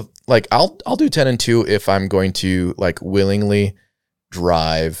 I also like I'll do 10 and 2 if I'm going to like willingly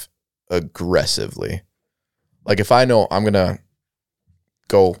drive aggressively. Like if I know I'm gonna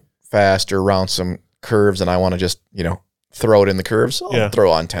go fast or around some curves and I want to just, you know, throw it in the curves, I'll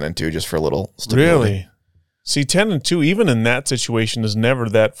throw on 10 and 2 just for a little stability. Really? See, 10 and 2, even in that situation, is never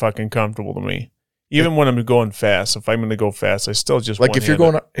that fucking comfortable to me. Even when I'm going fast, if I'm going to go fast, I still just like if you're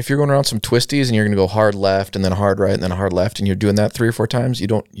going around some twisties and you're going to go hard left and then hard right and then hard left and you're doing that 3 or 4 times,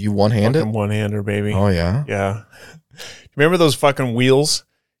 you one-hand it? One-hander, baby. Oh yeah. Yeah. Remember those fucking wheels?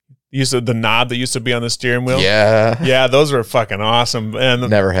 The knob that used to be on the steering wheel? Yeah. Yeah, those were fucking awesome. And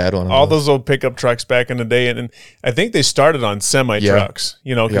never had one of all those old pickup trucks back in the day, and I think they started on semi trucks,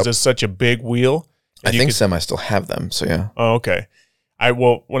 you know, because it's such a big wheel. I think semi still have them, so yeah. Oh, okay.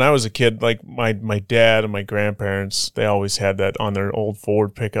 When I was a kid, like my dad and my grandparents, they always had that on their old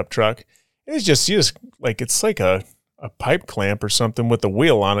Ford pickup truck. It's just like it's like a pipe clamp or something with the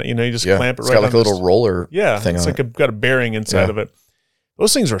wheel on it. You know, you just clamp it it's right. Got like a little roller. Thing it's on like it. got a bearing inside of it.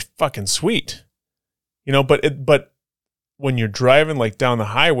 Those things are fucking sweet. You know, but when you're driving like down the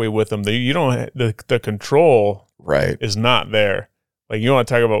highway with them, you don't the control is not there. Like you want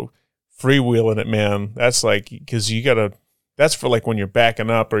to talk about freewheeling it, man. That's like because that's for like when you're backing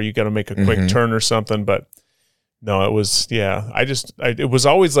up or you got to make a quick turn or something. But no, it was it was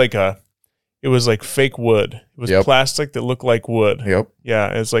always like it was like fake wood. It was plastic that looked like wood. Yep. Yeah,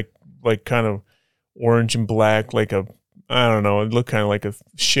 it's like kind of orange and black, like I don't know. It looked kind of like a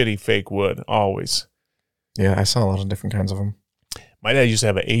shitty fake wood always. Yeah, I saw a lot of different kinds of them. My dad used to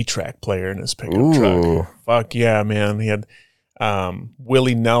have an 8-track player in his pickup truck. Fuck yeah, man. He had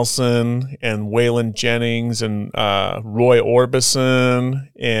Willie Nelson and Waylon Jennings and Roy Orbison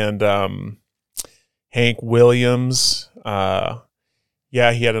and Hank Williams. He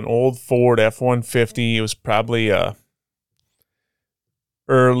had an old Ford F-150. It was probably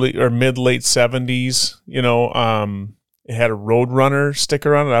early or mid-late 70s. You know, it had a Roadrunner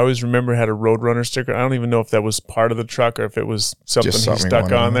sticker on it. I always remember it had a Roadrunner sticker. I don't even know if that was part of the truck or if it was something he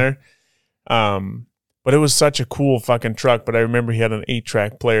stuck on there. But it was such a cool fucking truck. But I remember he had an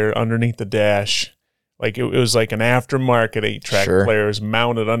 8-track player underneath the dash. Like it was like an aftermarket 8-track player. It was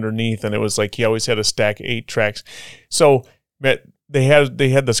mounted underneath, and it was like he always had a stack of 8 tracks. So they had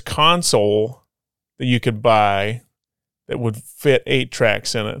this console that you could buy that would fit 8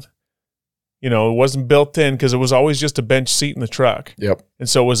 tracks in it. You know, it wasn't built in because it was always just a bench seat in the truck. Yep. And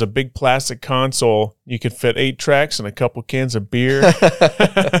so it was a big plastic console. You could fit 8 tracks and a couple cans of beer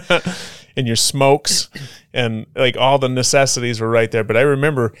and your smokes, and like all the necessities were right there. But I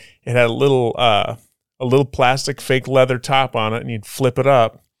remember it had a little plastic fake leather top on it, and you'd flip it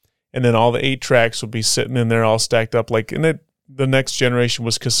up, and then all the 8 tracks would be sitting in there all stacked up. Like, and the next generation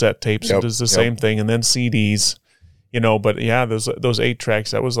was cassette tapes. It was the same thing, and then CDs. You know, but yeah, those 8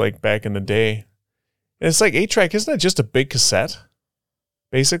 tracks, that was like back in the day. And it's like 8-track, isn't that just a big cassette?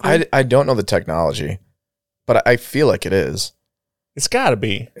 Basically? I don't know the technology, but I feel like it is. It's got to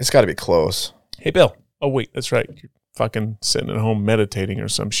be. It's got to be close. Hey, Bill. Oh, wait, that's right. You're fucking sitting at home meditating or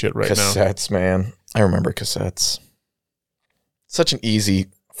some shit right now. Cassettes, man. I remember cassettes. Such an easy,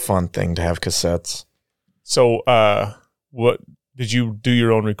 fun thing to have cassettes. So, what did you do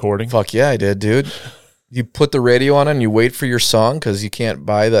your own recording? Fuck yeah, I did, dude. You put the radio on and you wait for your song because you can't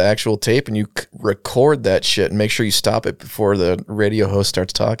buy the actual tape, and you record that shit and make sure you stop it before the radio host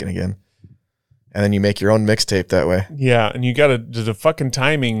starts talking again. And then you make your own mixtape that way. Yeah, and you got the fucking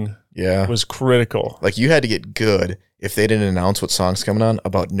timing was critical. Like you had to get good if they didn't announce what song's coming on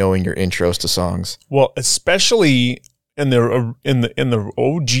about knowing your intros to songs. Well, especially in the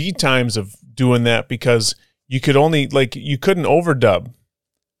OG times of doing that, because you could only you couldn't overdub.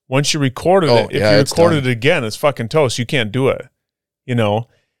 Once you recorded it, if you recorded it again, it's fucking toast. You can't do it, you know?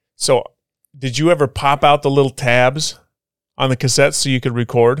 So did you ever pop out the little tabs on the cassettes so you could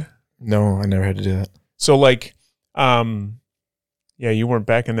record? No, I never had to do that. So you weren't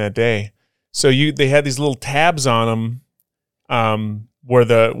back in that day. So they had these little tabs on them where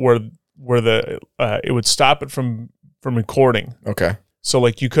it would stop it from recording. Okay. So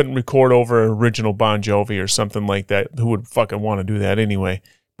you couldn't record over original Bon Jovi or something like that. Who would fucking want to do that anyway?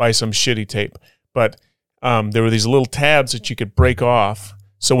 Buy some shitty tape. But there were these little tabs that you could break off.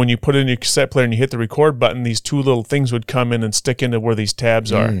 So when you put it in your cassette player and you hit the record button, these 2 little things would come in and stick into where these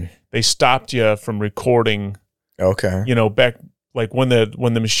tabs are. They stopped you from recording. Okay. You know, back when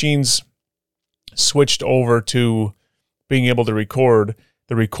the machines switched over to being able to record,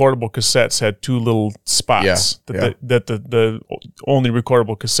 the recordable cassettes had 2 little spots that the only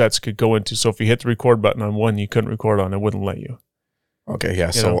recordable cassettes could go into. So if you hit the record button on one you couldn't record on, it wouldn't let you. Okay, yeah.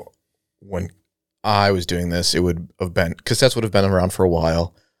 So when I was doing this, it would have been cassettes would have been around for a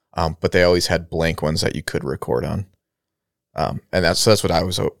while, but they always had blank ones that you could record on, and that's what I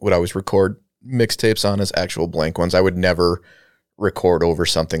was record mixtapes on as actual blank ones. I would never record over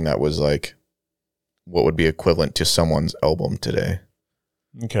something that was like what would be equivalent to someone's album today.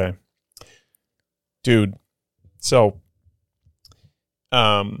 Okay, dude. So,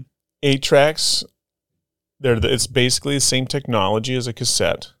 8 tracks. It's basically the same technology as a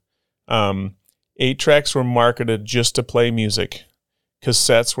cassette. 8 tracks were marketed just to play music.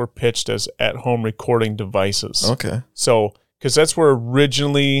 Cassettes were pitched as at-home recording devices. Okay. So cassettes were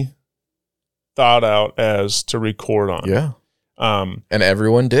originally thought out as to record on. Yeah. And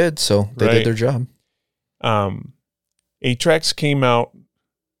everyone did, so they did their job. 8 tracks came out.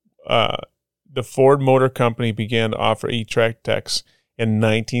 The Ford Motor Company began to offer 8-track decks in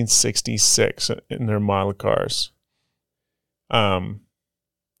 1966 in their model cars.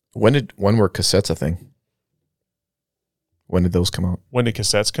 When were cassettes a thing? When did those come out? When did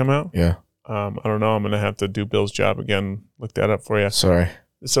cassettes come out? Yeah. I don't know. I'm going to have to do Bill's job again. Look that up for you. Sorry.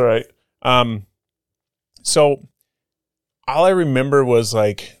 It's all right. So all I remember was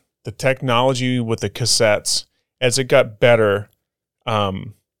like the technology with the cassettes as it got better,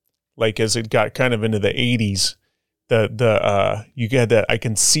 like as it got kind of into the 80s, you get that, I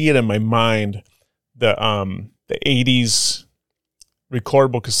can see it in my mind, the 80s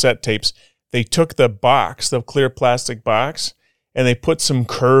recordable cassette tapes. They took the box, the clear plastic box, and they put some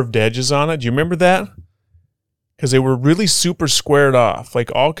curved edges on it. Do you remember that? Because they were really super squared off. Like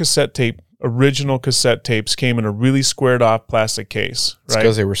all original cassette tapes came in a really squared off plastic case, right? It's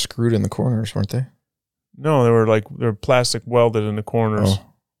because they were screwed in the corners, weren't they? No, they were plastic welded in the corners.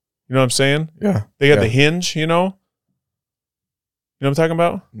 Oh. You know what I'm saying? Yeah. They had the hinge, you know? You know what I'm talking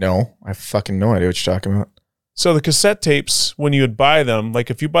about? No, I fucking no idea what you're talking about. So the cassette tapes, when you would buy them, like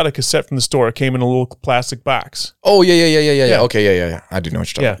if you bought a cassette from the store, it came in a little plastic box. Oh, yeah. Okay, yeah. I do know what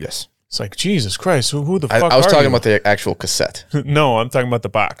you're talking about. Yes. It's like, Jesus Christ, who the fuck I was talking you? about the actual cassette. No, I'm talking about the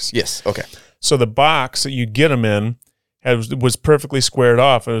box. Yes, okay. So the box that you get them in was perfectly squared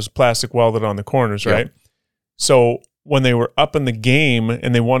off. It was plastic welded on the corners, right? Yep. So when they were up in the game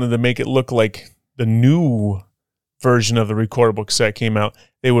and they wanted to make it look like the new version of the recordable cassette came out,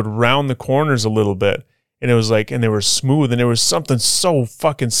 they would round the corners a little bit. And it was like, and they were smooth, and there was something so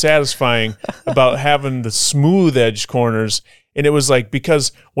fucking satisfying about having the smooth edge corners. And it was like,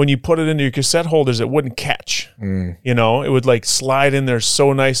 because when you put it into your cassette holders, it wouldn't catch. You know, it would like slide in there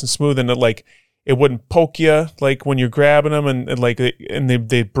so nice and smooth, and it wouldn't poke you like when you're grabbing them, and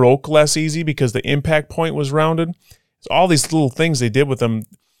they broke less easy because the impact point was rounded. So all these little things they did with them.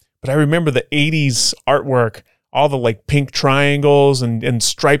 But I remember the 80s artwork, all the like pink triangles and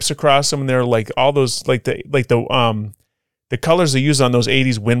stripes across them, and they're like all those the colors they use on those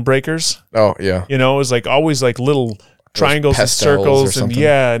 80s windbreakers. Oh yeah. You know, it was like always like little triangles and circles, and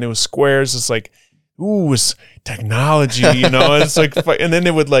and it was squares. It's like, ooh, it's technology, you know. And it's like, and then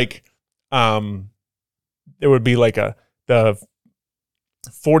it would like, there would be like the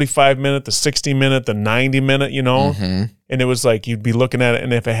 45-minute, the 60-minute, the 90-minute, you know. Mm-hmm. And it was like you'd be looking at it,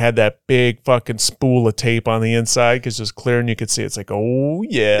 and if it had that big fucking spool of tape on the inside, because it was clear and you could see, it's like, oh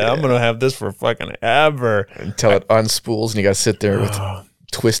yeah, I'm gonna have this for fucking ever. Until it unspools, and you gotta sit there with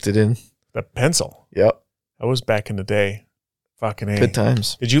twisted in the pencil. Yep. That was back in the day. Fucking A. Good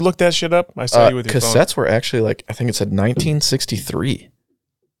times. Did you look that shit up? I saw you with your cassettes phone. Were actually like, I think it said 1963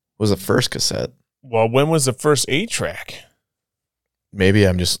 was the first cassette. Well, when was the first 8-track? Maybe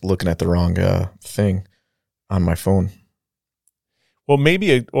I'm just looking at the wrong thing on my phone.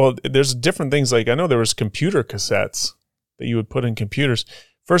 Well, there's different things. Like I know there was computer cassettes that you would put in computers.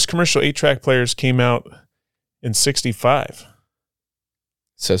 First commercial 8-track players came out in 65. It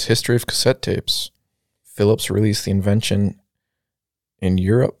says history of cassette tapes. Philips released the invention in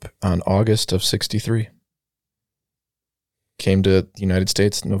Europe on August of 63. Came to the United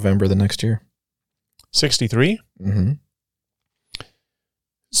States November the next year. 63? Mm-hmm.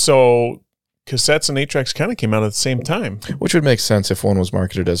 So cassettes and 8-tracks kind of came out at the same time. Which would make sense if one was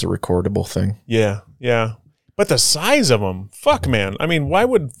marketed as a recordable thing. Yeah. But the size of them, fuck, man. I mean, why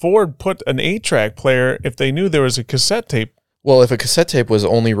would Ford put an 8-track player if they knew there was a cassette tape? Well, if a cassette tape was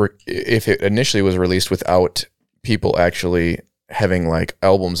only, if it initially was released without people actually having like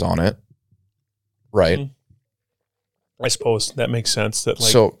albums on it, right? Mm-hmm. I suppose that makes sense. That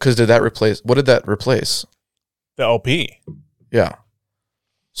like, so, because what did that replace? The LP. Yeah.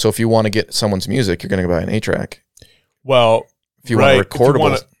 So if you want to get someone's music, you're going to buy an 8-track. Well, if you want a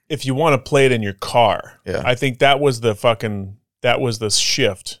recordable, if you want to play it in your car, yeah. I think that was the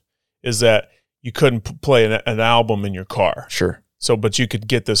shift, is that you couldn't play an album in your car. Sure. So, but you could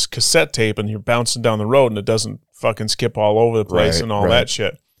get this cassette tape and you're bouncing down the road and it doesn't fucking skip all over the place and all that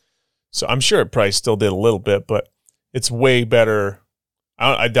shit. So I'm sure it probably still did a little bit, but it's way better.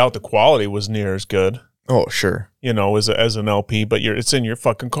 I doubt the quality was near as good. Oh, sure. You know, as an LP, but it's in your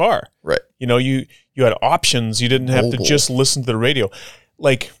fucking car. Right. You know, you had options. You didn't have to just listen to the radio.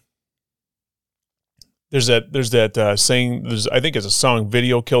 Like, there's that saying, I think it's a song,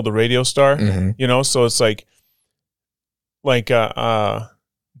 "Video Killed the Radio Star." Mm-hmm. You know, so it's like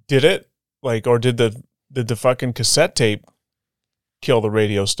did it? Like, or did the fucking cassette tape kill the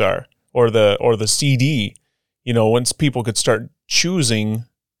radio star? Or the CD? You know, once people could start choosing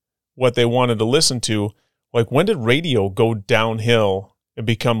what they wanted to listen to, like when did radio go downhill and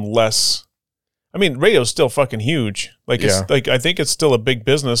become less? I mean, radio's still fucking huge. Like, it's like, I think it's still a big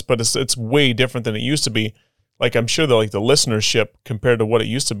business, but it's way different than it used to be. Like, I'm sure the listenership compared to what it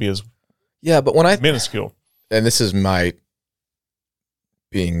used to be is but when minuscule. And this is my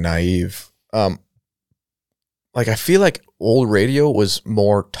being naive. Like I feel like old radio was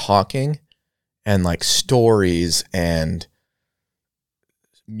more talking and like stories and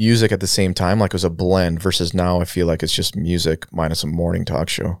music at the same time. Like it was a blend versus now I feel like it's just music minus a morning talk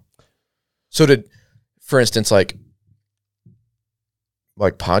show. So for instance, like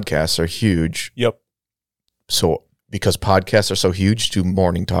podcasts are huge. Yep. So because podcasts are so huge, do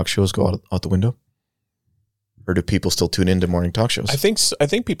morning talk shows go out the window? Or do people still tune into morning talk shows? I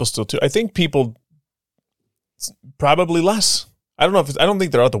think people still I think people probably less. I don't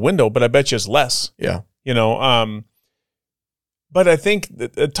think they're out the window, but I bet you it's less. Yeah. You know, but I think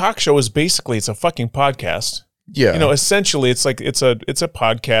a talk show is basically it's a fucking podcast. Yeah. You know, essentially it's like it's a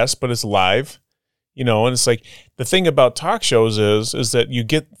podcast, but it's live. You know, and it's like the thing about talk shows is that you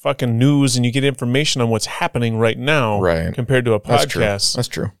get fucking news and you get information on what's happening right now, right, compared to a podcast. That's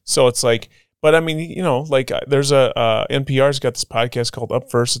true. So it's like, but I mean, you know, like there's NPR's got this podcast called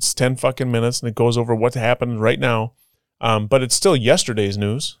Up First. It's 10 fucking minutes and it goes over what happened right now. But it's still yesterday's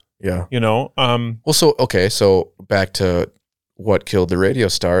news. Yeah. You know. Well, so back to what killed the radio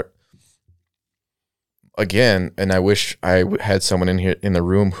start. Again, and I wish I had someone in here in the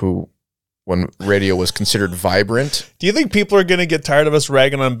room who, when radio was considered vibrant. Do you think people are going to get tired of us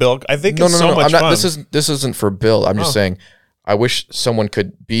ragging on Bill? I think it's so much fun. This isn't for Bill. I'm just saying, I wish someone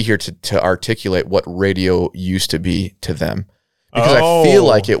could be here to articulate what radio used to be to them. Because I feel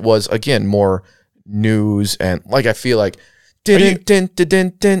like it was, again, more news and like I feel like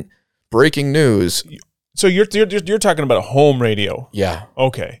breaking news. So you're talking about home radio. Yeah.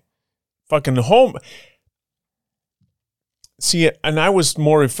 Okay. Fucking home. See, and I was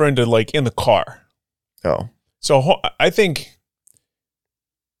more referring to like in the car. Oh. So I think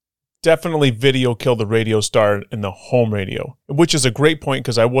definitely video killed the radio star in the home radio, which is a great point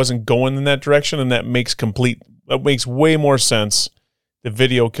because I wasn't going in that direction, and that makes way more sense. The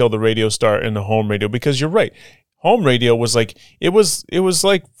video killed the radio star in the home radio because you're right. Home radio was like it was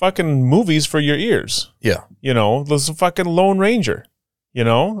like fucking movies for your ears. Yeah. You know, there's a fucking Lone Ranger. You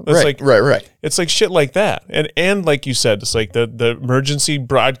know, it's right. It's like shit like that, and like you said, it's like the emergency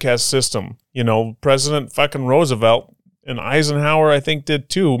broadcast system. You know, President fucking Roosevelt and Eisenhower, I think, did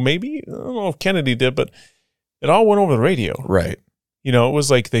too. Maybe I don't know if Kennedy did, but it all went over the radio. Right. You know, it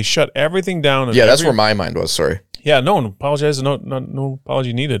was like they shut everything down. And that's where my mind was. Sorry. Yeah, no, apologize. No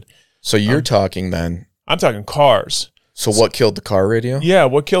apology needed. So you're talking then? I'm talking cars. So what killed the car radio? Yeah,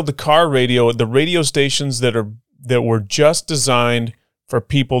 what killed the car radio? The radio stations that were just designed for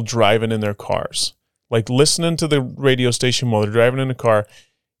people driving in their cars, like listening to the radio station while they're driving in the car.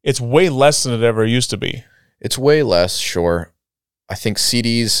 It's way less than it ever used to be. It's way less, sure. I think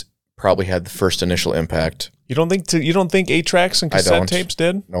CDs probably had the first initial impact. You don't think 8-tracks and cassette tapes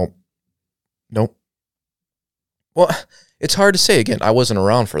did? Nope. Well, it's hard to say. Again, I wasn't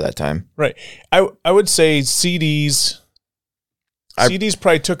around for that time. Right. I would say CDs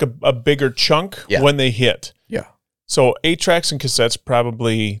probably took a bigger chunk when they hit. Yeah. So 8-tracks and cassettes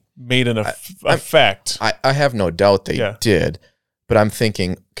probably made an effect. I have no doubt they did, but I'm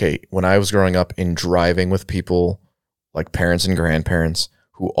thinking, okay, when I was growing up and driving with people like parents and grandparents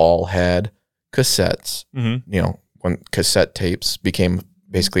who all had cassettes, you know, when cassette tapes became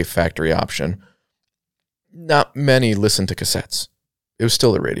basically a factory option, not many listened to cassettes. It was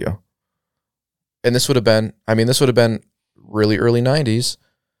still the radio. And this would have been really early 90s.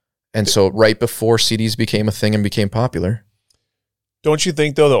 And so right before CDs became a thing and became popular. Don't you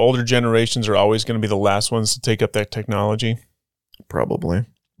think, though, the older generations are always going to be the last ones to take up that technology? Probably.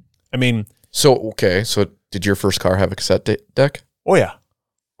 I mean... So did your first car have a cassette deck? Oh, yeah.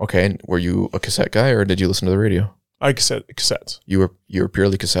 Okay, and were you a cassette guy or did you listen to the radio? I cassettes. You were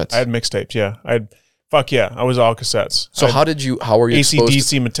purely cassettes? I had mixtapes, yeah. I was all cassettes. So how were you exposed to...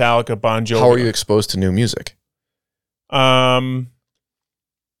 AC/DC, Metallica, Bon Jovi. How were you exposed to new music? Well,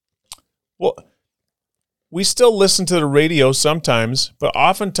 we still listen to the radio sometimes, but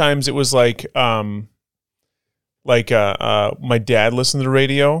oftentimes it was like my dad listened to the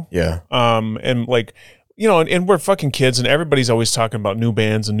radio. Yeah. And like, you know, and we're fucking kids and everybody's always talking about new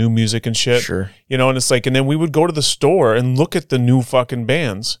bands and new music and shit. Sure. You know, and it's like, and then we would go to the store and look at the new fucking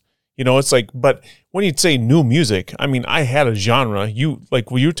bands. You know, it's like, but when you'd say new music, I mean, I had a genre. You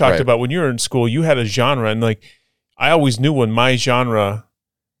talked about when you were in school, you had a genre, and like, I always knew when my genre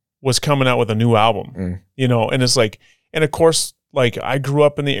was coming out with a new album, you know, and it's like, and of course, like I grew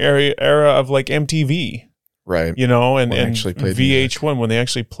up in the era of like MTV, right? You know, and VH1 music. When they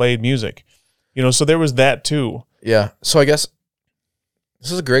actually played music, you know, so there was that too. Yeah. So I guess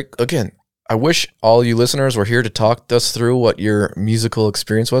this is again, I wish all you listeners were here to talk us through what your musical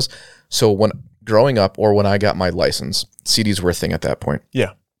experience was. So when growing up, or when I got my license, CDs were a thing at that point.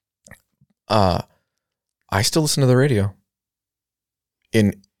 Yeah. I still listen to the radio.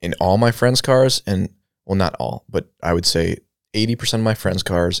 In all my friends' cars, and well, not all, but I would say 80% of my friends'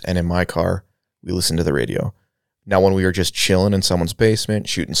 cars and in my car, we listen to the radio. Now, when we were just chilling in someone's basement,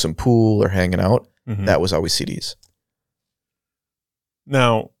 shooting some pool or hanging out, that was always CDs.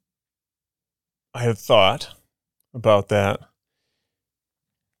 Now, I have thought about that.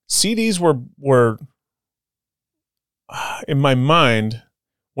 CDs were in my mind,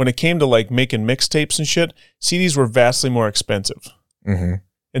 when it came to like making mixtapes and shit, CDs were vastly more expensive. Mm-hmm.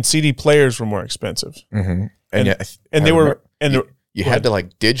 And CD players were more expensive. Mm-hmm. You had to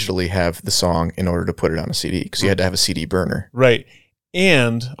like digitally have the song in order to put it on a CD, because you had to have a CD burner. Right.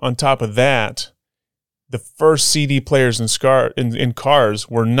 And on top of that, the first CD players in cars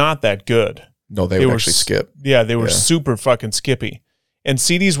were not that good. No, they would actually skip. Yeah, they were super fucking skippy. And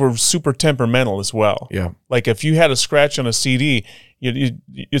CDs were super temperamental as well. Yeah. Like if you had a scratch on a CD,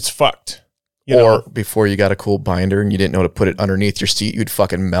 it's fucked. Before you got a cool binder and you didn't know to put it underneath your seat, you'd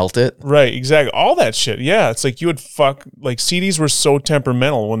fucking melt it. Right, exactly. All that shit. Yeah, it's like you would CDs were so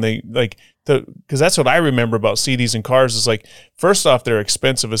temperamental when they because that's what I remember about CDs in cars is like, first off, they're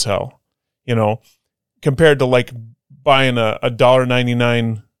expensive as hell, compared to like buying a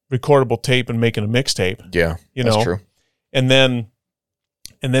 $1.99 recordable tape and making a mixtape. Yeah, that's true. And then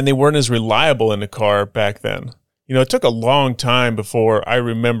they weren't as reliable in the car back then. It took a long time before I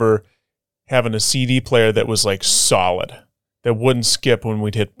remember having a CD player that was like solid, that wouldn't skip when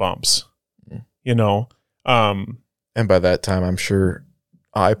we'd hit bumps, And by that time, I'm sure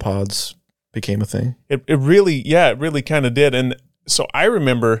iPods became a thing. It really kind of did. And so I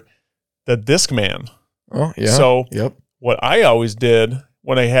remember the Discman. Oh yeah. So what I always did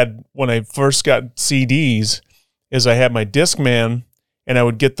when I first got CDs is I had my Discman, and I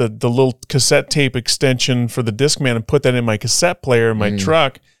would get the little cassette tape extension for the Discman and put that in my cassette player in my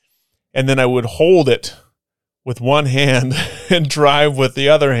truck. And then I would hold it with one hand and drive with the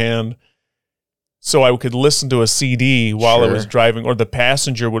other hand so I could listen to a CD while I was driving, or the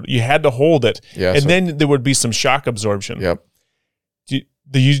passenger you had to hold it. Yeah, and then there would be some shock absorption. Yep.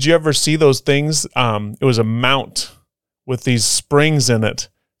 Did you ever see those things? It was a mount with these springs in it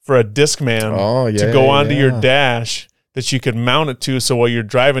for a Discman to go onto your dash that you could mount it to, so while you're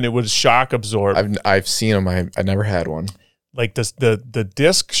driving, it would shock absorb. I've seen them. I never had one. Like the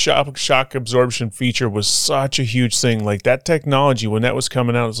disc shock absorption feature was such a huge thing. Like that technology, when that was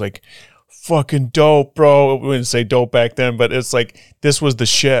coming out, it was like fucking dope, bro. We didn't say dope back then, but it's like this was the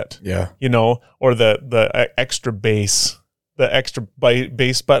shit. Yeah. Or the extra bass. The extra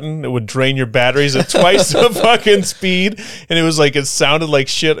bass button that would drain your batteries at twice the fucking speed. And it was like, it sounded like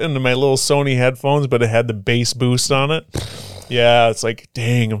shit into my little Sony headphones, but it had the bass boost on it. Yeah, it's like,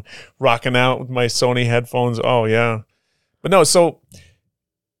 dang, I'm rocking out with my Sony headphones. Oh, yeah. But no, so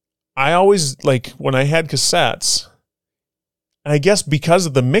I always, like, when I had cassettes, and I guess because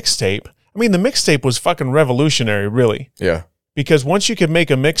of the mixtape, I mean, the mixtape was fucking revolutionary, really. Yeah. Because once you could make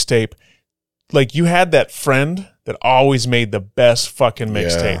a mixtape, like, you had that friend that always made the best fucking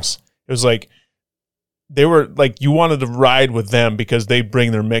mixtapes. It was like, they were like, you wanted to ride with them because they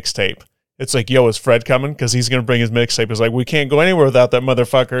bring their mixtape. It's like, yo, is Fred coming? Because he's going to bring his mixtape. It's like, we can't go anywhere without that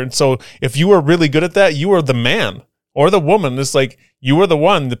motherfucker. And so if you were really good at that, you were the man or the woman. It's like, you were the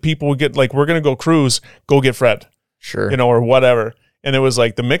one. The people would get like, we're going to go cruise, go get Fred. Sure. Or whatever. And it was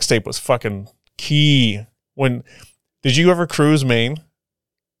like, the mixtape was fucking key. Did you ever cruise Maine?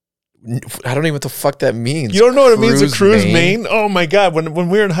 I don't even know what the fuck that means. You don't know what it means to cruise Maine? Oh my God. When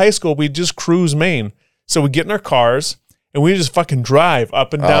we were in high school, we'd just cruise Maine. So we'd get in our cars and we just fucking drive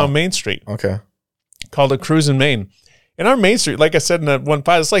up and down Main Street. Okay. Called it Cruising Maine. And our Main Street, like I said in that one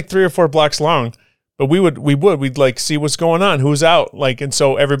pod, it's like 3 or 4 blocks long. But we'd like see what's going on, who's out. Like, and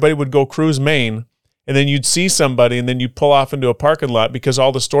so everybody would go cruise Maine, and then you'd see somebody and then you'd pull off into a parking lot because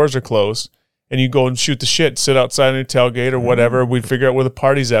all the stores are closed. And you go and shoot the shit, sit outside on your tailgate or whatever. We'd figure out where the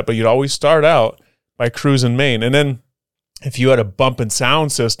party's at. But you'd always start out by cruising Maine. And then if you had a bump and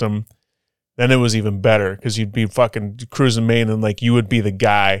sound system, then it was even better because you'd be fucking cruising Maine and like you would be the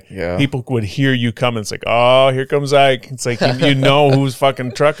guy. Yeah. People would hear you coming. It's like, oh, here comes Ike. It's like you know whose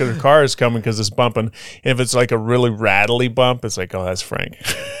fucking truck or car is coming because it's bumping. And if it's like a really rattly bump, it's like, oh, that's Frank.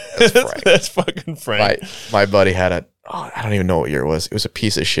 That's Frank. That's fucking Frank. My buddy had I don't even know what year it was. It was a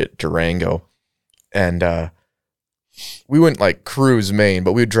piece of shit Durango. And we wouldn't like cruise Maine,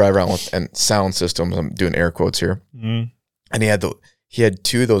 but we would drive around with and sound systems. I'm doing air quotes here. Mm-hmm. And he had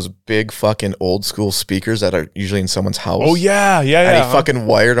 2 of those big fucking old school speakers that are usually in someone's house. Oh yeah. And he fucking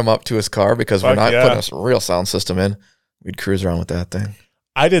wired them up to his car because we're not putting a real sound system in. We'd cruise around with that thing.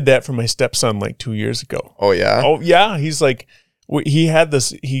 I did that for my stepson like 2 years ago. Oh yeah. Oh yeah. He's like, he got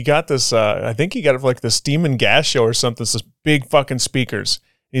this. I think he got it for like the Steam and Gas show or something. It's this big fucking speakers.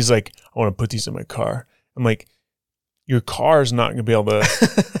 He's like, I want to put these in my car. I'm like, your car is not going to be able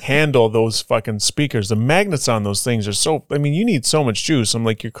to handle those fucking speakers. The magnets on those things are so, I mean, you need so much juice. I'm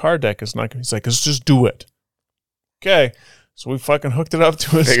like, your car deck is not going to, he's like, let's just do it. Okay. So we fucking hooked it up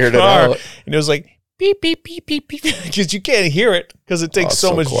to his car. And it was like, beep, beep, beep, beep, beep. Because you can't hear it because it takes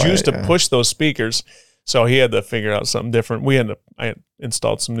so much quiet, juice to push those speakers. So he had to figure out something different. I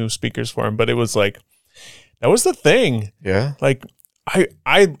installed some new speakers for him, but it was like, that was the thing. Yeah. Like,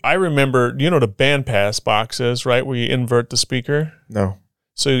 I remember, you know what a bandpass box is, right? Where you invert the speaker. No.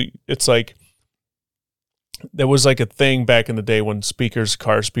 So it's like, there was like a thing back in the day when speakers,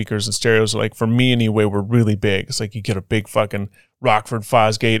 car speakers and stereos, like for me anyway, were really big. It's like you get a big fucking Rockford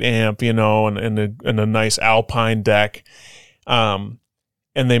Fosgate amp, you know, and a nice Alpine deck. And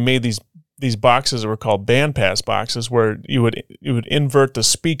they made these boxes that were called bandpass boxes where you would invert the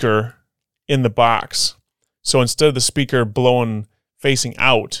speaker in the box. So instead of the speaker blowing facing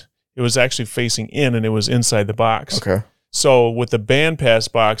out, it was actually facing in, and it was inside the box. Okay. So with the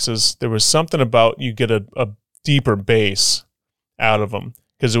bandpass boxes, there was something about you get a deeper bass out of them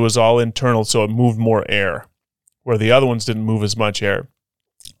because it was all internal, so it moved more air, where the other ones didn't move as much air.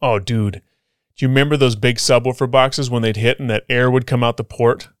 Oh, dude. Do you remember those big subwoofer boxes when they'd hit and that air would come out the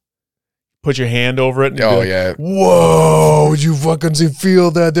port? Put your hand over it. And yeah. Whoa, would you fucking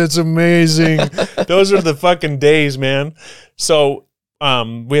feel that? That's amazing. Those are the fucking days, man. So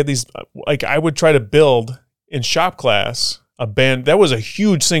we had these, like I would try to build in shop class a band. That was a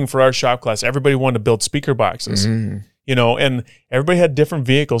huge thing for our shop class. Everybody wanted to build speaker boxes, you know, and everybody had different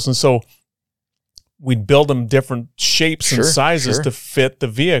vehicles. And so we'd build them different shapes and sizes to fit the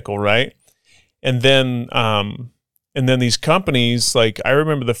vehicle, right? And then these companies, like I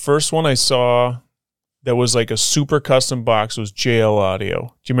remember the first one I saw that was like a super custom box was JL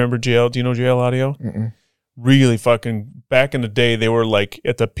Audio. Do you remember JL? Do you know JL Audio? Mm-mm. Really fucking, back in the day, they were like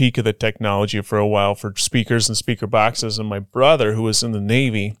at the peak of the technology for a while for speakers and speaker boxes. And my brother, who was in the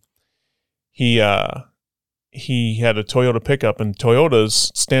Navy, he had a Toyota pickup, and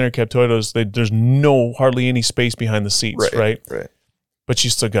Toyotas, standard cab Toyotas, there's hardly any space behind the seats, right? Right. But you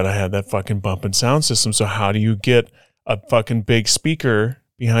still got to have that fucking bumping sound system. So how do you get a fucking big speaker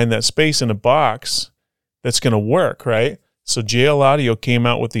behind that space in a box that's going to work, right? So JL Audio came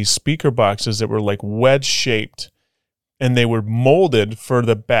out with these speaker boxes that were like wedge shaped, and they were molded for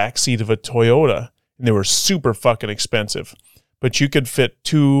the back seat of a Toyota, and they were super fucking expensive. But you could fit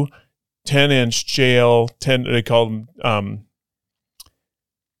two 10-inch JL 10. They called them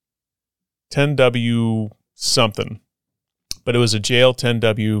 10W something, but it was a JL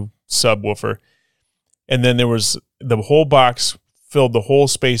 10W subwoofer, and then there was the whole box filled the whole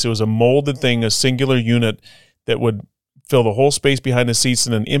space. It was a molded thing, a singular unit that would fill the whole space behind the seats,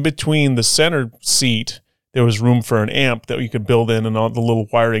 and then in between the center seat there was room for an amp that you could build in, and all the little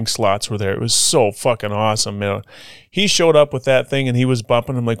wiring slots were there. It was so fucking awesome, man. He showed up with that thing and he was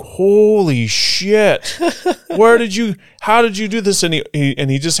bumping. I'm like, holy shit. How did you do this? And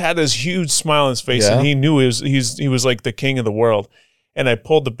he just had this huge smile on his face, and he knew he was like the king of the world. And I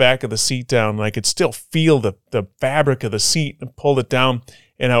pulled the back of the seat down, and I could still feel the fabric of the seat, and pulled it down,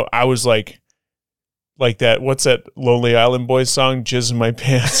 and I was like that, what's that Lonely Island Boys song, Jizz in My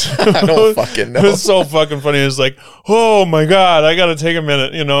Pants? I don't fucking know. It was so fucking funny. It was like, oh my God, I got to take a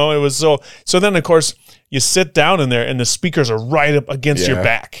minute, you know? It was so then of course you sit down in there and the speakers are right up against your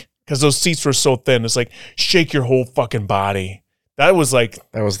back because those seats were so thin. It's like, shake your whole fucking body. That was the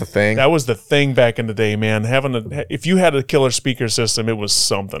thing. That was the thing back in the day, man. If you had a killer speaker system, it was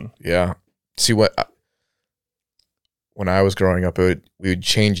something. Yeah. See when I was growing up, we would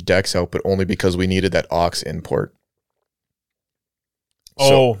change decks out, but only because we needed that aux import.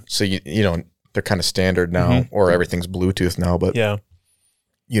 So you know, they're kind of standard now, or everything's Bluetooth now, but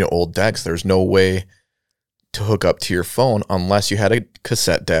you know, old decks, there's no way to hook up to your phone unless you had a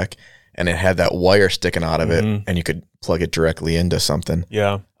cassette deck and it had that wire sticking out of it, and you could plug it directly into something.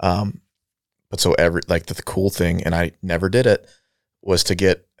 Yeah. But so the cool thing, and I never did it, was to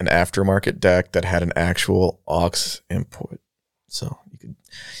get an aftermarket deck that had an actual aux input. So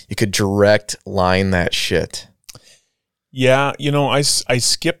you could direct line that shit. Yeah, you know, I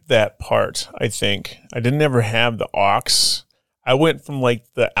skipped that part, I think. I didn't ever have the aux. I went from like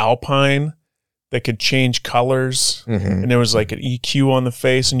the Alpine that could change colors, and there was like an EQ on the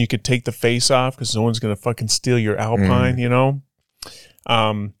face, and you could take the face off because no one's going to fucking steal your Alpine, you know?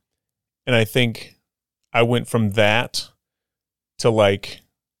 And I think I went from that to like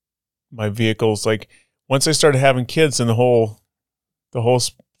my vehicles. Like once I started having kids and the whole the whole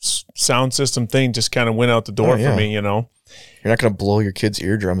sound system thing just kind of went out the door for me, you know. You're not going to blow your kids'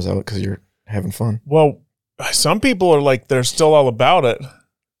 eardrums out because you're having fun. Well, some people are like, they're still all about it.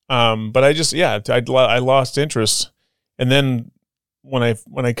 But I just, I lost interest. And then when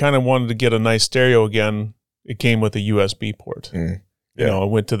I kind of wanted to get a nice stereo again, it came with a USB port. You know, I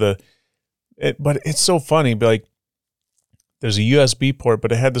went to but it's so funny, but like, there's a USB port,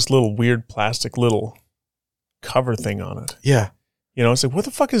 but it had this little weird plastic little cover thing on it. Yeah. You know, it's like, what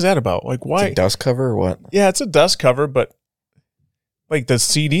the fuck is that about? Like, why? It's a dust cover or what? Yeah, it's a dust cover, but like the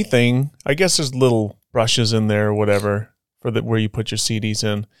CD thing, I guess there's little brushes in there or whatever for where you put your CDs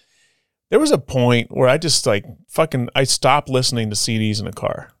in. There was a point where I just like I stopped listening to CDs in a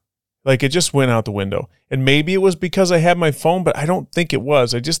car. Like it just went out the window. And maybe it was because I had my phone, but I don't think it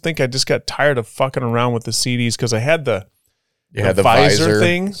was. I just think I just got tired of fucking around with the CDs because I had the visor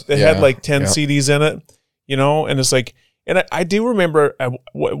thing that had like 10 CDs in it, you know, and it's like, and I do remember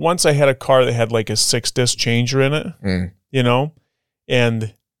once I had a car that had like a 6-disc changer in it, you know,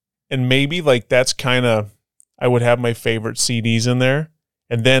 and maybe like that's kind of, I would have my favorite CDs in there.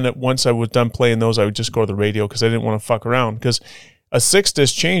 And then once I was done playing those, I would just go to the radio because I didn't want to fuck around. Because a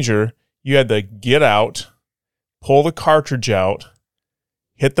 6-disc changer, you had to get out, pull the cartridge out,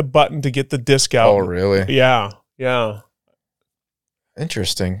 hit the button to get the disc out. Oh, really? Yeah. Yeah.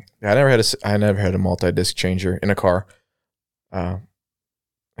 Interesting. I never had a multi-disc changer in a car. Yeah.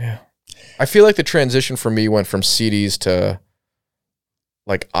 I feel like the transition for me went from CDs to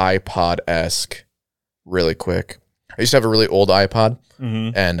like iPod-esque really quick. I used to have a really old iPod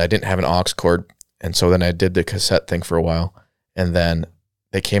and I didn't have an aux cord. And so then I did the cassette thing for a while. And then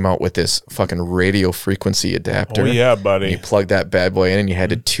they came out with this fucking radio frequency adapter. Oh, yeah, buddy. And you plugged that bad boy in and you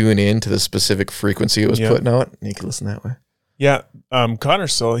had to tune in to the specific frequency it was putting out. And you could listen that way. Yeah. Connor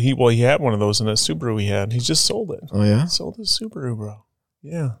still, he had one of those in a Subaru he had. He just sold it. Oh, yeah? He sold his Subaru, bro.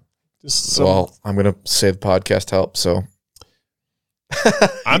 Yeah. Well, I'm going to say the podcast helped, so.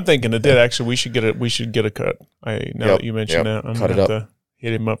 I'm thinking it did. Actually, we should get a cut. That you mentioned that, I'm going to have to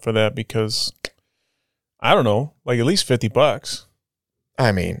hit him up for that because, I don't know, like at least $50.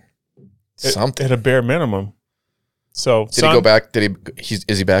 I mean, something. At a bare minimum. So did he go back?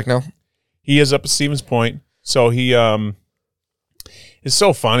 Is he back now? He is up at Stevens Point. So he it's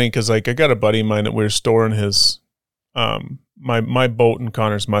so funny because like I got a buddy of mine that we were storing his my boat and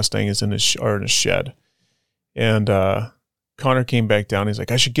Connor's Mustang is in his shed, and Connor came back down. He's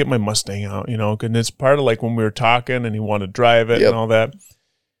like, I should get my Mustang out, you know, and it's part of like when we were talking and he wanted to drive it and all that.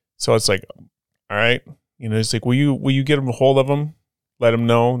 So it's like, all right, you know, he's like, will you get him a hold of him? Let him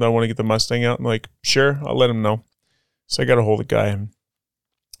know that I want to get the Mustang out. I'm like, sure, I'll let him know. So I got a hold of the guy and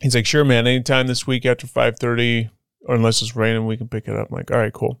he's like, sure, man, anytime this week after 5:30 or unless it's raining, we can pick it up. I'm like, all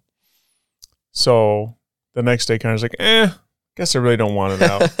right, cool. So the next day, Connor's like, guess I really don't want it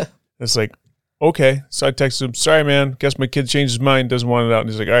out. It's like, okay. So I texted him, sorry, man, guess my kid changed his mind, doesn't want it out. And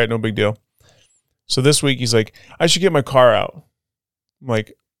he's like, all right, no big deal. So this week, he's like, I should get my car out. I'm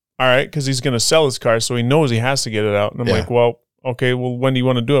like, all right, because he's going to sell his car, so he knows he has to get it out. And I'm like, well, okay, well, when do you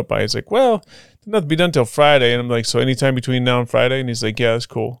want to do it by? He's like, well, it doesn't have to be done till Friday. And I'm like, so anytime between now and Friday? And he's like, yeah, that's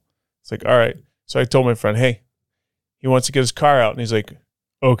cool. It's like, all right. So I told my friend, hey, he wants to get his car out. And he's like,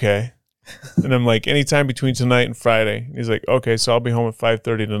 okay. And I'm like, anytime between tonight and Friday. And he's like, okay, so I'll be home at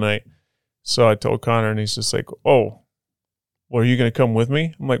 5:30 tonight. So I told Connor, and he's just like, oh, well, are you going to come with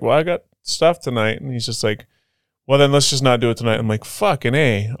me? I'm like, well, I got stuff tonight. And he's just like, well, then let's just not do it tonight. I'm like, fucking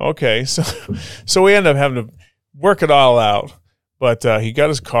A. Okay. So we end up having to work it all out. But he got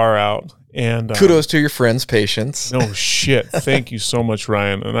his car out. And kudos to your friend's patience. No shit. Thank you so much,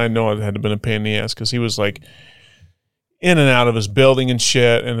 Ryan. And I know it had to been a pain in the ass because he was like in and out of his building and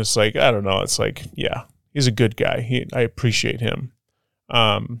shit. And it's like, I don't know. It's like, yeah, he's a good guy. I appreciate him.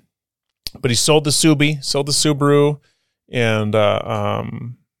 But he sold the Subaru, and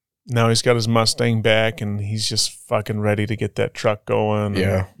now he's got his Mustang back, and he's just fucking ready to get that truck going.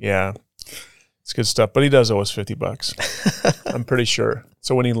 Yeah. Yeah. It's good stuff. But he does owe us $50. I'm pretty sure.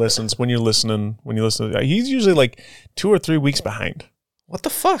 So when you're listening, he's usually like 2 or 3 weeks behind. What the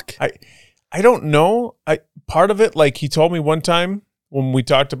fuck? I don't know. Part of it, like he told me one time when we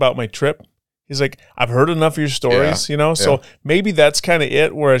talked about my trip, he's like, I've heard enough of your stories, you know? So maybe that's kind of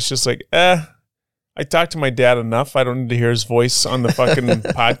it where it's just like, I talked to my dad enough. I don't need to hear his voice on the fucking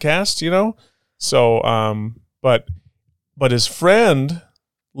podcast, you know? So, but his friend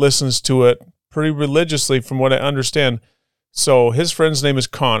listens to it pretty religiously from what I understand. So his friend's name is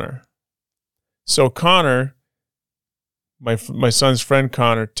Connor. So Connor, my son's friend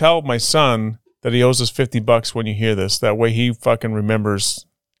Connor, tell my son that he owes us $50 when you hear this. That way he fucking remembers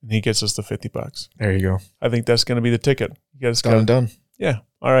and he gets us the $50. There you go. I think that's going to be the ticket. You guys done. Yeah.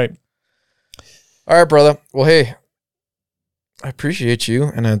 All right. All right, brother. Well, hey, I appreciate you,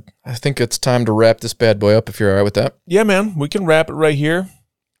 and I think it's time to wrap this bad boy up if you're all right with that. Yeah, man. We can wrap it right here.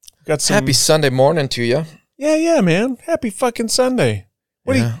 Got some. Happy Sunday morning to you. Yeah, man. Happy fucking Sunday.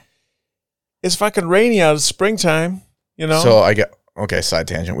 It's fucking rainy out. It's springtime, you know? So side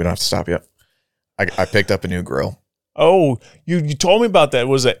tangent. We don't have to stop yet. I picked up a new grill. Oh, you told me about that.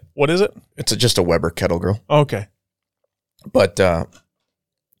 What is it? It's just a Weber kettle grill. Okay. But,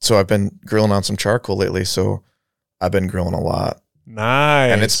 so I've been grilling on some charcoal lately, so I've been grilling a lot.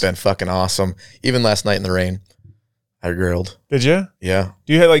 Nice. And it's been fucking awesome. Even last night in the rain, I grilled. Did you? Yeah.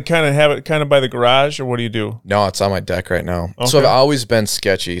 Do you have it by the garage, or what do you do? No, it's on my deck right now. Okay. So I've always been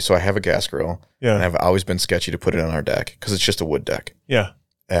sketchy. So I have a gas grill. Yeah. And I've always been sketchy to put it on our deck because it's just a wood deck. Yeah.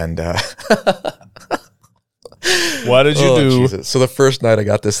 And what did you do? Jesus. So the first night I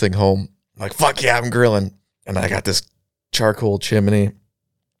got this thing home, I'm like, fuck yeah, I'm grilling. And I got this charcoal chimney.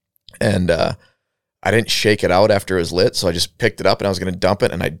 And I didn't shake it out after it was lit. So I just picked it up and I was going to dump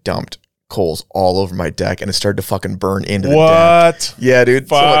it. And I dumped coals all over my deck, and it started to fucking burn into the deck. What? Yeah, dude.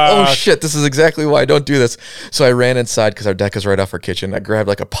 Fuck. So I'm like, oh shit, this is exactly why I don't do this. So I ran inside because our deck is right off our kitchen. I grabbed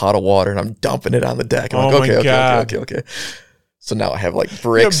like a pot of water and I'm dumping it on the deck. I'm like, okay. So now I have like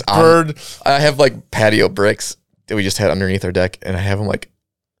bricks on. I have like patio bricks that we just had underneath our deck, and I have them like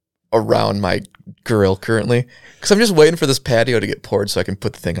around my grill currently because I'm just waiting for this patio to get poured so I can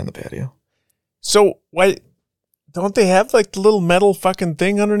put the thing on the patio. So why don't they have like the little metal fucking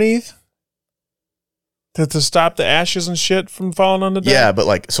thing underneath? To stop the ashes and shit from falling on the deck? Yeah, but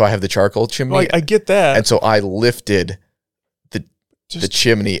like, so I have the charcoal chimney. Like, I get that. And so I lifted the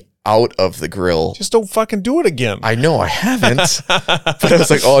chimney out of the grill. Just don't fucking do it again. I know, I haven't. But I was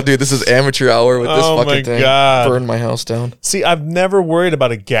like, oh, dude, this is amateur hour with this fucking thing. God. Burn my house down. See, I've never worried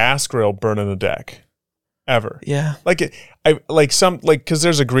about a gas grill burning a deck. Ever. Yeah. Because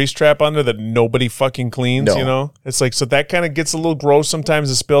there's a grease trap under that nobody fucking cleans, No. you know? It's like, so that kind of gets a little gross sometimes.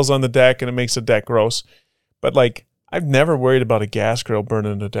 It spills on the deck and it makes the deck gross. But like, I've never worried about a gas grill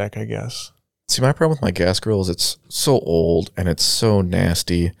burning the deck, I guess. See, my problem with my gas grill is it's so old and it's so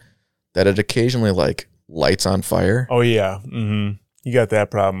nasty that it occasionally like lights on fire. Oh, yeah. Mm-hmm. You got that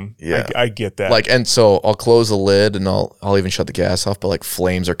problem. Yeah. I get that. Like, and so I'll close the lid and I'll even shut the gas off, but like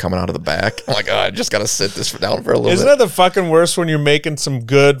flames are coming out of the back. I'm like, oh, I just got to sit this down for a little Isn't bit. that the fucking worst when you're making some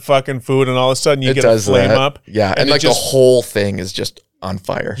good fucking food and all of a sudden you get a flame up? Yeah. And like the whole thing is just on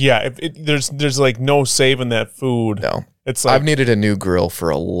fire. Yeah. There's like no saving that food. No. It's like, I've needed a new grill for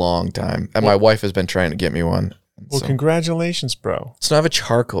a long time. And my wife has been trying to get me one. Well, congratulations, bro. So I have a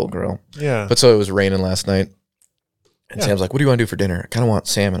charcoal grill. Yeah. But so it was raining last night. And Yeah. Sam's like, what do you want to do for dinner? I kind of want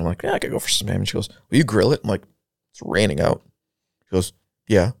salmon. I'm like, yeah, I could go for some salmon. She goes, will you grill it? I'm like, it's raining out. She goes,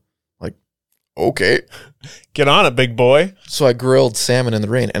 yeah. I'm like, okay. Get on it, big boy. So I grilled salmon in the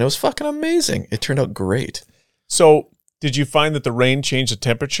rain, and it was fucking amazing. It turned out great. So did you find that the rain changed the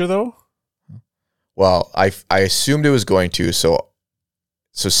temperature, though? Well, I assumed it was going to. So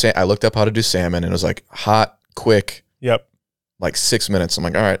I looked up how to do salmon, and it was like hot, quick, Yep. like 6 minutes. I'm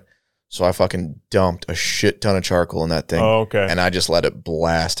like, all right. So I fucking dumped a shit ton of charcoal in that thing. Oh, okay. And I just let it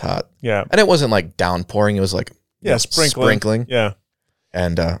blast hot. Yeah. And it wasn't like downpouring. It was like sprinkling. Yeah.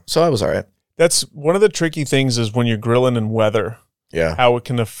 And so I was all right. That's one of the tricky things is when you're grilling in weather, Yeah. how it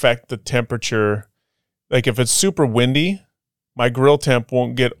can affect the temperature. Like if it's super windy, my grill temp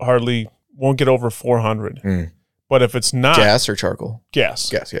won't get over 400. Mm. But if it's not Gas or charcoal? gas.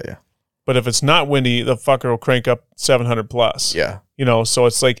 Gas, yeah. But if it's not windy, the fucker will crank up 700 plus. Yeah. You know, so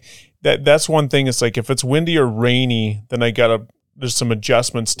it's like that's one thing. It's like if it's windy or rainy, then there's some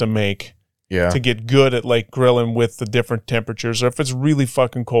adjustments to make Yeah. to get good at like grilling with the different temperatures. Or if it's really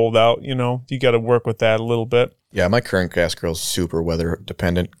fucking cold out, you know, you got to work with that a little bit. Yeah, my current gas grill is super weather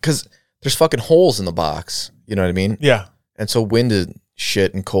dependent because there's fucking holes in the box. You know what I mean? Yeah. And so wind is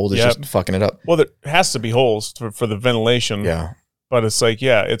shit and cold is just fucking it up. Well, there has to be holes for the ventilation. Yeah. But it's like,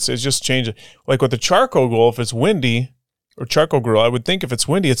 yeah, it's just changing. Like with the charcoal grill, if it's windy, or charcoal grill, I would think if it's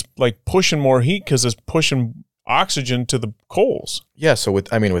windy, it's like pushing more heat because it's pushing oxygen to the coals. Yeah. So with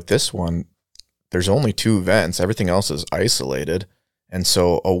this one, there's only 2 vents. Everything else is isolated. And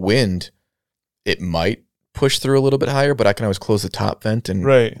so a wind, it might push through a little bit higher, but I can always close the top vent and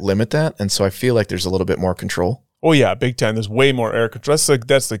limit that. And so I feel like there's a little bit more control. Oh yeah, big time. There's way more air control.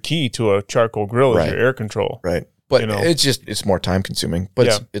 That's the key to a charcoal grill is your air control. Right. But it's more time consuming.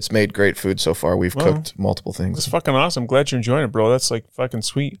 But it's made great food so far. We've cooked multiple things. It's fucking awesome. Glad you're enjoying it, bro. That's like fucking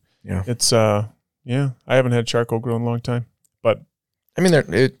sweet. Yeah. It's I haven't had charcoal grill in a long time. But I mean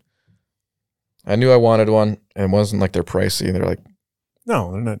I knew I wanted one, and it wasn't like they're pricey. They're like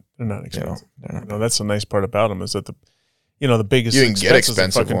no, they're not expensive. They're not. That's the nice part about them is that the biggest You can get expense is the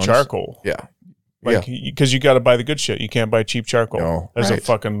expensive fucking ones. charcoal. Yeah. Like, because you got to buy the good shit. You can't buy cheap charcoal. No, There's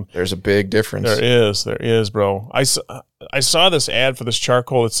right. There's a big difference. There is, bro. I saw this ad for this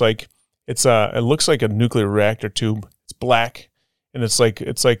charcoal. It's like, it looks like a nuclear reactor tube. It's black, and it's like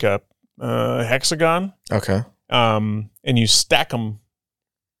a hexagon. Okay. And you stack them,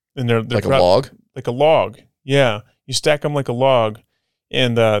 and they're like a log. Like a log. Yeah, you stack them like a log,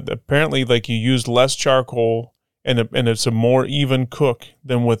 and apparently, like, you used less charcoal. And it's a more even cook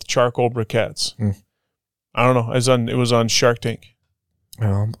than with charcoal briquettes. I don't know. It was on Shark Tank.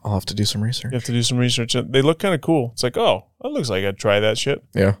 Well, I'll have to do some research. You have to do some research. They look kind of cool. It's like, oh, that looks like I'd try that shit.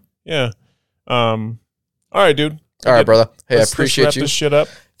 Yeah. Yeah. All right, dude. All right, brother. Hey, I appreciate let's wrap this shit up.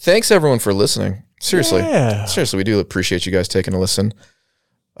 Thanks, everyone, for listening. Seriously. Yeah. Seriously, we do appreciate you guys taking a listen.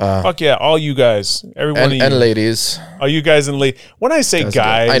 Fuck yeah, all you guys, everyone of you. And ladies. All you guys and ladies. When I say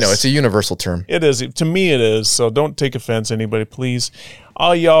guys, I know it's a universal term. It is. To me, it is. So don't take offense, anybody, please.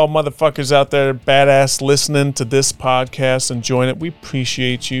 All y'all motherfuckers out there, badass, listening to this podcast, enjoying it. We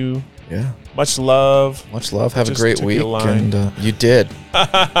appreciate you. Yeah. Much love. Much love. Have a great week. And you did,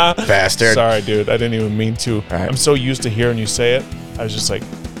 bastard. Sorry, dude. I didn't even mean to. Right. I'm so used to hearing you say it. I was just like,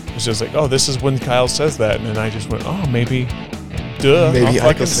 oh, this is when Kyle says that, and then I just went, oh, maybe. Duh, maybe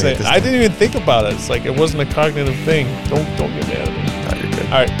I'll fucking say it. I didn't even think about it. It's like it wasn't a cognitive thing. Don't get mad at me. No, you're good.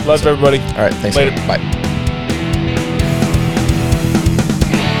 All right, love everybody. All right, thanks. Later. Bye.